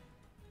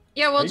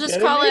 Yeah, Are we'll you just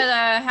kidding call me? it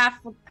a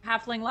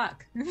halfling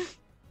luck.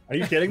 Are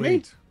you kidding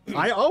me? Sweet.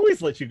 I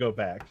always let you go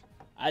back.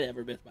 I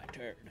never miss my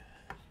turn.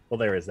 Well,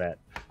 there is that.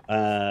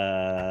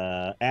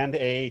 And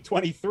a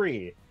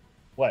 23.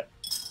 What?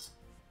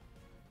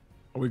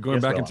 Are we going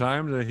Yes, back in Willem.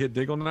 time to hit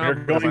Diggle now? You're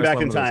going If I back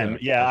still in have those time.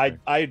 hits. Yeah, Okay.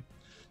 I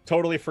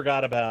totally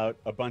forgot about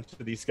a bunch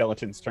of these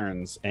skeletons'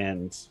 turns,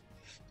 and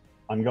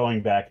I'm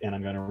going back and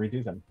I'm going to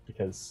redo them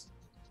because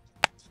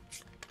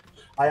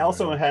I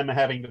also am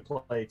having to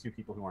play two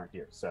people who aren't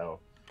here, so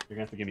you're going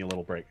to have to give me a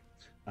little break.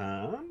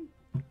 I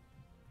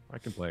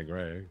can play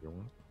Gray if you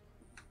want.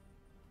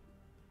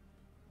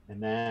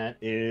 And that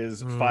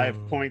is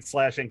 5 points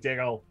slashing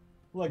Diggle.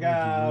 Look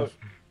out!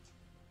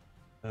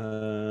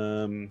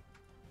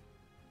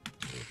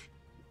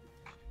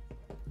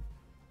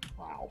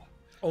 Wow.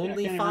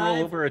 Only I can't even roll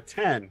 5? over a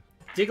 10.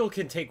 Diggle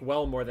can take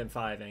well more than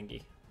 5,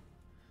 Angie.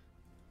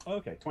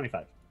 Okay,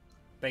 25.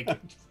 Thank you.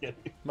 Just kidding.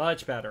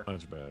 Much better.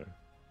 Much better.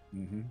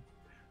 Mm-hmm. You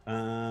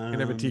can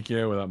have a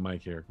TKO without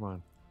Mike here. Come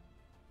on.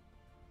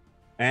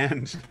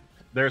 And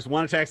there's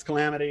one attack's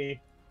calamity.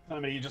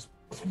 You just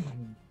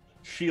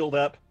shield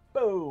up,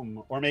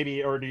 boom. Or do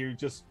you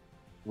just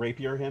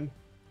rapier him?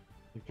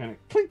 You kind of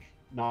clink,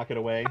 knock it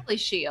away. Probably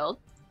shield.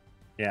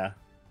 Yeah,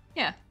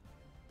 Yeah.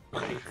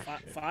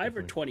 5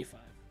 or 25?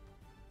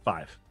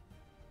 5.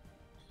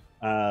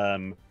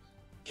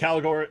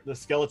 Caligor, the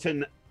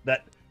skeleton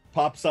that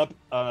pops up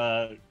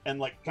and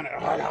like kind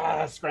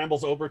of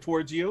scrambles over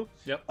towards you.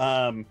 Yep.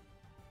 Oh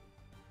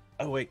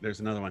wait, there's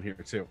another one here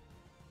too.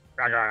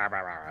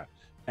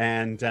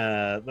 And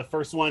the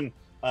first one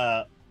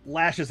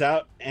lashes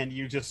out, and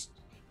you just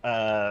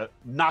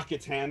knock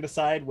its hand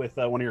aside with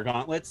one of your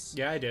gauntlets.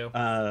 Yeah, I do.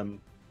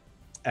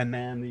 And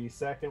then the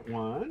second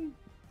one,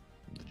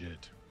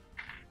 Legit.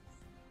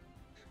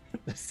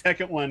 the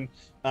second one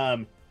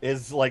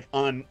is like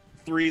on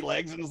 3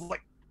 legs and is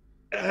like,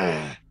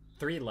 "Ugh."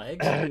 3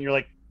 legs? And you're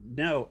like,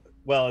 no.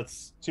 Well,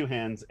 it's 2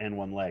 hands and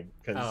 1 leg.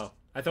 Oh,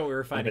 I thought we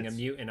were fighting a it's-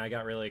 mutant. I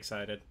got really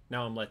excited.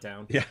 Now I'm let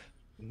down. Yeah.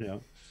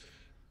 No.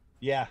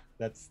 Yeah,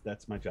 that's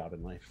my job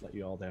in life. Let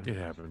you all down. It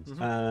happens.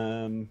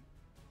 Mhm.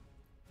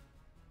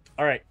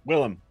 All right,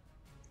 Willem,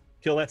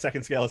 kill that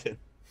second skeleton.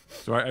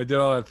 So I did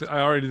all that.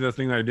 I already did the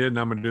thing that I did, and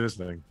I'm gonna do this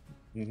thing.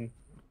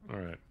 Mm-hmm. All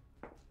right.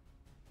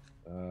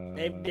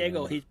 Hey,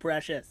 Diego, he's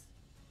precious.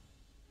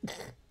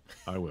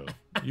 I will.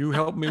 You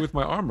helped me with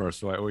my armor,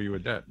 so I owe you a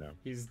debt now.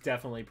 He's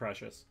definitely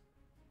precious.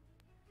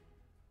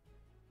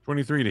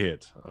 23 to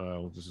hit.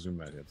 We'll just assume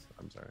that hits.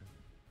 I'm sorry.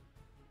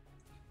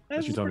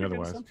 Unless you tell me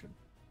otherwise. Okay.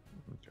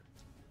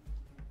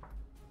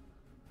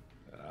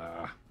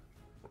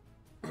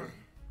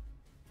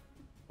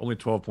 Only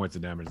 12 points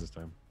of damage this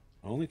time.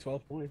 Only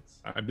 12 points.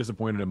 I'm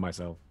disappointed in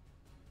myself.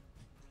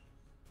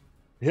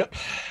 Yep.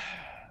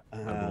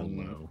 I rolled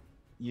low.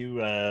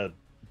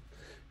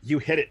 You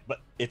hit it,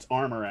 but its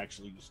armor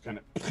actually just kind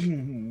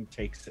of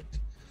takes it.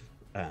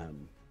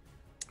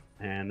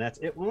 And that's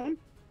it, one.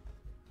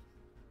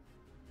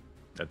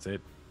 That's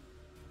it.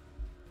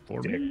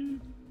 For Diego. me.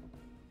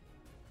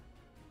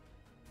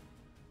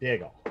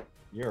 Diego,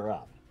 you're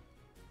up.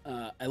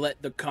 I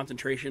let the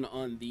concentration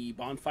on the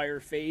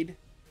bonfire fade.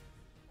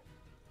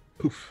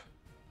 Poof.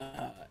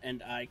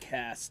 And I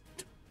cast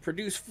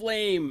Produce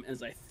Flame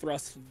as I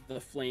thrust the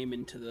flame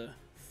into the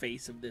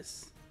face of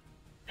this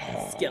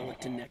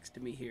skeleton next to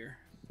me here.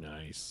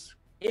 Nice.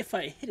 If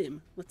I hit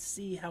him, let's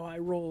see how I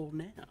roll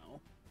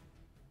now.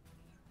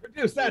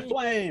 Produce that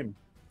flame.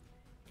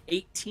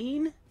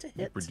 18 to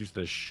hit. Produce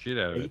the shit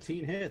out of it.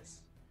 18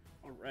 hits.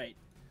 All right.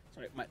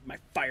 Sorry, my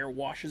fire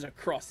washes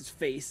across his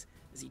face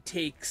as he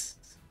takes.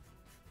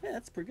 Yeah,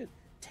 that's pretty good.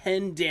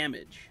 10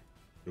 damage.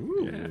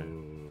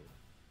 Ooh.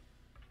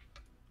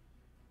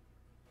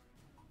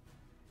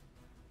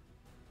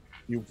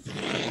 Yeah.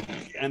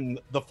 And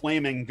the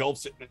flame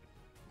engulfs it.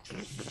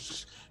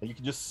 And you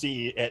can just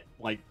see it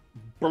like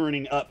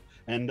burning up,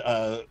 and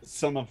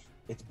some of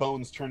its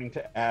bones turning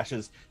to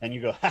ashes. And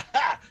you go, ha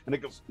ha! And it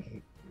goes,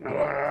 and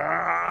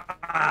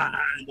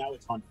now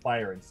it's on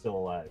fire and still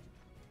alive.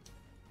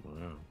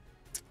 Wow.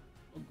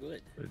 Oh,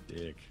 good. What a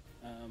dick.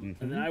 And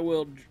then I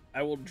will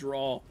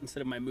draw,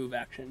 instead of my move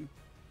action,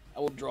 I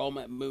will draw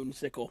my moon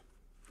sickle,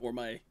 or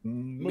my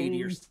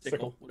meteor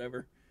sickle,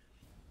 whatever.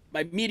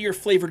 My meteor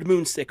flavored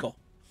moon sickle.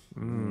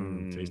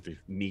 Tasty.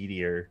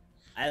 Meteor.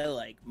 I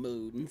like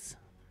moons.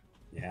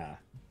 Yeah.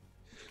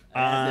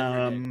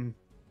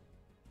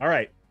 All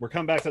right, we're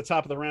coming back to the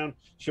top of the round.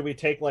 Should we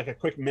take like a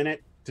quick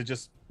minute to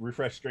just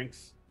refresh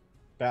drinks?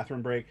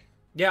 Bathroom break.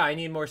 Yeah, I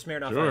need more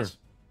Smirnoff Sure. Ice.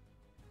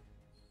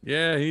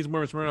 Yeah, he's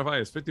more Smirnoff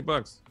Ice.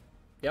 $50.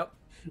 Yep.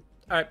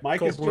 All right, Mike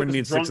cool. is We're gonna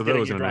need drunk 6 of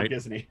getting those you in a drunk, night.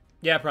 isn't he?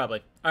 Yeah,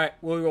 probably. All right,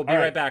 we'll be All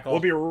right back. We'll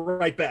be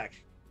right back.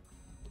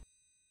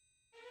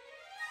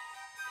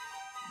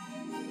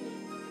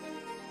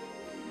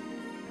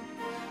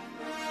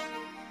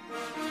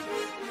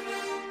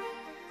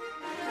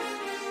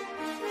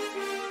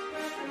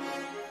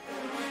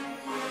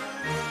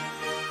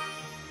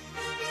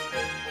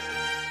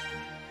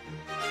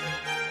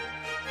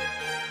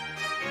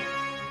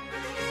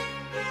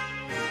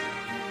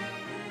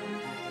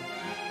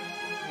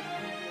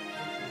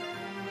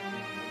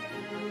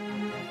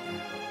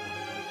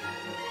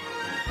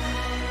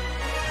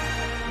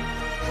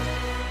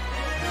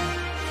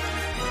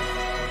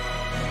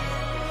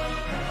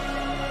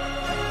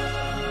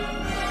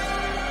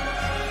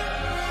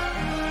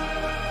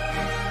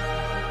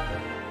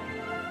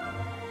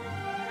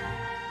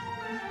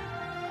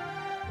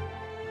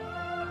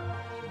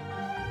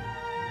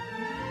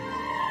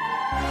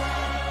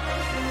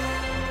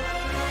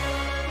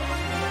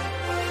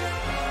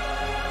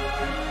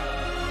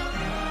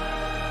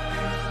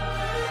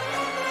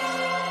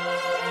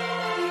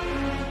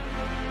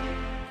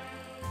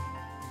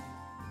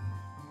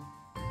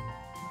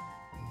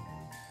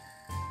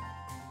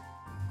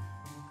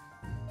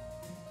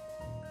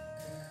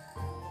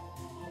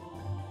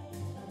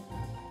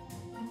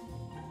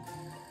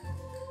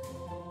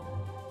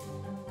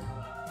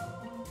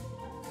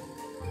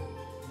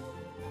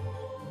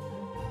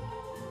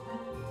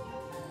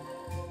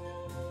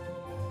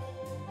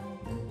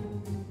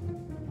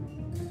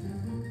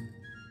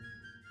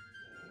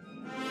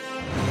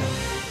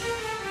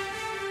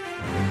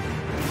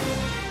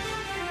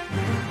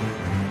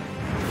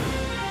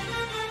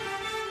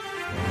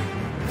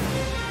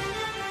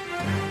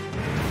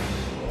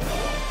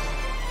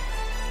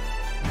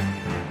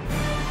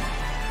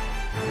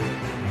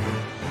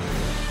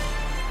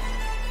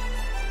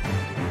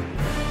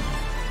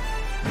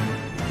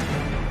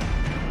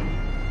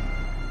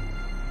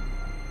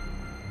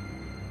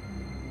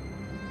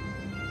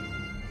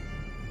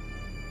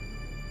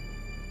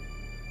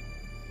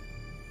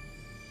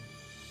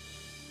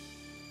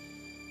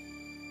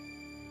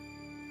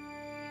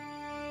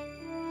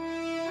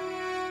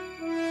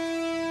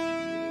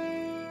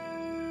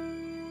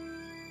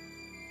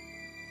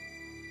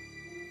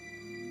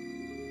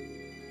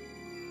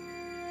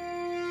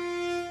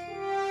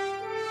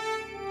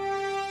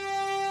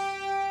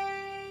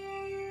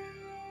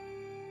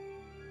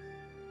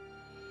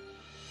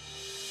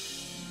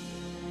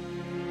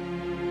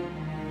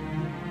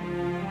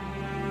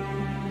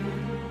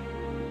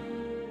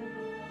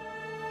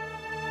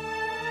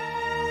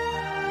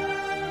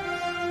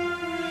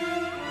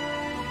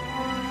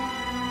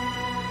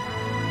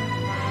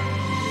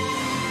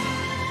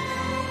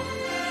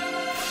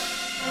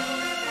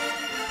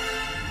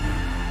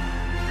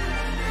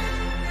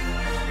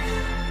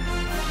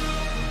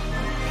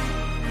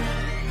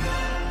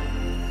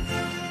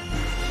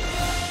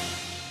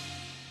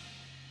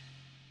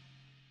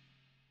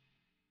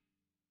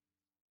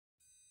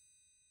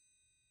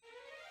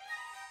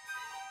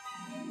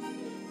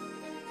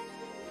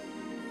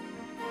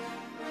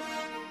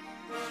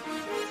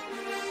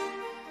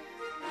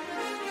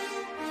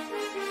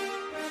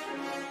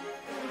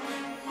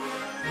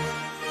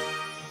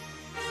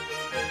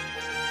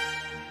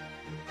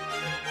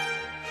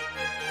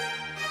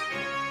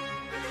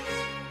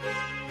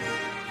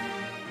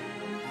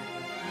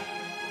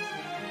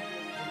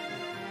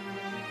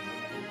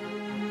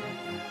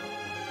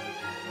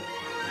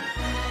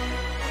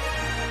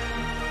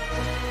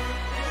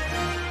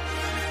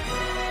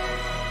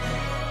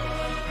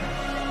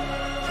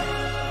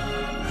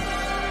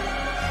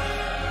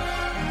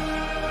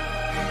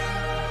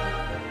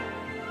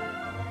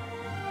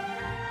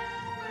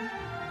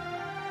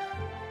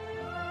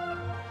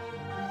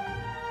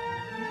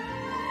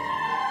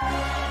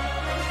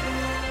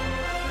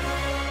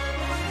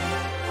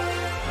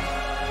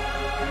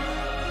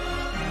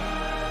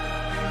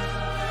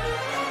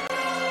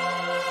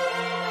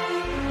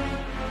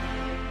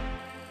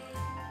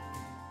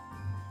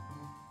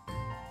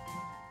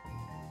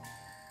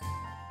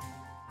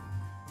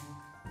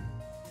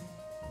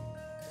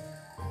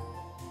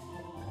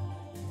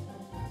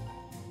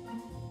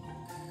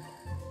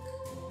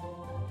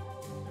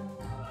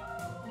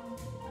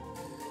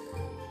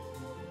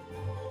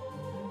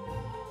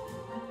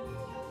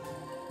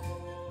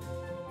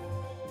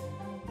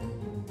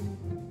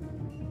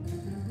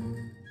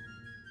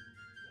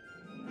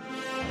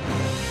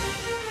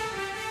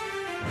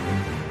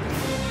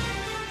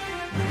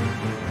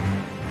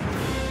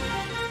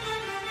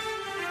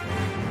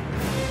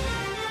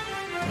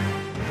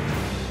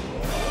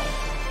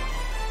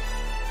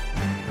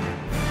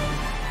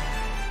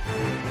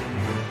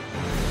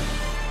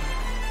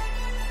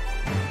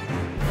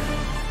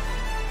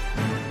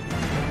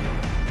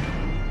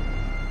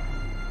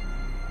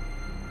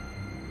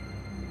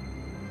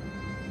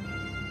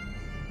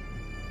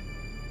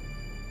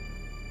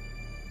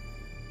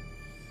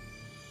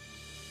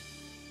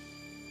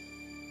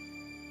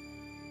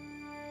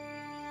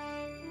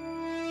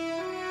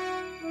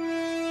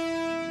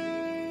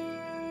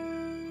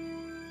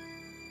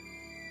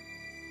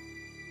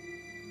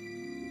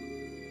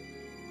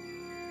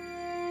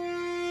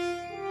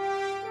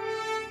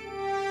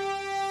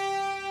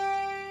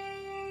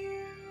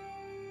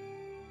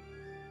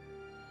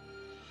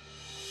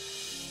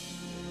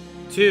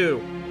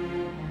 2.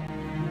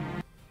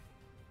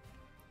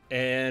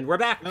 And we're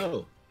back.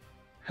 Oh,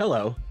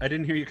 hello. I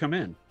didn't hear you come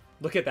in.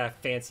 Look at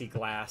that fancy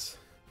glass.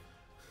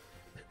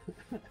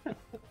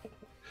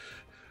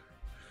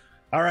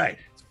 All right,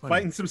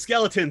 fighting some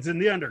skeletons in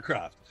the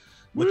Undercroft.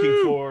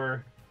 Looking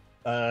for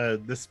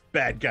this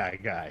bad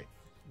guy.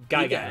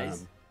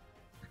 Guys.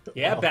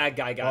 Yeah, well, bad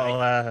guy.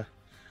 Well,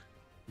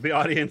 the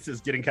audience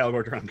is getting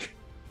Calgor drunk,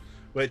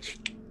 which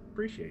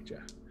appreciate you.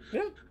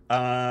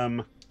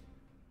 Yeah.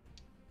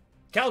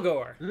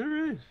 Calgor. All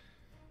right,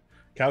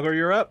 Calgor,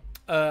 you're up.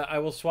 I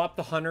will swap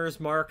the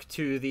hunter's mark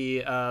to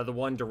the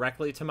one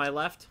directly to my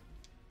left.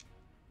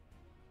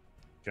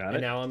 Got it.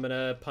 And now I'm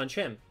gonna punch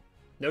him.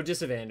 No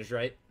disadvantage,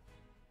 right?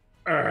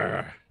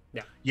 Yeah.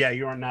 Yeah,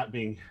 you are not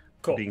being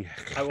Cool. being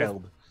I will-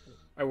 held.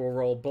 I will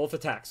roll both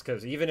attacks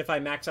because even if I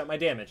max out my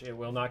damage, it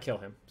will not kill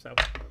him. So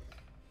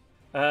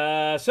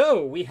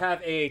we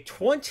have a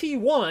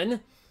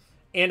 21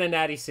 and a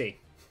natty C.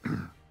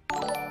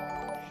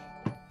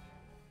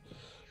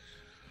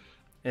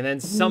 And then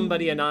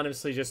somebody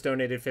anonymously just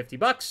donated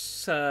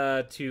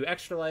 $50 to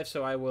Extra Life,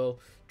 so I will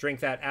drink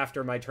that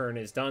after my turn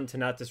is done to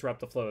not disrupt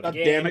the flow of the Oh,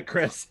 game. damn it,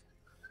 Chris.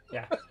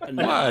 Yeah.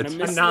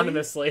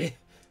 Anonymously?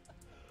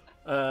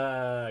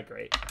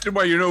 Great.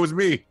 Well, you know it was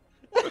me.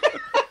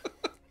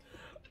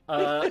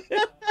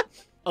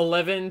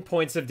 11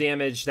 points of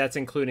damage. That's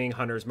including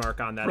Hunter's Mark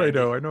on that.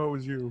 Fredo, I know it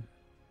was you.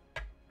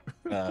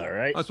 All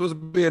right. I'm supposed to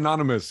be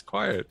anonymous.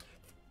 Quiet.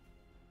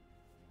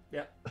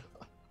 Yeah.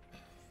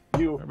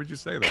 You Why would you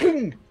say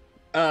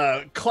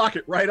that? clock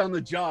it right on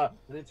the jaw,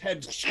 and its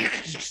head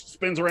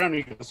spins around, and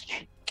he goes.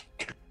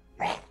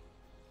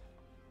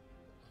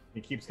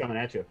 He keeps coming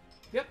at you.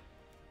 Yep.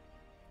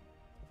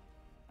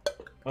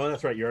 Oh,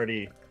 that's right. You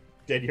already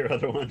did your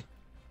other one.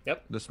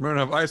 The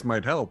Smirnoff Ice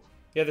might help.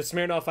 Yeah, the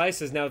Smirnoff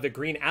Ice is now the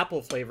green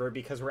apple flavor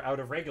because we're out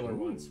of regular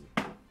ones.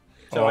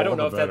 So Oh, I don't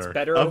know all if the that's better.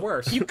 better or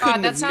worse. You God,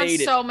 couldn't that have sounds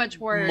made it so much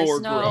worse. more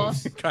No.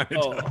 gross. Kind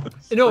Oh.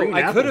 of. No, Green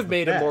I could apple's have the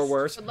made it more best.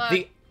 worse. Good luck.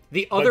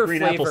 The But other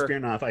green apple flavor.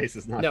 Smirnoff Ice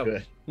is not No,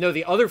 good. no,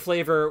 the other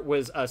flavor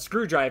was a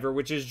screwdriver,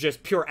 which is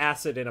just pure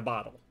acid in a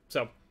bottle.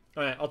 So,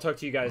 all right, I'll talk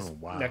to you guys Oh,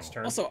 wow. next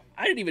turn. Also,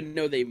 I didn't even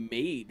know they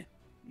made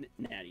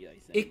Natty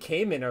Ice. It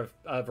came in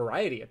a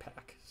variety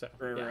pack. So,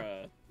 Or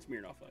yeah.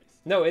 Smirnoff Ice.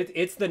 No,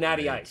 it's the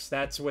Natty Right. Ice.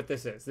 That's what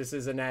this is. This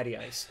is a Natty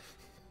Ice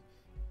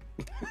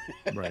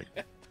Right.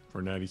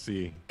 For Natty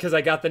C. because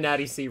I got the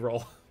Natty C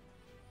roll.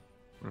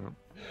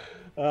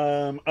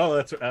 Oh,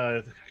 that's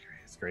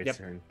it's great. Yep.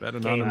 Turn. That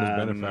anonymous Um,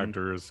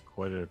 benefactor is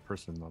quite a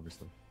person,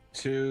 obviously.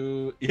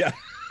 Yeah.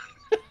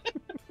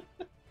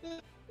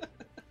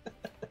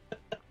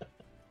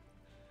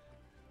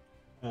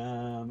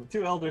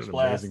 Two Eldritch What an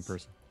Blasts. amazing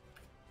person.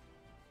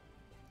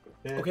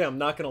 Okay, I'm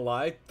not gonna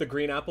lie. The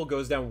green apple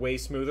goes down way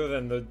smoother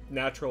than the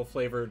natural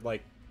flavored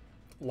like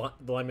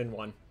lemon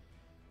one.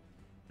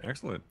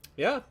 Excellent.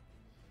 Yeah.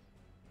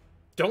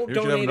 Don't Here's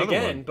you have donate another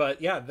again, one.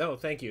 but yeah, no,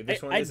 thank you.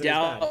 This one I isn't as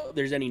bad. doubt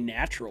there's any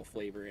natural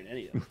flavor in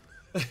any of them.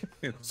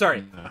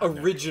 Sorry, No,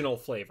 original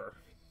flavor.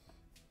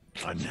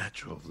 A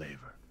natural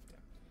flavor.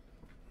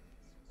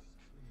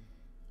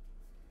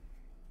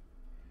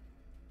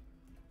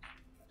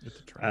 It's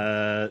a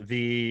try.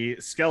 The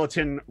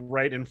skeleton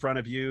right in front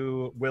of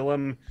you,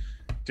 Willem,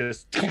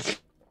 just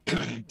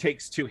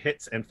takes 2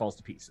 hits and falls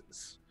to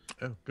pieces.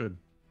 Oh, good.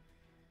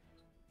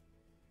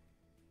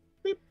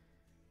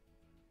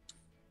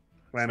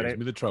 Saves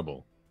me the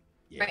trouble.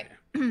 Yeah.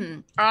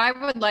 Right. I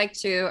would like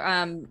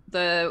to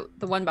the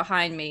one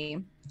behind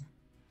me.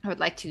 I would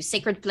like to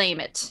sacred flame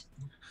it.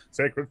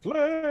 Sacred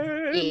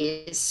Flame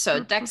Yes. So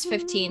Dex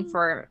 15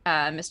 for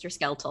Mr.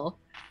 Skeletal.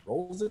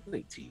 rolls at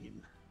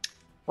 18.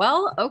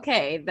 Well,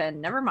 okay, then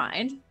never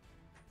mind.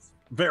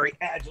 Very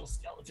agile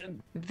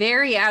skeleton.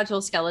 Very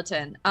agile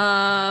skeleton.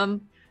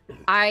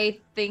 I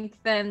think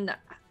then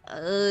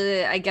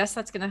I guess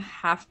that's gonna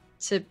have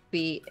to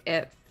be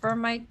it for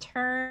my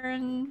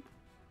turn.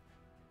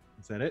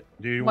 Is that it?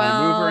 Do you want to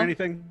move or Well-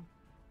 anything?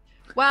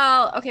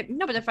 Well, okay,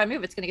 no, but if I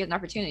move, it's gonna get an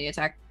opportunity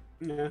attack.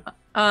 Yeah.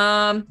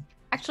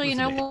 Actually, you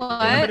Listen know to Yeah,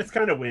 but what? it's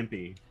kind of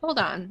wimpy. Hold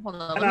on. And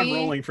Let I'm me.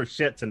 rolling for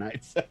shit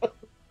tonight. So.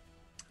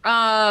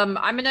 I'm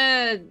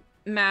gonna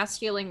mass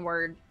healing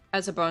word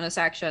as a bonus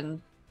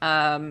action.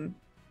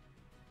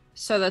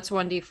 So that's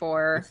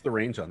 1d4. What's the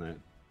range on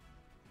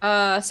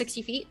that?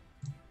 60 feet.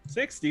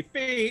 60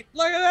 feet.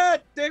 Look at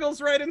that.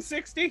 Diggle's right in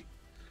 60.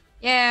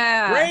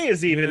 Yeah. Ray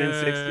is even in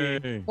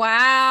 60. Yay.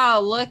 Wow,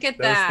 look at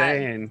So that.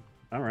 staying.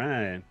 All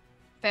right.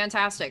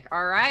 Fantastic.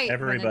 All right. I'm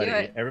gonna do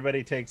Everybody. it.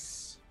 Everybody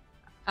takes.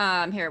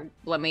 Here,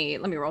 let me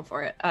roll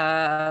for it.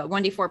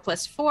 1d4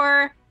 plus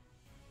 4.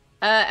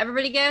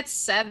 Everybody gets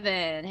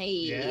 7. Hey.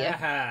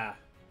 Yeah.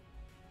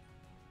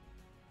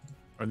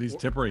 Are these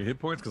temporary hit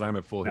points? Because I'm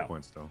at full No. hit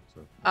points still.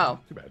 So Oh,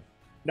 too bad.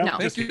 No.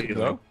 just Thank you,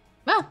 healing. though.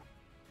 well,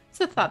 it's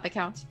the thought that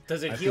counts.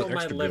 Does it I heal feel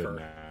my extra liver?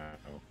 good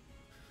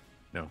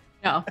now.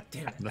 No.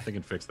 Damn it. Nothing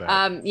can fix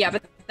that. Yeah,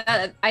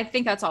 but I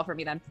think that's all for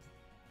me then.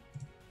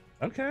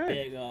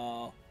 Okay.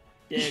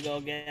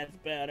 Diggle gets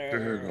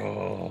better.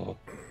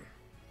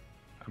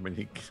 How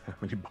many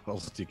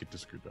bottles do you get to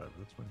screwdriver?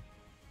 That's fine.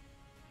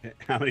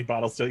 How many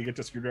bottles till you get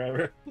to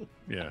screwdriver?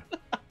 Yeah.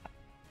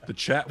 The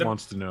chat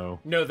wants to know.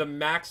 No, the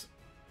max.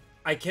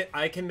 I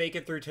can make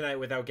it through tonight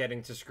without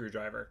getting to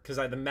screwdriver because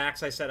the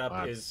max I set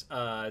up is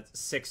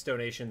 6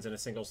 donations in a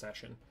single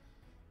session.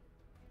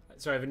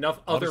 So I have enough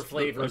other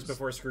flavors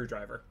before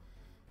screwdriver.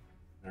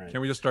 All right.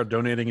 Can we just start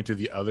donating into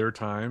the other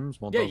times?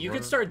 Yeah, you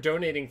can start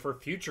donating for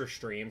future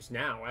streams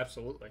now.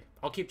 Absolutely,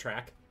 I'll keep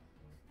track.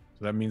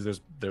 So that means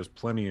there's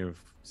plenty of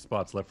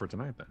spots left for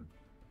tonight then.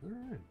 All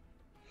right.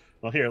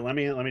 Well, here, let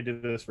me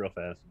do this real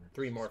fast.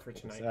 3 more for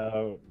tonight.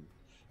 So,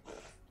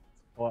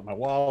 pull out my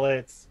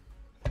wallets.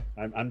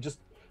 I'm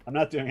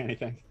not doing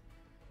anything.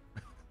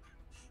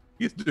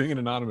 He's doing it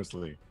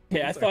anonymously.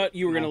 Yeah, I thought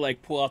you were gonna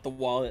like pull out the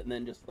wallet and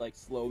then just like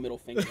slow middle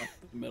finger up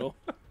the middle.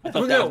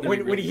 Oh no!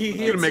 When he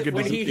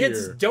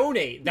hits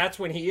donate, that's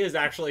when he is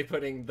actually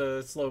putting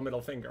the slow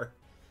middle finger.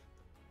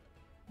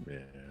 Yeah,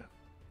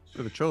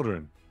 for the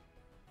children.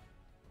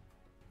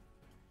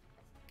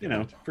 You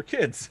know, for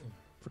kids.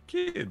 For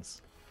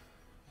kids.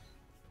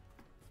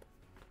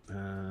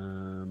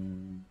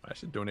 I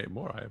should donate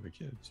more. I have a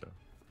kid, so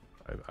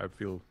I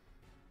feel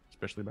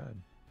especially bad.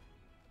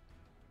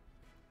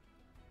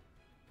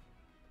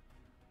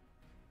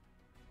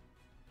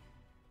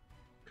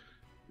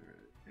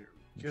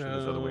 I'm sure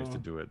there's other ways to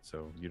do it,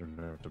 so you don't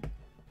have to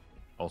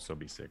also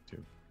be sick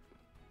too.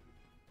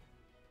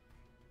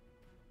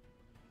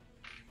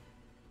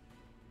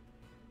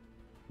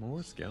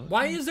 More skeletons.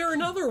 Why is there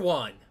another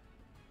one?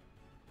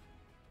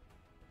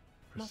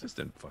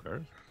 Persistent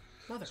fuckers.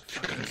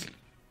 Motherfuckers.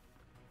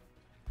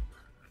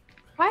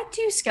 Why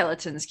do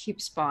skeletons keep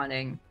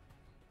spawning?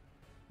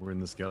 We're in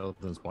the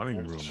skeleton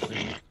spawning room.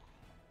 It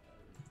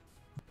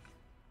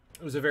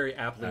was a very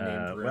aptly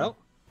named room. Well,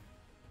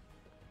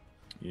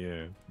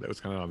 Yeah, that was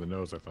kind of on the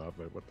nose, I thought,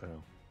 but what the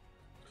hell?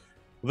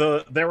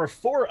 there were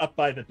 4 up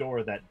by the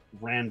door that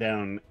ran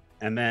down,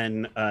 and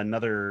then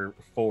another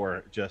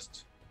 4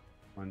 just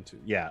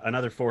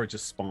another 4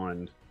 just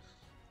spawned.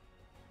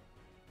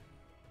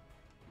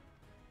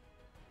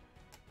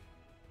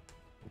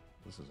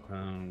 This is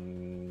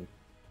Um,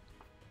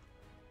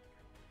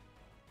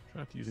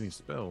 try not to use any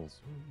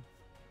spells.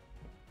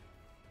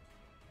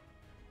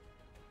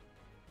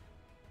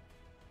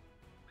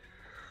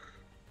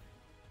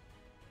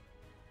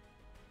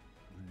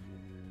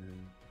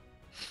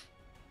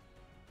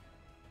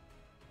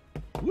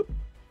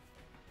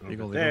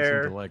 Eagle, they don't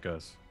seem to like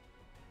us.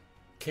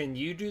 Can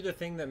you do the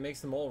thing that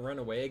makes them all run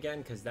away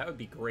again? Because that would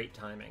be great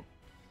timing.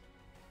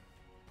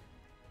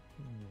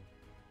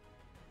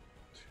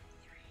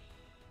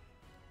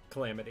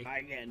 Calamity.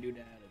 I can't do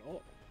that at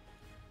all.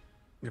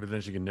 Yeah, but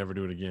then she can never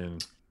do it again.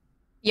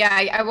 Yeah,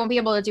 I won't be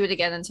able to do it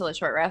again until a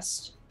short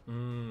rest.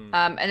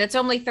 And it's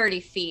only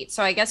 30 feet,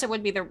 so I guess it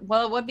would be it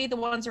would be the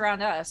ones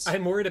around us.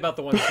 I'm worried about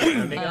the ones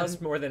surrounding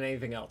us more than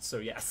anything else, so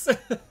yes. All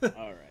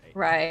right.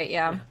 Right,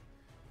 yeah.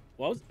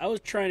 Well, I was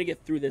trying to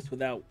get through this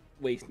without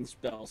wasting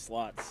spell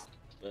slots,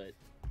 but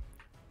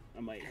I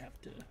might have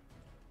to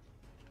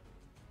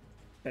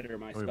better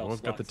my spell slots.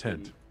 Got the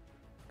tent.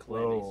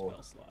 Calamity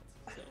spell slots.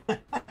 So.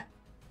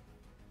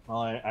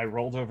 Well, I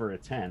rolled over a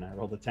 10. I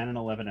rolled a 10, an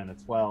 11, and a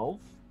 12.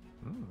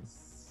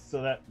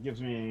 So that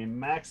gives me a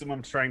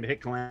maximum trying to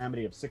hit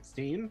Calamity of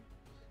 16. Does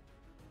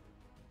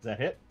that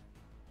hit?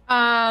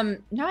 No,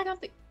 I don't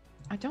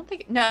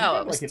think.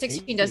 No, like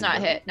 16 does not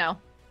hit. No.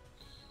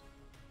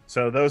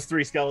 So those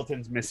 3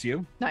 skeletons miss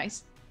you.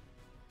 Nice.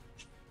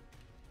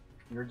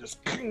 You're just.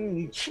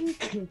 And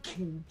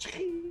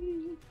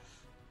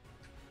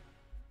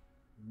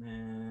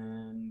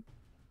then.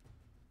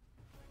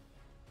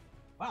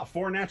 Wow,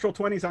 4 natural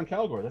 20s on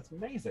Calgor. That's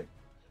amazing.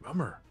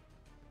 Bummer.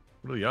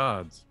 What are the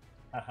odds?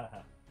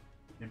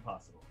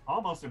 Impossible.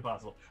 Almost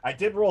impossible. I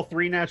did roll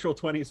 3 natural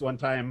 20s one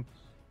time.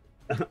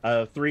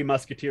 3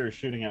 musketeers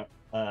shooting at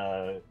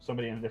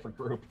somebody in a different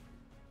group.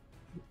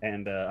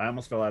 And I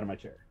almost fell out of my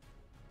chair.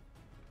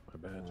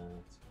 My bad.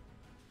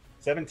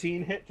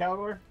 17 hit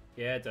Calgor?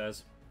 Yeah, it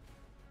does.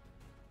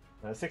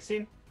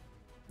 16?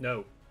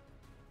 No.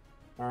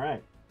 All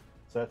right.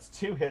 So that's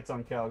 2 hits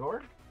on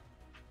Calgor.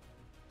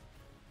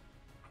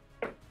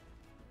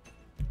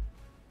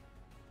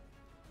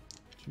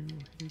 Two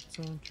hits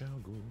on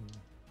Calgor.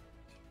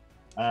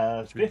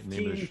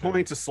 15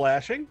 points of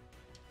slashing.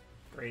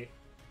 Great.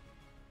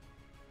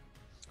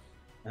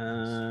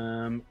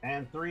 And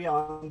 3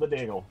 on the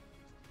Daigle.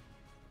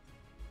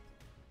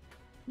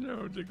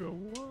 No, Diggle,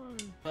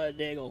 why?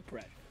 Diggle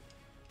pressure.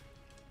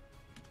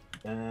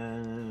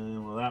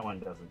 Well, that one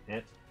doesn't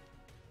hit.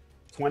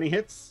 20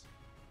 hits.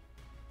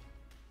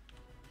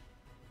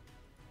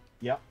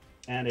 Yep.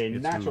 And a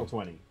natural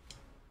 20.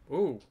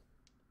 Ooh.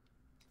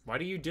 Why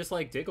do you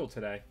dislike Diggle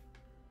today?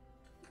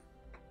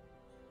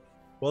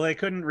 Well, they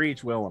couldn't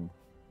reach Willem.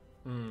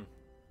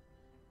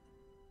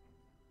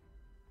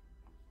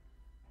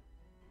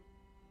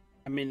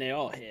 I mean, they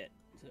all hit,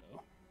 so.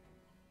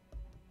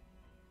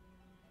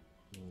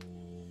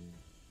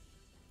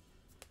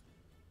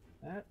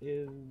 That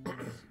is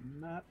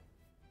not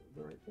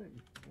the right thing.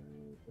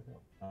 What the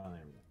hell? Oh,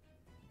 there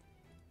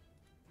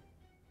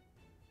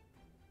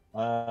we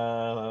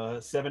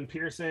 7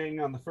 piercing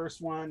on the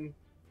first one.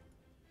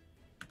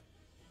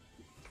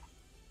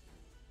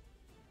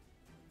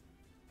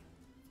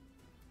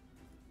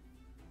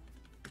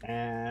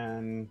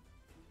 And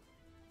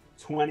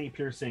 20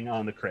 piercing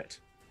on the crit.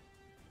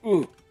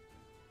 Ooh.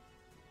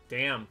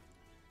 Damn.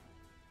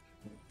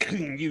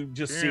 You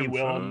just see Damn,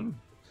 Willem.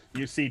 son.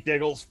 You see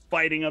Diggles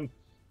fighting him.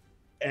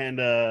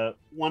 And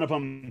one of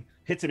them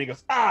hits him. He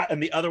goes, ah!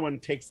 And the other one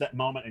takes that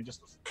moment and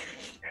just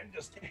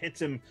hits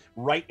him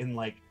right in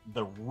like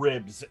the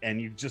ribs.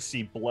 And you just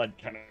see blood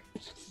kind of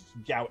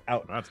gout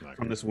out That's not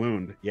from good. this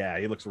wound. Yeah,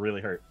 he looks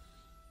really hurt.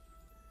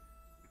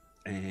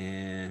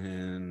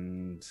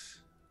 And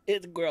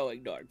It's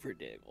growing dark for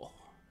Diggle.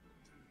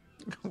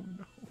 Oh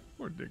no,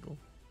 poor Diggle.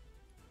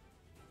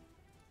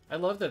 I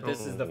love that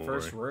this is the Oh,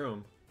 first boy.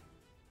 room.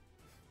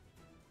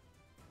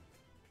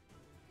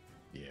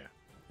 Yeah,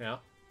 Yeah.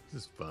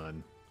 this is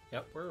fun.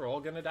 Yep, we're all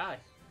gonna die.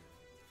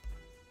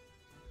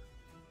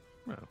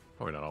 Well,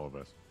 probably not all of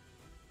us.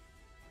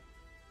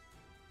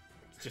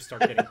 Just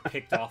start getting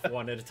picked off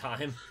one at a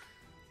time.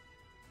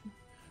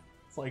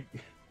 it's like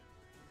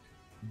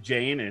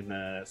Jane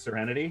in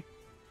Serenity.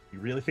 You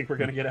really think we're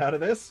going to get out of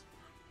this?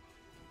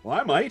 Well,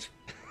 I might.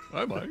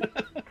 I might.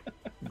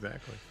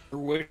 Exactly. For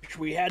which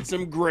we had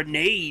some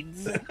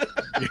grenades.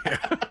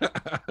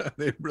 Yeah.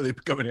 They really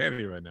come in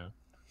handy right now.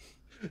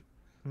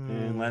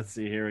 And let's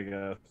see. Here we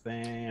go.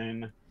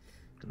 Thane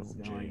Good is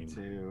old going Jane.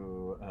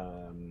 to.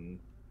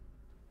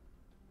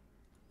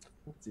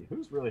 Let's see.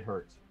 Who's really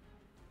hurt?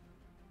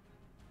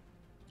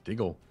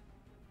 Diggle.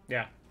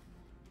 Yeah.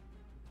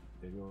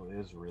 Diggle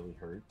is really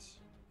hurt.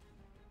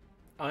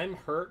 I'm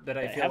hurt that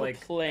I I feel have a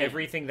like plan.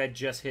 everything that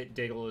just hit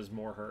Diggle is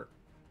more hurt.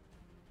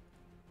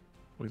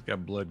 Well, he's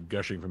got blood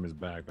gushing from his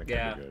back. That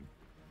Yeah. can't be good.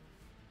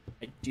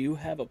 I do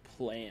have a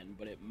plan,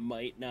 but it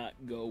might not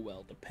go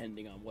well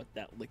depending on what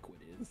that liquid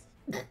is.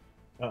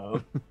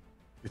 Oh.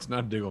 It's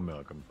not Diggle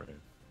milk, I'm afraid.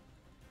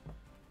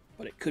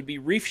 But it could be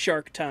reef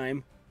shark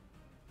time.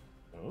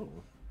 Oh.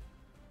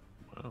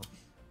 Wow.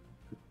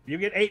 You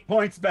get 8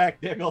 points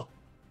back, Diggle.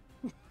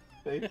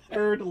 A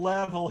 3rd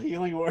level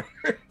healing word.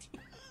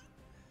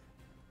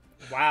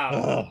 Wow.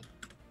 Ugh.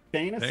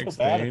 Thane is Thanks, so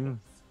bad. at Dane.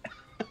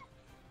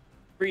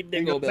 Free You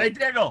Diggle go, say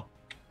Bill. Diggle,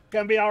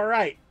 gonna be all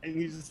right, and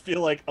you just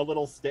feel like a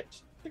little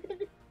stitch.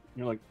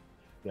 You're like,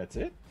 that's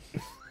it.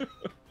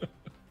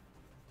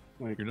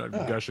 Like, You're not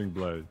ugh, gushing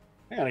blood.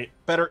 I gotta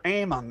get better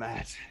aim on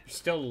that. You're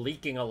still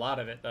leaking a lot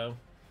of it though.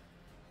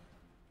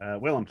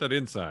 Willem. Put that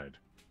inside.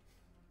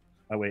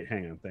 Oh wait,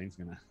 hang on. Thane's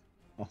gonna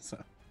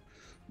also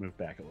move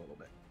back a little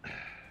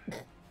bit.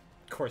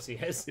 Of course he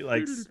is. He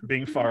likes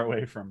being far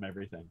away from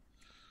everything.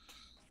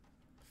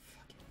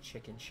 Fucking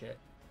chicken shit.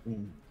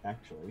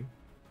 Actually.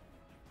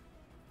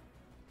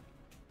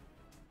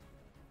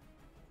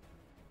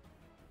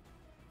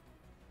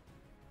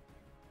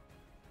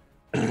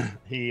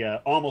 He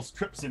almost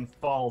trips and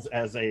falls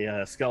as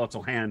a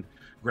skeletal hand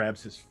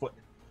grabs his foot,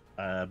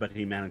 but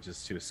he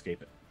manages to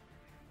escape it.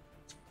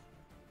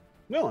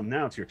 Willem,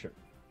 now it's your turn.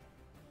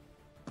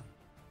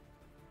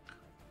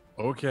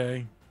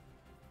 Okay.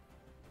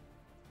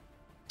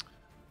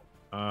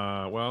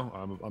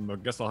 Well, I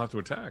guess I'll have to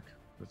attack.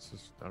 It's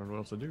just, I don't know what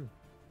else to do.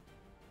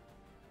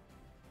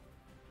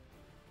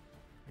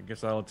 I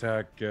guess I'll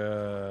attack,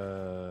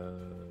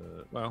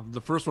 well,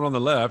 the first one on the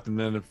left, and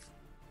then if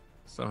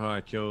somehow I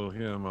kill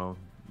him, I'll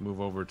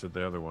move over to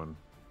the other one.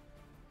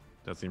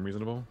 That seem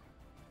reasonable?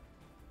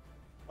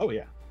 Oh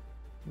yeah.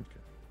 Okay.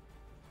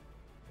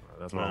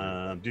 That's what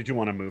I'll do. Did you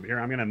want to move here?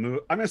 I'm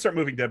gonna start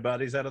moving dead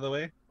bodies out of the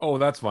way. Oh,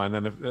 that's fine.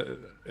 Then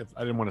if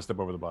I didn't want to step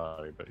over the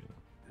body, but you know.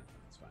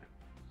 That's fine.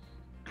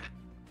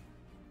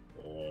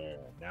 Oh,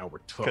 now we're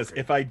Because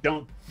talking. if I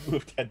don't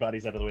move dead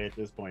bodies out of the way at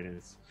this point,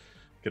 it's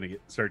gonna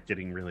start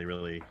getting really,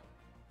 really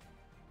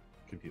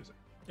confusing.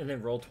 And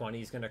then Roll20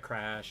 is gonna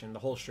crash, and the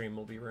whole stream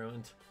will be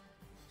ruined.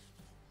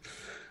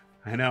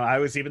 I know. I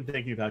was even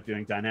thinking about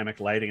doing dynamic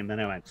lighting, and then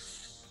I went,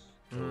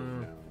 oh,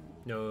 Mm. no.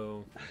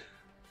 No.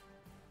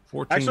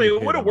 14 Actually, to it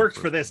hit would on have the worked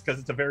first for this because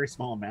it's a very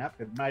small map.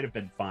 It might have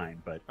been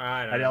fine, but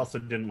I don't I know. also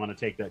didn't want to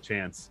take that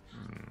chance.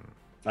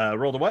 one.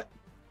 Roll to what?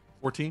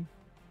 14?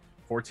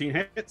 14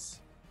 hits.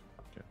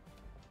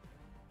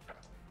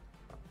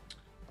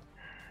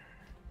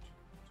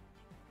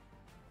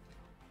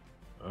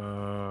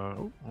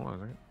 Oh, hold on a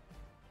second.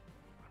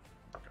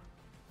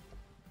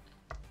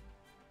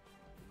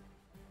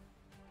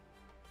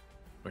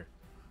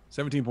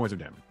 17 points of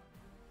damage.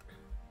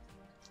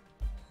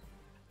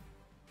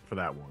 For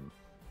that one.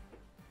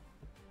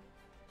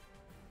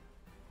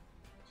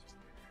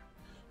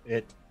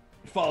 It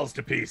falls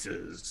to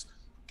pieces.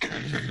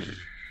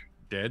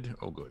 Dead?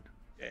 Oh, good.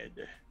 Dead.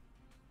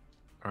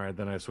 All right,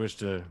 then I switch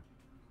to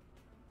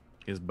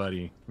his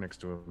buddy next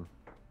to him.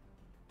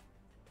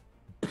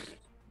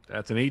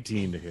 That's an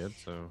 18 to hit,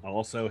 so.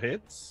 Also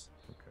hits.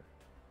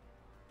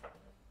 Okay.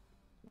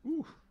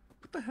 Ooh,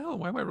 what the hell?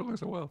 Why am I rolling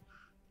so well?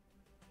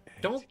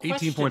 Don't 18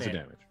 question points it. of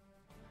damage.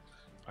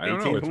 I don't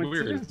 18 know. It's points of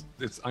weird. damage.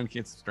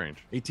 It's strange.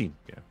 18.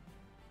 Yeah.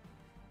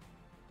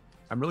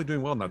 I'm really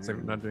doing well. Not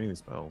doing any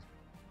spells.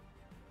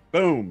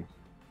 Boom.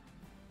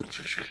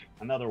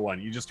 Another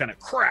one. You just kind of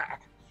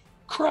crack,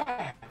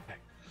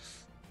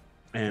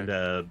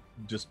 and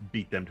just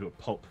beat them to a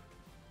pulp.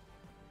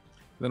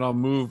 Then I'll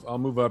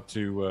move up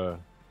to,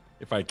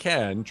 if I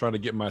can, try to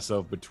get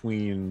myself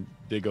between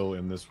Diggle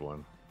and this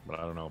one, but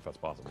I don't know if that's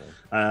possible.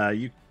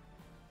 I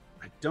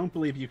don't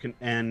believe you can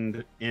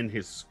end in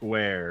his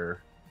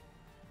square,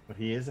 but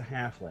he is a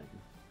halfling,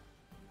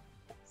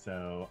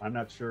 so I'm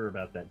not sure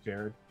about that,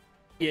 Jared.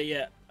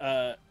 Yeah.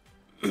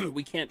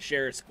 We can't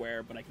share a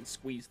square, but I can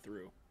squeeze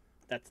through.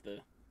 That's the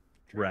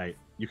right.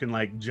 You can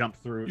like jump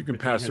through. You can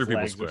pass through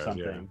people's squares.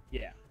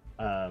 Yeah.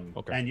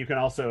 Okay. And you can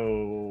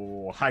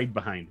also hide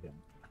behind him.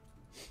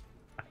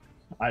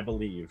 I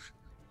believe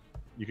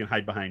you can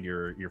hide behind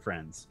your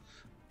friends.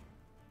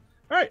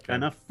 All right. Okay.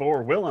 Enough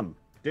for Willem.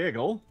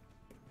 Diggle.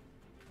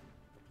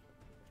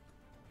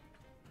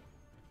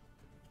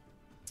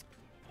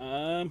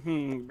 There's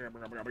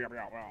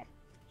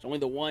only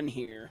the one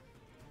here.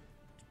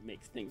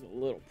 Makes things a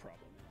little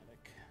problematic.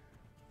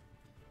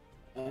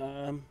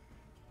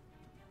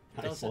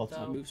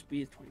 Move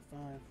speed is 25.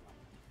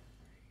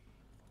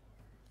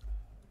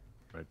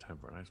 Right time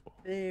for an ice ball.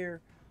 There.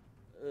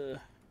 I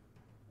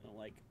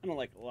don't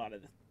like a lot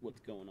of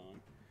what's going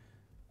on.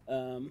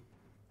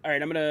 All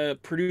right, I'm gonna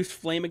produce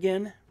flame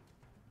again.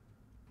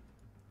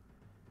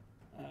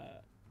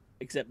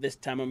 Except this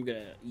time I'm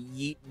gonna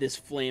yeet this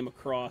flame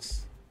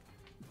across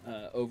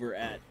over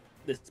at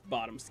this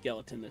bottom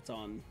skeleton that's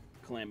on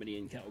Calamity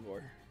and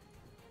Kelgor.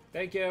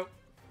 Thank you.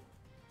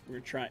 We're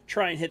gonna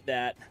try and hit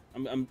that.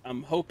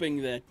 I'm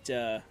hoping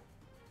that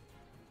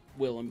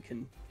Willem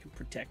can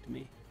protect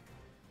me.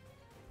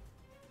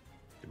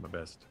 Do my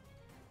best.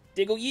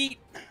 Diggle yeet.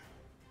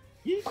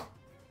 Yeet.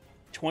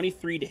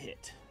 23 to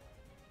hit.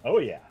 Oh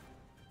yeah.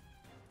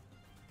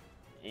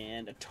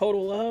 And a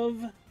total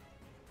of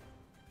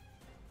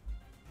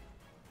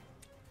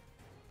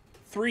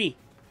 3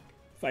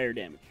 fire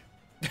damage.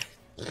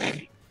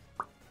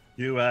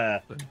 You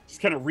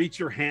just kind of reach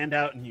your hand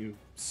out and you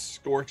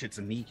scorch its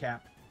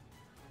kneecap.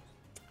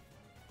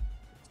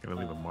 It's gonna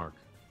leave a mark.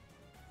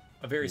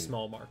 A very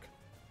small mark.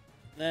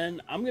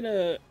 Then I'm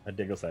gonna a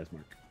Diggle-sized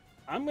mark.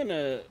 I'm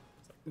gonna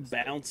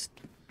bounce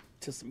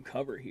to some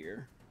cover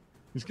here.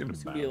 He's gonna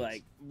bounce. Be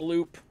like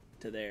bloop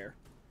to there.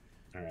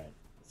 All right.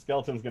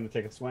 Skeleton's gonna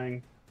take a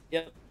swing.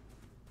 Yep.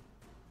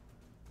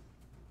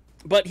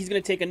 But he's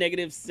gonna take a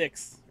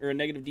 -6 or a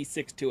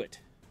 -d6 to it.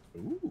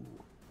 Ooh.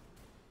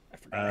 I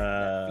forgot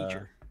that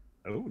feature.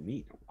 Oh,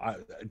 neat. Why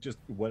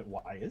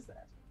is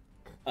that?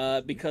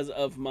 Because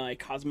of my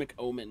cosmic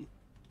omen.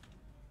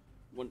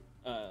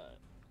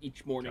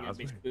 Each morning I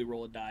basically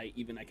roll a die.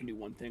 Even I can do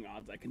one thing,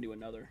 odds I can do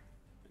another.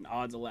 And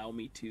odds allow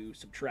me to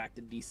subtract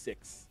a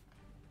d6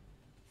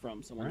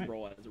 from someone's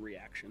roll as a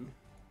reaction.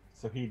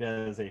 So he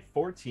does a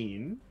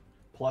 14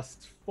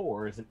 plus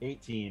 4 is an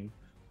 18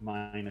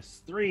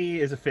 minus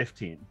 3 is a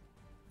 15.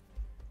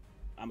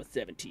 I'm a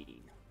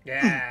 17.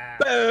 Yeah.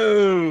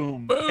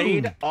 Boom!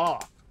 Paid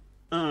off.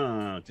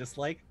 Just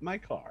like my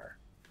car.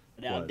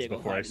 Now Diggle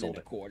before I sold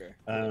it. Quarter.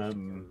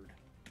 Oh,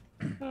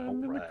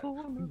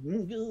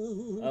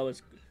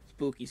 it's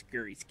spooky,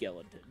 scary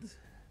skeletons.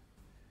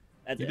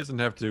 He doesn't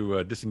have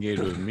to disengage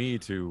with me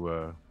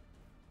to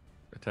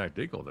attack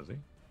Diggle, does he?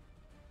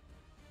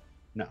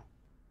 No.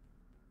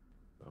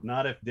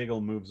 Not if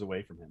Diggle moves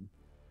away from him.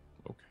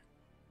 Okay.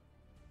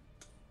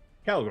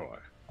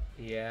 Kelgor.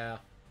 Yeah.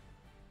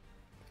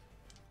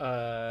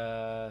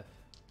 Doesn't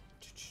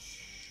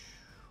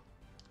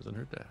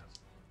hurt to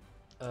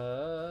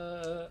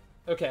ask.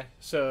 Okay,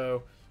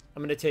 so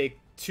I'm gonna take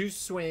 2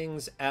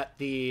 swings at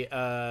the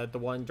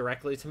one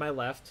directly to my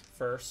left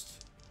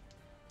first.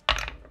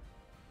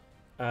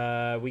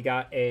 We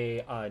got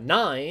a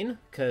 9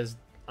 because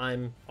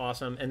I'm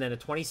awesome, and then a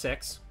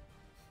 26.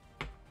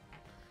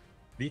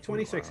 The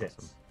 26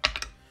 hits.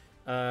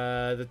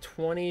 The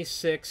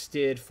 26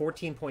 did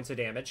 14 points of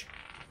damage.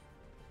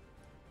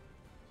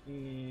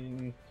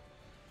 You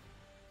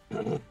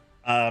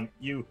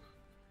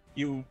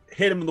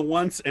hit him the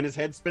once, and his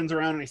head spins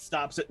around, and he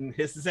stops it and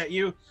hisses at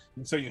you.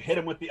 And so you hit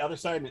him with the other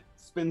side, and it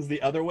spins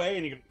the other way,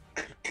 and you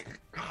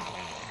go.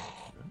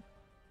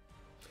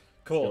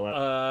 Cool.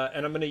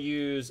 And I'm gonna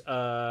use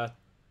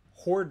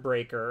Horde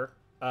Breaker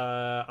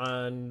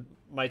on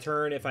my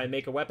turn. If I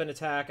make a weapon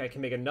attack, I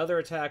can make another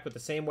attack with the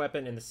same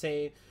weapon and the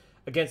same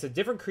against a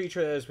different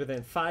creature that is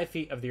within 5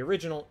 feet of the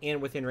original and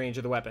within range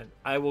of the weapon.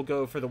 I will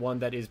go for the one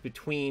that is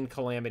between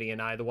Calamity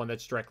and I, the one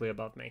that's directly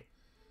above me.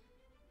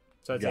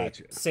 So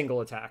it's a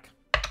single attack.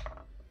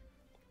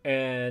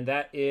 And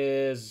that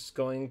is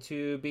going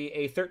to be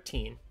a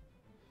 13.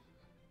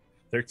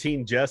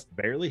 13 just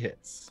barely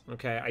hits.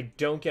 Okay, I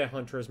don't get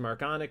Hunter's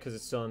Mark on it because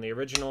it's still in the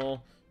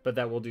original, but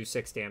that will do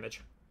 6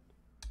 damage.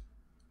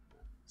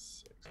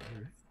 6.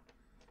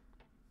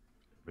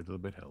 A little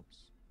bit helps.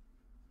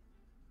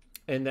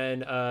 And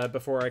then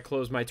before I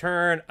close my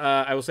turn,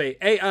 I will say,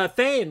 hey,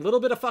 Thane, little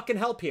bit of fucking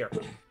help here.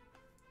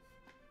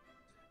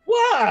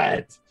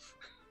 What?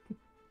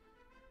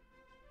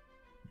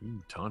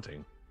 Ooh,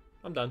 taunting.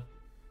 I'm done.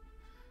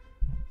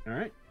 All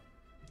right.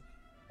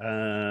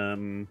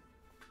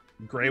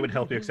 Gray would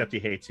help you, except he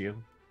hates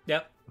you.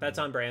 Yep, that's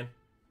on brand.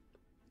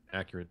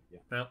 Accurate.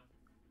 No.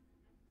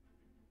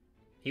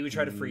 He would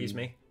try to freeze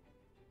me.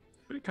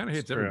 But he kind of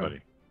hates True.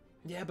 everybody.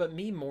 Yeah, but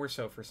me more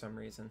so for some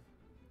reason.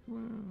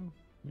 Well,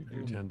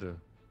 you tend to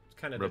It's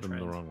kind of rub the him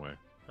trend. the wrong way.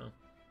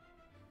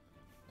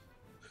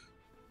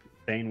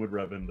 Thane would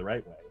rub him the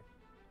right way.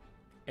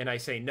 And I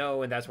say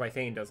no, and that's why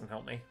Thane doesn't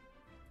help me.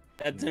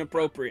 That's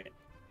inappropriate.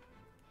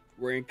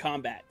 We're in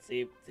combat.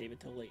 Save it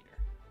till later.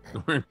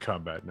 We're in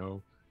combat.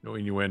 No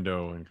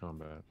innuendo in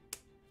combat.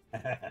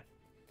 Innuendo.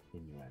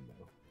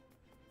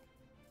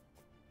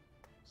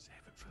 Save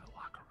it for the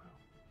locker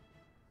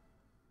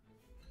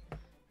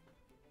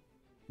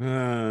I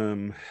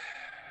room.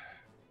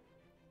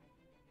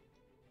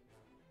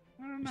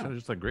 don't You know. sounded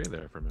just like Gray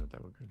there for a minute.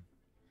 That was good.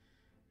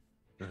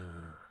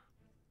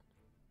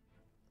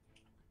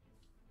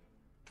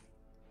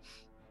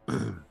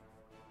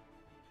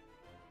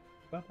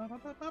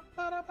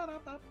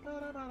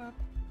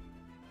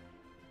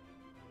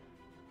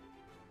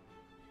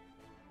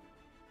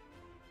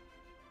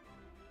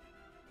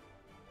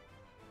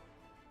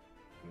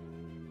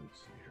 Let's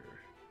see here.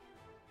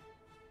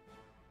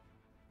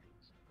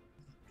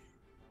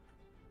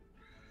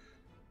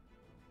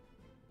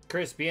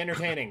 Chris, be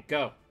entertaining.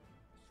 Go.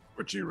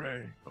 Witchy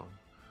Ray. Oh.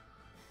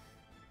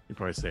 You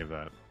probably save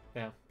that.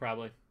 Yeah,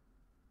 probably.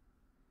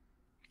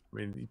 I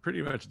mean, he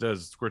pretty much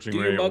does Scorching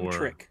Do Ray your bug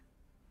trick.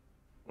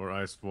 or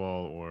Ice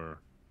Wall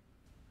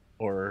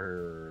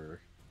Or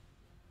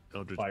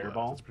Eldritch Fireball?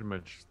 Blast. That's pretty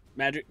much.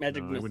 Magic No, I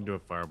missile. wouldn't do a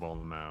Fireball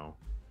now.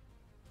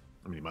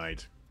 I mean, he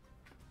might.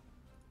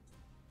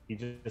 he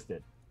just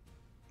did.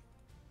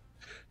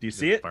 Do you Is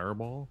see it?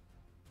 Fireball?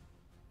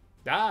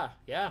 Ah,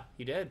 yeah,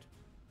 he did.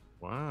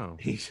 Wow.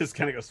 He just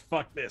kind of goes,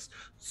 "Fuck this."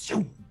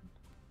 Save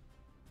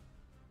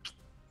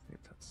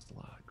that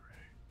slot, Gray.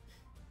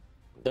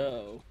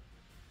 So,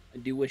 I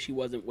do wish he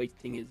wasn't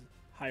wasting his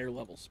higher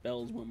level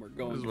spells when we're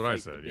going. This is to what I fight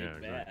the said, big yeah,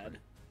 bad. exactly.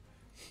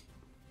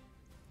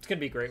 It's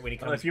gonna be great when he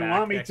comes Well, if you back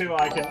want me next to, week.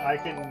 I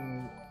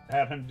can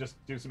have him just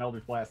do some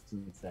Eldritch Blasts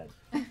instead.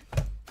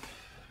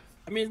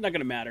 I mean, it's not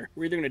gonna matter.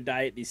 We're either gonna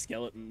die at these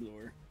skeletons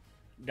or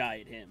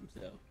die at him.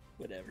 So,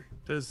 whatever.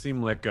 Does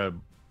seem like a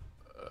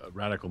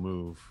radical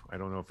move. I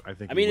don't know if I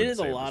think. I he mean, it would is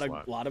a save the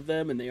lot slot. of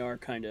them, and they are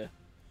kind of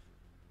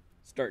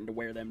starting to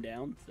wear them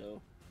down.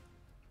 So,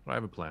 But I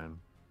have a plan.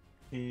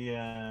 He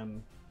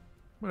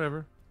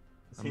Whatever.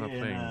 is I'm he not in,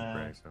 playing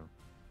Gray, so.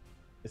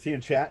 is he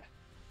in chat?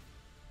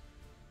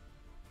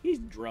 he's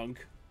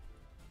drunk.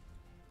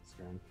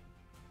 Strong.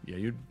 Yeah,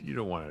 you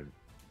don't want to.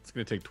 It's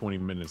gonna take 20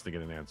 minutes to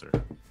get an answer.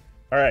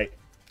 All right.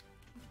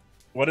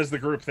 What does the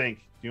group think?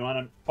 Do you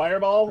want to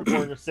fireball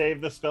or save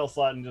the spell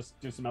slot and just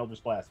do some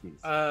Eldritch Blast keys?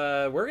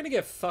 We're gonna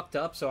get fucked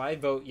up, so I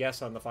vote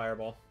yes on the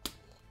fireball.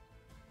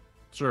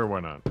 Sure, why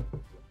not?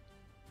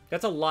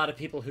 That's a lot of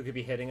people who could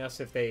be hitting us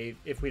if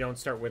we don't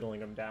start whittling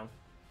them down.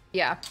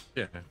 Yeah,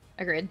 Yeah.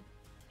 agreed.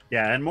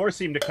 Yeah, and more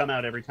seem to come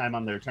out every time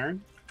on their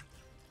turn.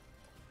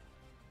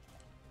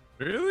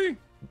 Really?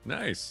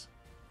 Nice.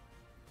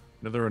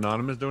 Another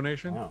anonymous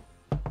donation? Wow.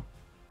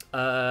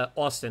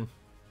 Austin.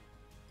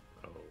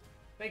 Oh.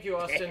 Thank you,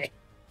 Austin.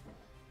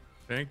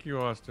 Thank you,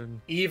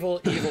 Austin.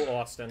 evil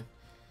Austin.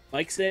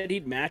 Mike said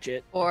he'd match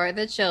it. For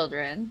the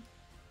children.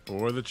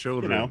 For the You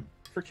children. know,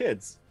 for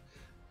kids.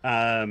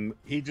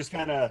 He just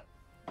kind of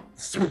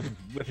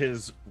with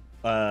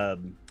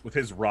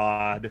his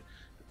rod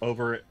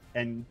over,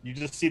 and you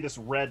just see this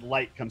red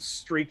light come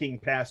streaking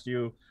past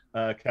you,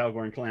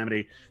 Calgor and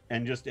Calamity,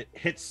 and just it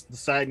hits the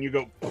side, and you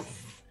go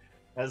poof,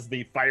 as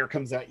the fire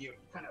comes at you,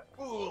 kind of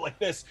like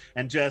this,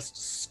 and just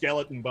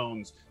skeleton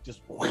bones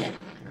just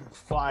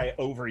fly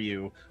over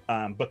you,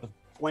 but the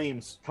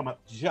flames come up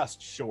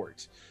just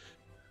short.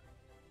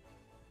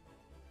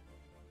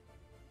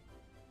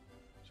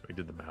 So he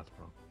did the math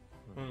wrong.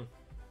 Hmm.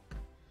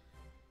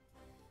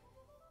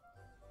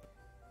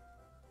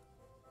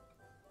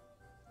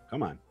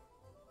 Come on.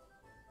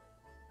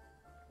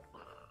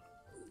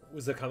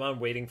 Was the come on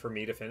waiting for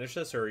me to finish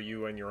this, or are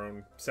you on your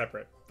own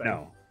separate thing?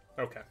 No,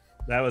 Okay.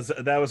 that was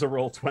a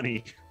roll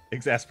 20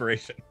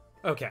 exasperation.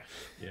 Okay.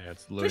 Yeah,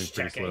 it's loading Just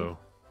pretty checking. slow.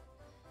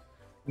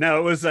 No,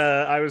 it was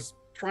I was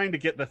trying to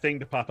get the thing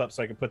to pop up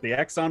so I could put the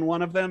X on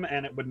one of them,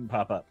 and it wouldn't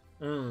pop up.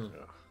 Mm.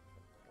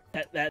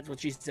 That's what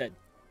she said.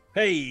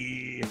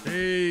 Hey,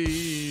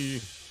 Hey!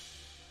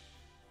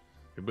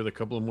 With a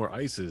couple of more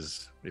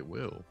ices, it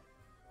will.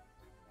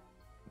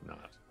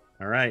 Not.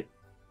 all right.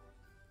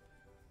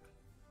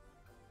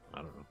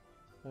 I don't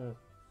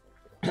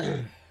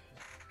know.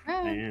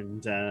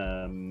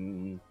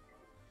 And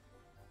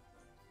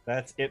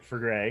that's it for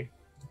Gray.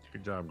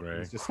 Good job, Gray.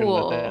 He's just gonna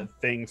let Cool. that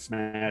thing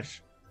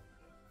smash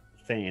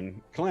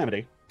Thane.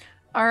 Calamity.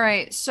 All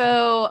right,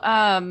 so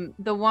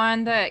the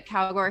one that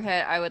Calgor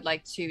hit, I would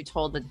like to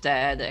Toll the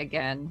Dead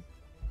again.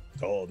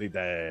 Totally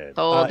dead.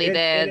 Toll the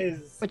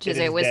Dead, which is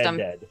a wisdom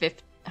dead.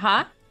 50.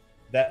 Huh?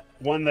 That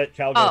one that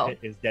Calgor Oh. hit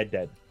is dead.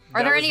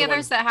 Are That there was any the one-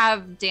 others that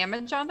have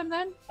damage on them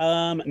then?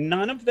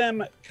 None of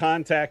them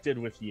contacted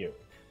with you.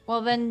 Well,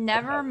 then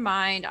never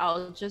mind.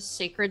 I'll just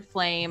Sacred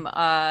Flame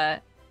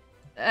the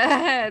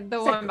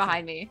one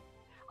behind me.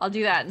 I'll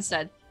do that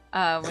instead,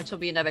 which will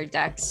be another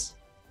Dex.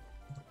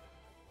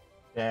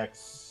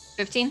 Dex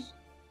 15,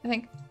 I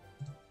think.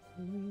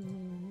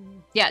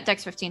 Yeah,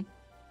 Dex 15.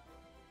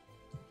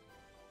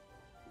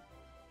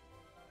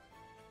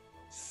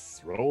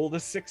 Roll the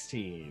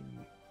 16.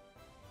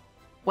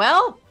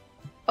 Well,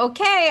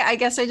 okay. I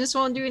guess I just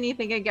won't do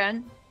anything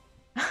again.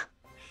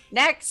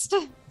 Next.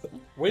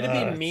 Way to be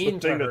It's mean the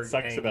to thing her, that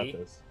sucks about Angie.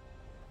 this.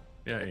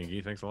 Yeah,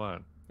 Angie, thanks a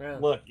lot. Yeah.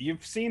 Look,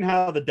 you've seen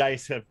how the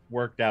dice have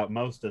worked out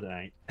most of the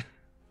night.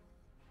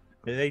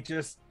 They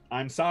just,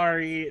 I'm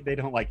sorry, they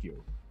don't like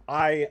you.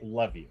 I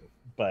love you,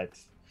 but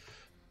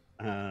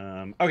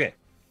okay.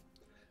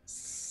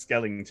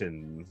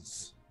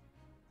 Skeletons.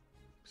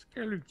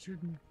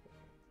 Skeleton.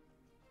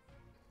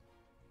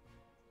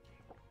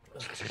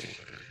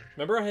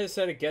 Remember I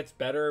said it gets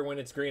better when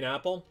it's green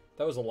apple?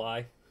 That was a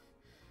lie.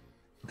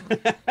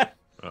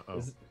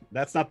 Uh-oh.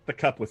 That's not the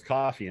cup with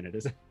coffee in it,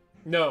 is it?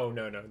 No.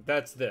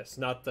 That's this,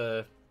 not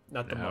the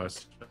Now mug.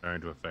 it's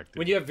starting to affect it.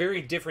 When you have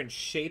very different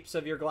shapes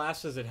of your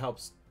glasses, it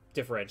helps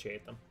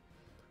differentiate them.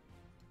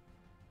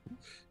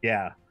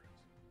 Yeah.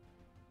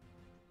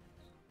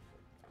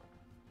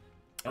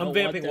 I'm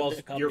vamping while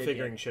you're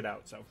figuring shit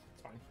out, so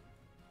it's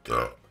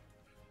fine.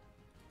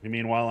 You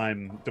mean while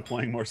I'm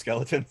deploying more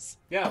skeletons?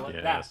 Yeah, like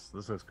Yes,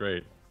 this is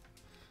great.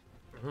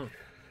 that.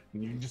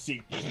 And you can just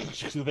see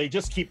they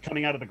just keep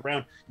coming out of the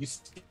ground. You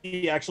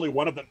see actually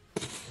one of them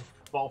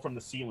fall from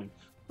the ceiling.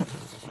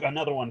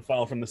 Another one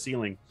fall from the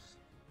ceiling.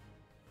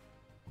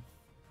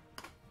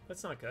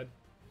 That's not good.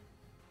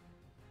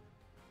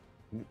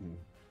 Mm-mm.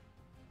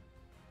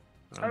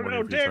 I'm Oh, wondering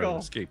no, if you're trying to Diggle.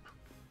 escape.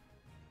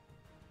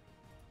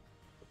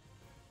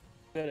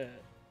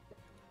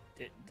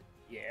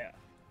 Yeah.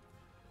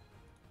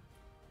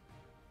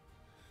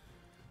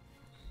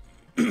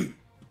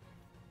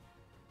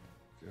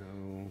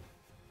 Go.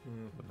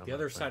 The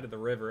other side of the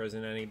river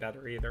isn't any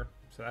better either,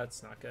 so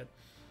that's not good.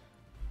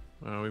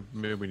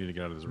 Maybe we need to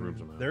get out of this room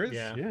somehow. There is,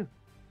 Yeah. yeah.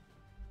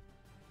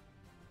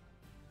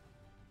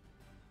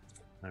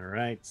 All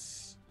right.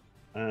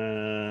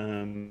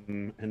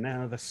 And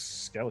now the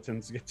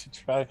skeletons get to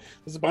try.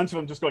 There's a bunch of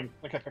them just going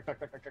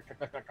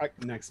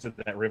next to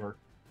that river.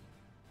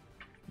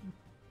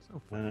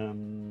 So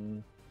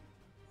fun.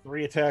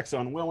 3 attacks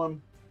on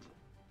Willem.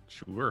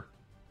 Sure.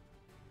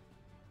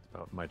 It's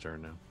about my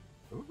turn now.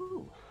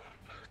 Ooh.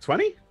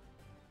 20?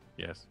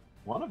 Yes.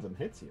 One of them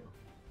hits you.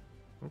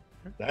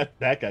 Okay.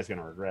 That guy's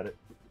gonna regret it.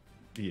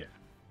 Yeah.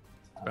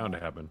 It's bound to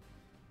happen.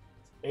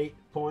 8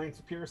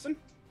 points piercing.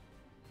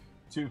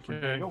 2 for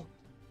Okay. Diggle.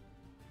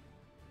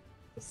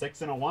 A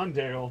 6 and a 1,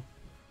 Diggle.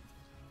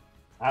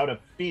 Out of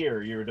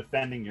fear, you're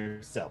defending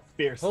yourself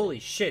fiercely. Holy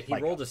shit, he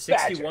Like rolled a a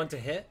 61 to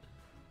hit?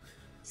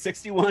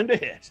 61 to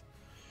hit.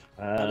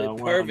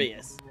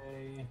 Impervious.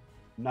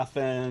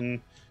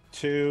 Nothing.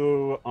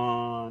 2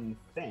 on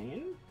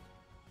Thane.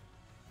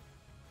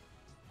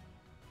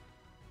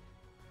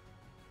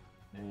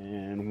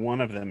 And one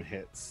of them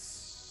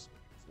hits.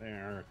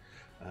 There.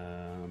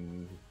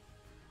 And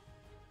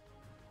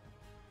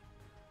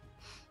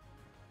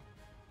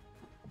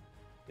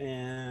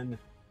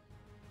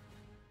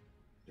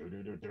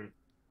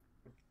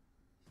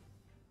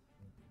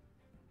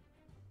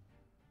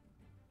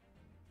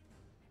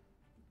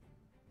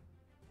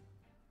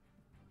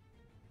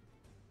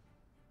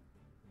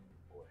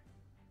boy.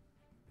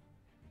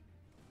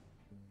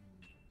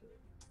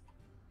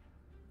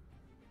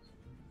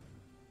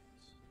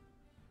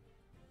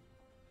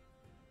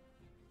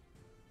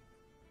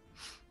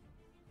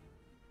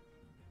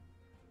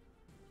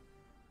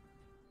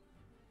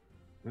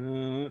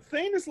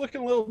 Thane is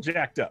looking a little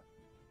jacked up.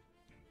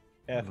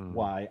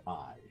 FYI.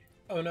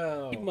 Oh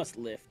no. He must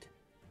lift.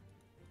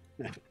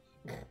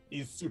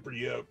 He's super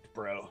yoked,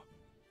 bro.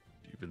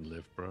 Even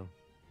live, bro.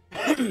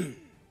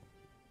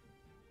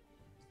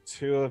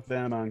 2 of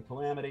them on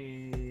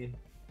Calamity.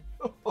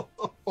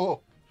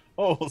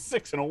 Oh,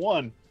 6 and a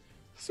 1.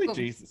 Sweet Oh.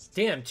 Jesus.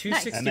 Damn, two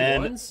Nice.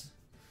 61s?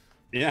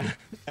 Yeah.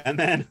 And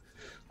then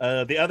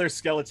the other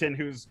skeleton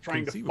who's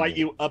trying to fight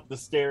you up the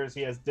stairs,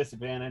 he has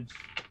disadvantage.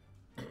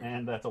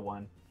 And that's a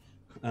 1.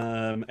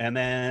 And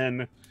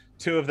then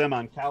 2 of them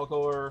on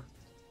Calgor.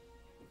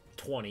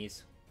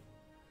 20s.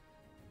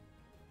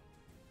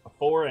 A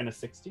 4 and a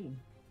 16.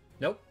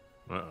 Nope.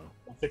 Uh-oh.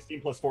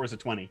 16 plus 4 is a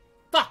 20.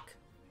 Fuck!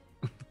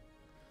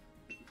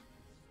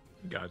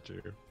 Got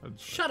you.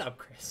 That's Shut up,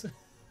 Chris.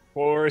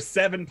 For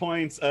 7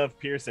 points of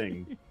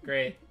piercing.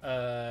 Great.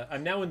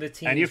 I'm now in the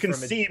team. And you can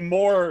see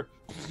more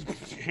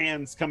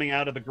hands coming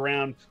out of the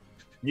ground.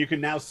 You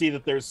can now see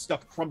that there's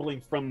stuff crumbling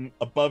from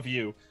above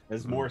you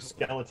as more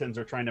skeletons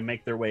are trying to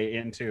make their way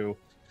into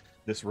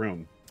this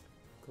room.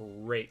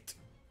 Great.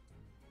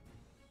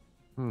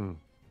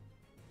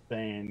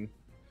 Thane.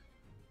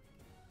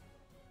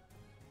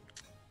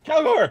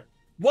 Calgor!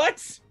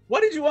 What?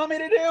 What did you want me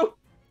to do?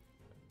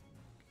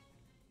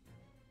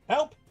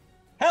 Help!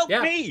 Help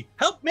Yeah. me!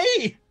 Help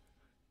me!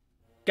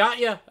 Got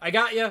ya. I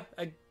got ya.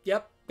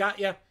 Yep, got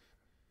ya.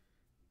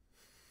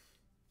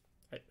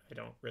 I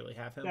don't really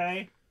have him.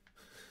 Okay.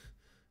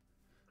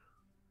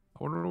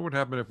 I wonder what would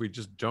happen if we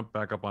just jump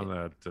back up on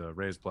that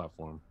raised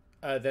platform.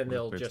 Then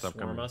they'll They'd just stop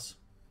swarm coming. us.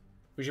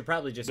 We should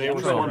probably just. They were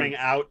get over. swarming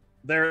out.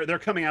 They're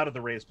coming out of the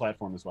raised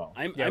platform as well.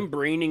 I'm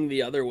braining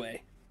the other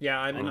way. Yeah,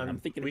 I'm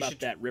thinking about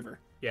that river.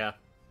 Yeah.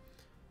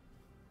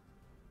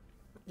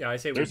 Yeah, I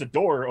say There's a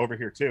door over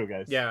here too,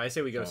 guys. Yeah, I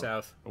say we go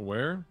south.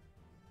 Where?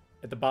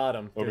 At the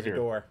bottom, Over there's here. a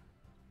door.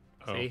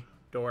 Oh. See?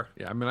 Door.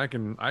 Yeah, I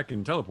mean, I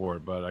can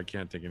teleport, but I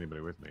can't take anybody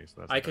with me. So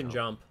that's I not can help.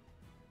 jump.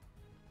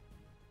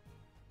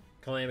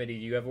 Calamity,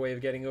 do you have a way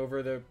of getting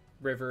over the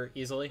river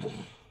easily?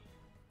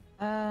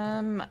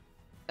 I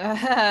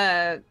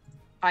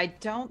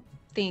don't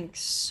think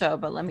so,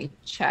 but let me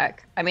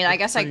check. I mean, I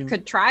guess I pretty-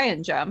 could try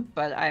and jump,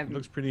 but It I'm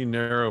looks pretty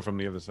narrow from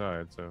the other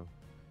side, so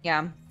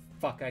yeah.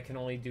 Fuck, I can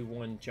only do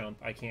one jump.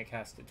 I can't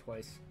cast it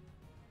twice.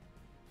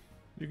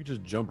 you could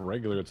just jump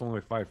regular. It's only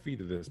 5 feet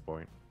at this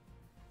point.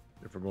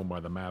 If we're going by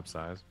the map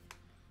size,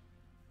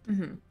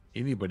 Hmm.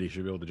 anybody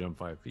should be able to jump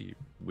 5 feet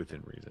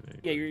within reason. Yeah,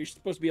 anybody. you're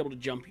supposed to be able to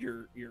jump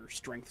your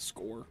strength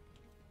score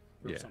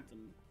or Yeah. something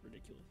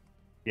ridiculous.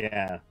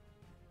 Yeah.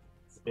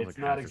 It's Like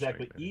not half a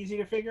exactly strength, easy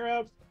to figure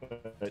out,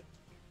 but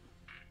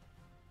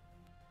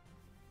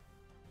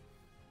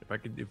If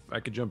I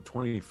could jump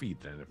 20 feet,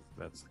 then if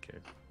that's the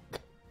case,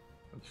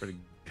 that's pretty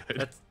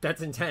good.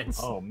 That's intense.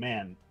 oh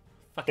man,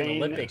 Fucking Thane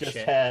Olympic just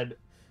shit. had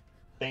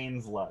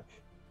Thane's luck.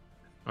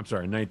 I'm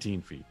sorry,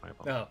 19 feet. My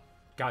apologies. Oh,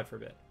 God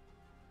forbid.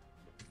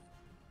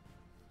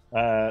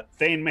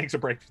 Thane makes a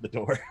break for the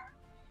door.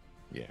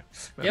 Yeah.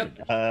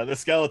 Yep. The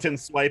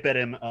skeletons swipe at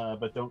him,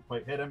 but don't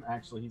quite hit him.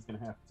 Actually, he's gonna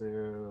have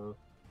to.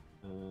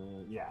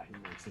 Yeah, he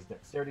makes his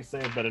dexterity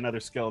save, but another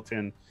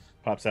skeleton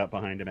pops out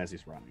behind him as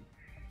he's running.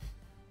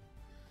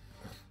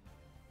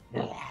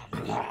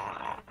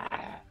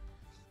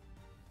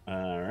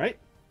 All right.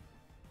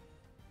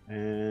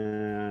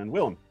 And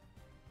Willem.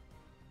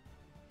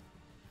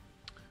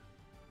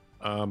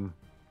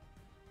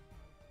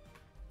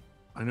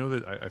 I know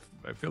that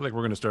I feel like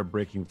we're going to start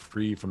breaking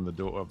free from the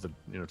door of the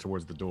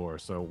towards the door.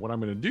 So what I'm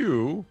going to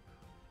do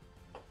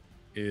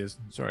is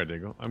sorry,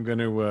 Diggle. I'm going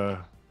to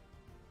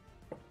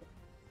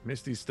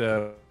Misty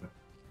Step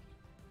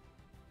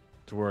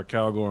to where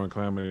Calgor and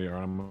Calamity are.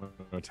 I'm going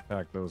to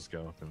attack those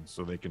skeletons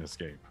so they can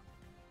escape.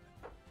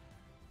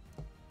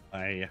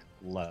 I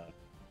love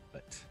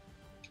it.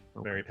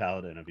 Okay. Very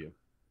paladin of you.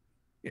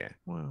 Yeah,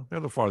 well, they're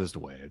the farthest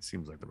away. It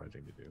seems like the right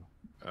thing to do.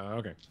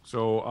 Okay,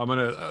 so I'm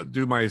gonna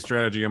do my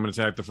strategy. I'm gonna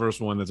attack the first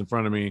one that's in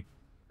front of me,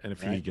 and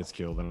if he Right. gets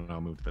killed, then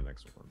I'll move to the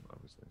next one,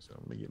 obviously. So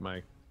I'm gonna get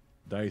my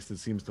dice that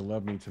seems to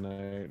love me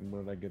tonight. And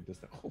what did I get this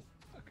time? Oh,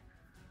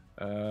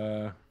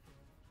 fuck.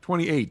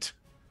 28.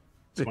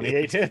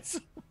 28 hits.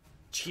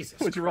 Jesus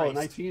Would you roll a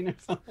Christ. 19 or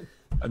something?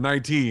 A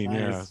 19,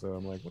 yeah. Nice. So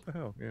I'm like, what the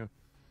hell? Yeah.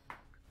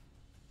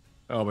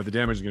 Oh, but the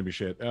damage is gonna be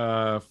shit.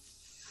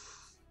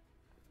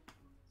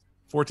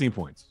 14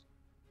 points.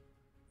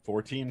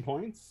 14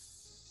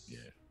 points. Yeah.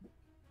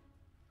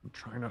 I'm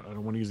trying not. I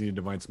don't want to use any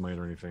divine smite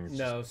or anything. It's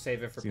No,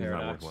 save it for seems not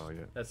Paradox. worthwhile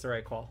yet. That's the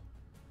right call.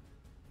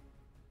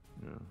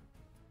 Yeah.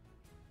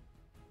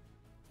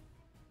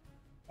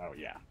 Oh,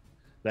 yeah.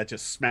 That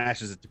just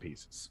smashes it to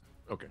pieces.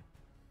 Okay.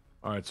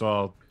 All right, so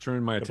I'll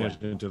turn my Good plan.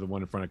 attention to the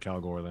one in front of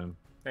Calgor then.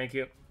 Thank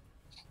you.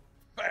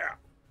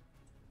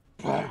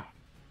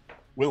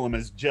 Willem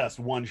is just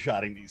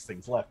one-shotting these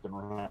things left and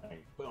right.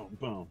 Boom,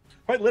 boom.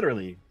 Quite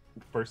literally.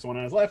 First one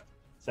on his left,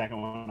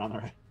 second one on the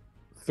right.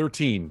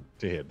 13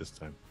 to hit this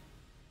time.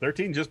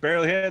 13 just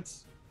barely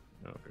hits.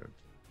 Oh, good.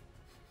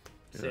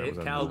 Save that was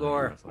a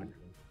Calgor. that's like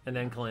And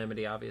then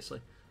Calamity,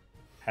 obviously.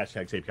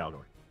 Hashtag save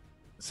Calgor.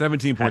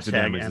 17 points of Hashtag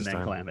damage and this then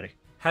time. Calamity.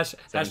 Hashtag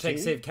 17?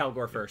 save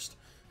Calgor first.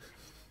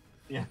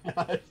 Yeah.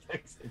 Hashtag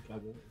save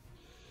Calgor.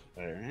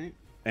 All right.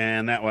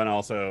 And that one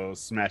also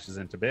smashes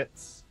into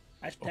bits.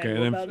 Hashtag Okay, what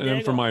and about then for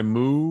Diego? my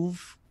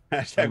move,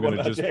 Hashtag I'm what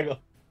gonna about just- Diego?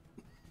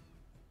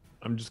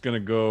 I'm just going to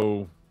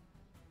go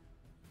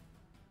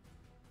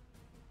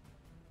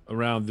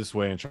around this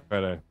way and try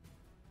to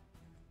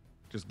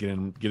just get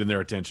in their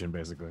attention,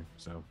 basically.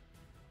 So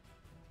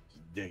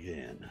Dig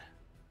in.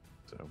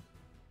 All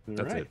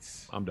That's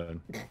it. I'm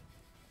done.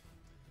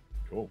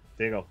 Cool.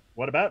 Diggle.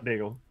 What about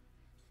Diggle?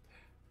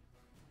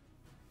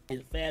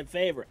 He's a fan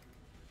favorite.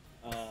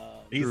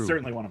 He's True.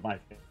 certainly one of my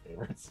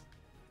favorites.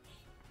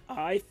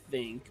 I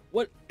think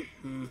what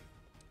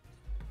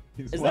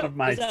He's is one that? of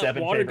my Is that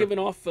 7 water favorite giving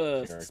off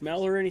a characters.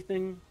 smell or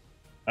anything?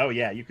 Oh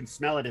yeah, you can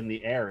smell it in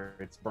the air.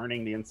 It's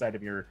burning the inside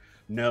of your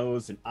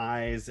nose and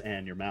eyes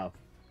and your mouth,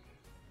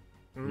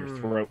 and your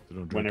throat So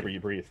don't drink whenever it. you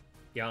breathe.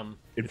 Yum.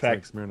 In It's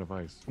fact, like Smirnoff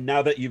Ice.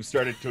 now that you've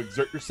started to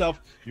exert yourself,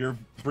 you're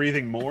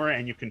breathing more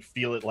and you can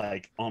feel it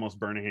like almost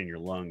burning in your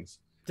lungs.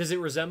 Does it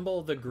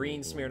resemble the green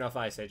Ooh. Smirnoff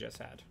Ice I just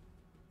had?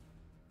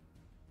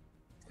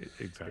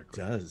 Exactly. It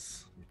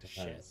does. It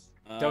Shit. does.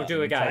 Don't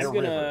do it, guys. I'm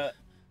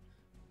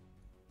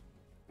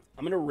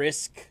gonna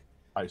risk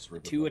Ice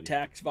river, 2 buddy.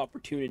 attacks of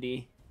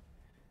opportunity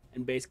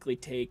and basically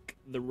take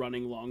the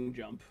running long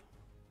jump.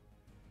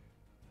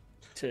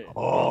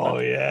 Oh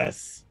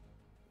yes.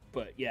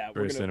 But yeah,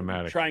 Very we're gonna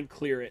cinematic. try and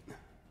clear it.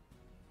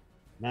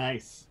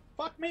 Nice.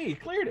 Fuck me,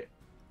 cleared it.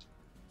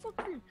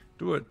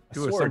 Do it.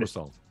 Do a sword.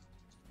 somersault.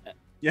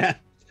 Yeah.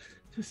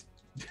 Just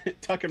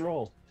tuck and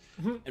roll.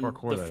 And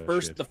Parkour that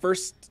the shit.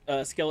 first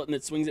skeleton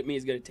that swings at me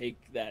is going to take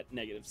that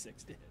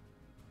 -6 to hit,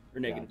 or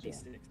negative Gotcha.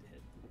 -6 to hit.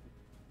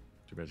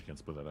 Too bad you can't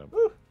split that up.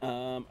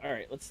 All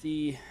right, let's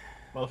see.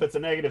 Well, if it's a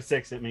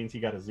 -6, it means he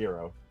got a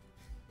 0.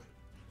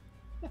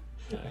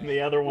 And the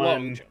other Long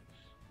one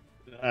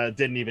jump.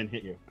 didn't even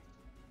hit you.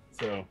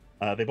 So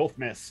they both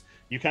miss.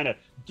 You kind of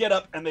get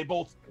up and they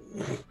both,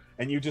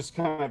 and you just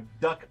kind of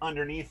duck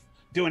underneath,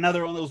 do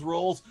another one of those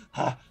rolls.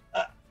 Like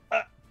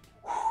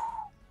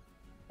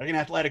an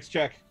athletics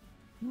check.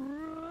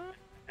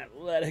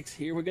 Athletics.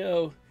 Here we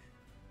go.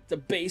 It's a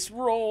base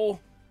roll.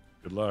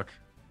 Good luck.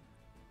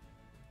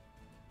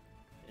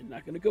 It's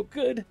not going to go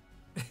good.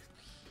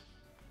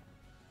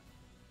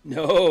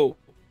 No.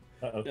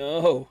 Uh-oh.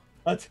 No.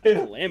 A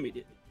 2. Lammy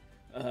did.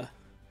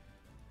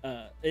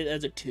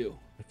 That's a 2.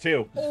 A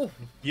 2. Oh.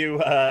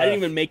 You I didn't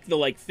even make the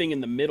like thing in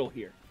the middle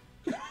here.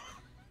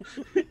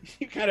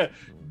 you kind of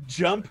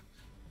jump,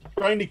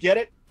 trying to get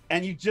it,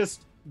 and you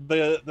just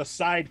the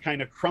side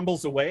kind of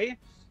crumbles away,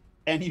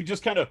 and you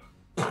just kind of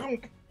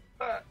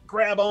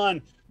grab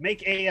on,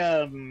 make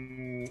a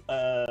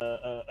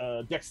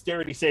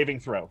dexterity saving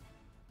throw.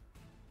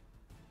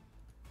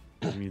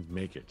 It means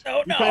make it. Oh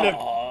You no! kind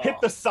of hit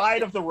the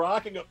side of the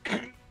rock and go,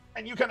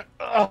 and you kind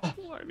of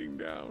Sliding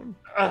down.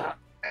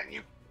 and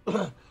you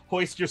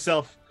hoist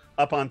yourself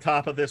up on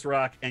top of this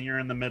rock, and you're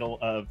in the middle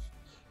of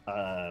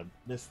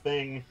this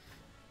thing.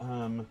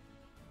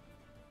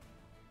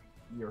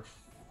 Your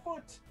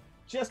foot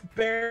just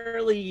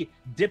barely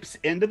dips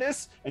into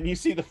this, and you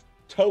see the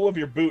toe of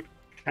your boot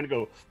kind of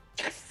go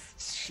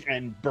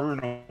and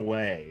burn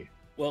away.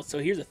 Well, so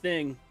here's the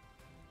thing.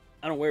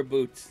 I don't wear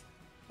boots.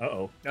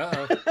 Uh-oh.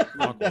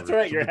 Uh-oh. That's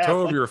right, So you're the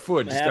toe of halfling. your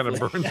foot just kind of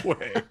Halfling. burns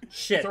away.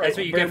 Shit, right. that's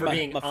what you get for My-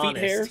 being my feet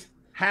honest. hairs.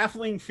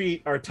 Halfling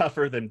feet are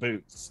tougher than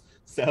boots.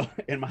 So,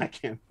 in my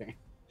campaign.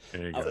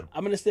 There you go.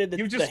 I'm gonna say that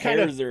You the just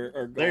kinda- hairs are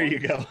gone. There you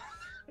go.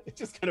 It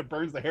just kind of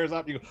burns the hairs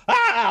off. You go,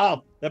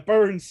 ah, that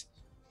burns.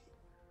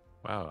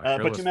 Wow. a But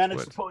careless you managed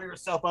foot. to pull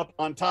yourself up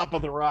on top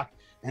of the rock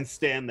and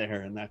stand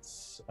there, and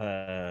that's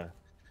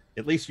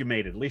at least you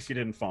made it. At least you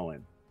didn't fall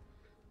in.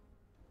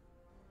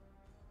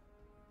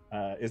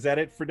 Is that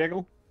it for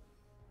Diggle?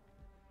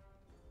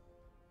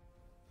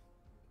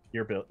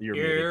 You're muted.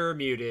 You're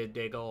muted,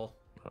 Diggle.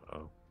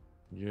 Uh-oh.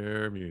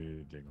 You're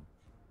muted, Jingle.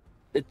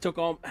 It took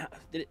all.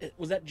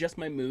 Was that just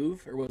my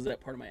move, or was that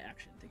part of my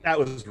action? That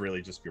was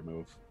really just your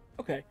move.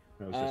 Okay.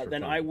 That was just for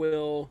Then fun. I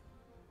will.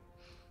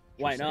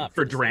 Why not?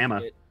 For the sake of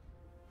drama. it,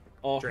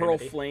 I'll hurl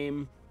Dramedy.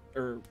 flame,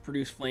 or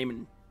produce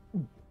flame,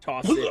 and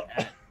toss it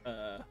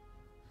at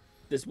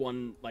this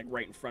one, like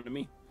right in front of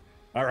me.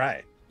 All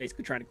right.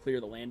 Basically trying to clear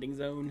the landing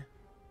zone.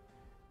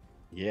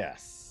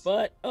 Yes.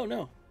 But oh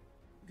no,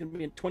 it's gonna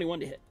be a 21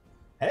 to hit.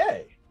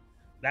 Hey,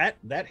 that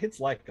hits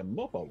like a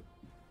mopo.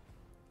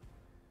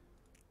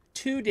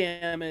 2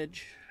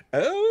 damage.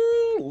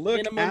 Oh, look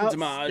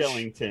Minimum out, damage.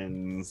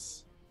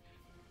 skeletons.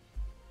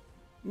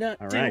 Not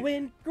All right.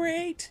 doing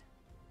great.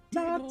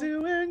 Not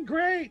Diggle. doing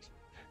great.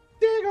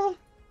 Diggle.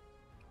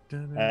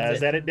 Is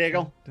that it,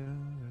 Diggle?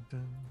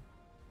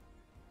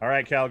 All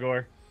right,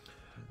 Calgor.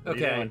 What are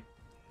you Okay.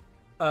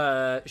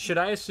 doing? Should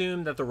I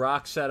assume that the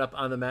rock setup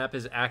on the map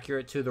is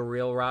accurate to the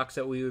real rocks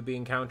that we would be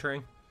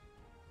encountering?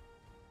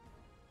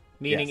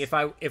 Meaning, Yes.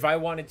 if I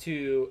wanted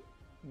to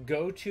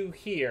go to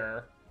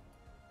here,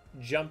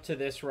 jump to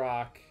this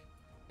rock,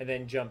 and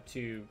then jump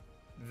to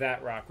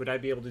that rock, would I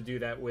be able to do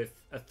that with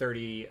a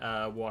 30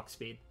 walk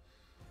speed?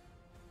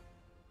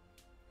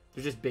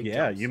 They're just big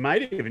Yeah, jumps. you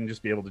might even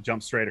just be able to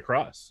jump straight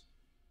across.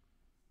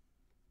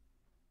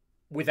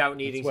 Without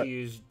needing what? to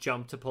use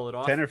jump to pull it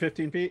off. 10 or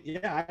 15 feet?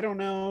 Yeah, I don't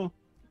know.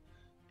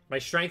 My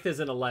strength is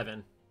an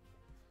 11.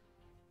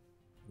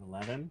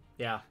 11?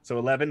 Yeah, So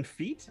 11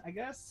 feet, I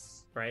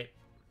guess? right?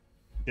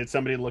 Did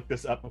somebody look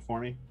this up before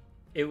me?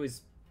 It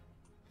was.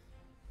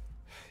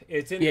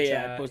 It's in Yeah, the yeah,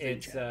 I chat. posted in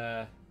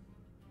It's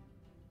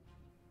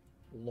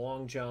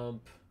long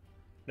jump.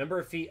 Number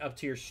of feet up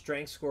to your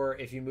strength score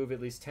if you move at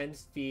least 10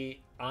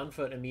 feet on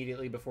foot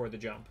immediately before the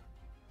jump.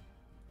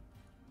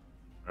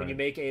 When you Right.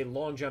 make a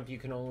long jump, you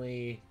can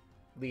only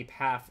leap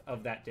half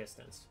of that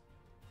distance.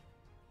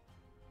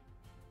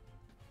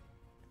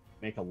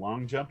 Make a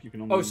long jump, you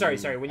can only... Oh, sorry.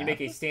 move When you half.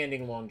 make a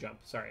standing long jump.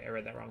 Sorry, I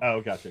read that wrong.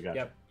 Oh, gotcha.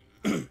 Yep.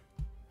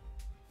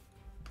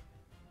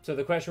 So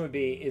the question would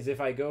be, is if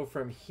I go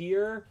from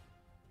here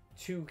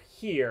to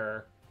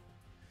here,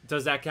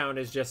 does that count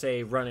as just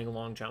a running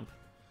long jump?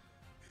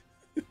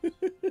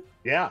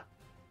 Yeah,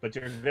 but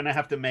you're gonna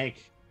have to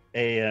make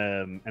a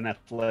an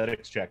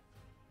athletics check.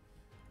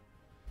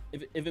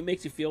 If it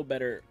makes you feel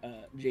better,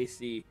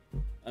 JC,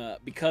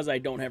 because I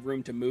don't have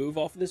room to move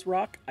off this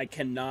rock, I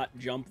cannot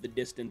jump the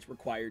distance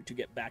required to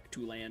get back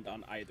to land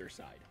on either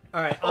side.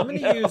 All right, I'm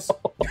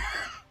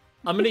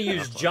gonna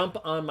use jump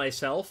on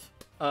myself,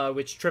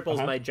 which triples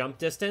my jump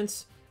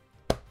distance,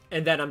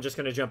 and then I'm just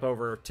gonna jump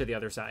over to the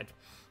other side.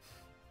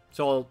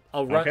 So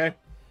I'll run. Okay.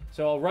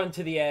 So I'll run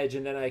to the edge,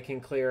 and then I can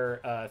clear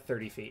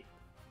 30 feet.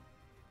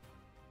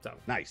 So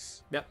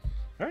Nice. Yep.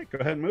 All right, go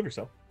ahead and move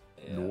yourself.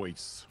 Yeah.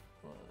 Noise.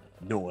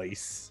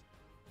 Noise.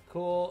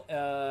 Cool.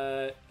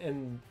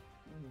 And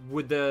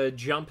would the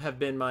jump have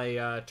been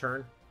my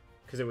turn?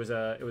 Because it was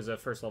a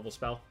first level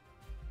spell.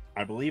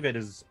 I believe it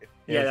is.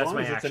 Yeah, as that's long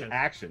my as it's action. an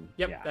action.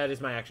 Yep, Yeah. that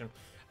is my action.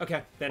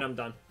 Okay, then I'm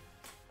done.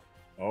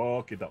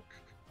 Okie doke.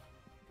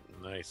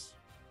 Nice.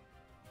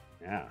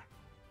 Yeah.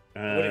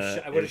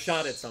 I would have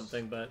shot at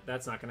something, but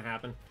that's not going to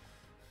happen.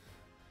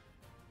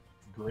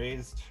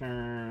 Gray's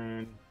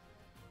turn.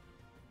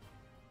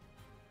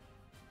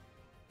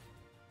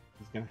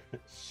 He's gonna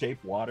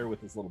shape water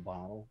with his little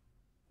bottle.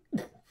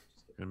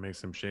 Gonna make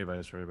some shave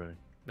ice for everybody.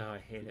 No, I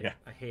hate it. Yeah.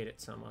 I hate it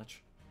so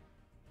much.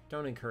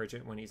 Don't encourage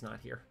it when he's not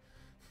here.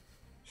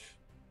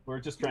 We're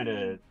just trying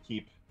to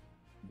keep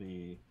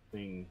the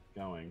thing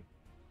going.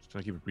 Just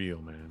trying to keep it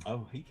real, man.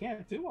 Oh, he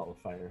can't do all the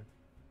fire.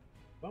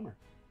 Bummer.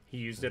 He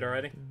used it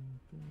already?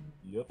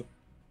 Yep.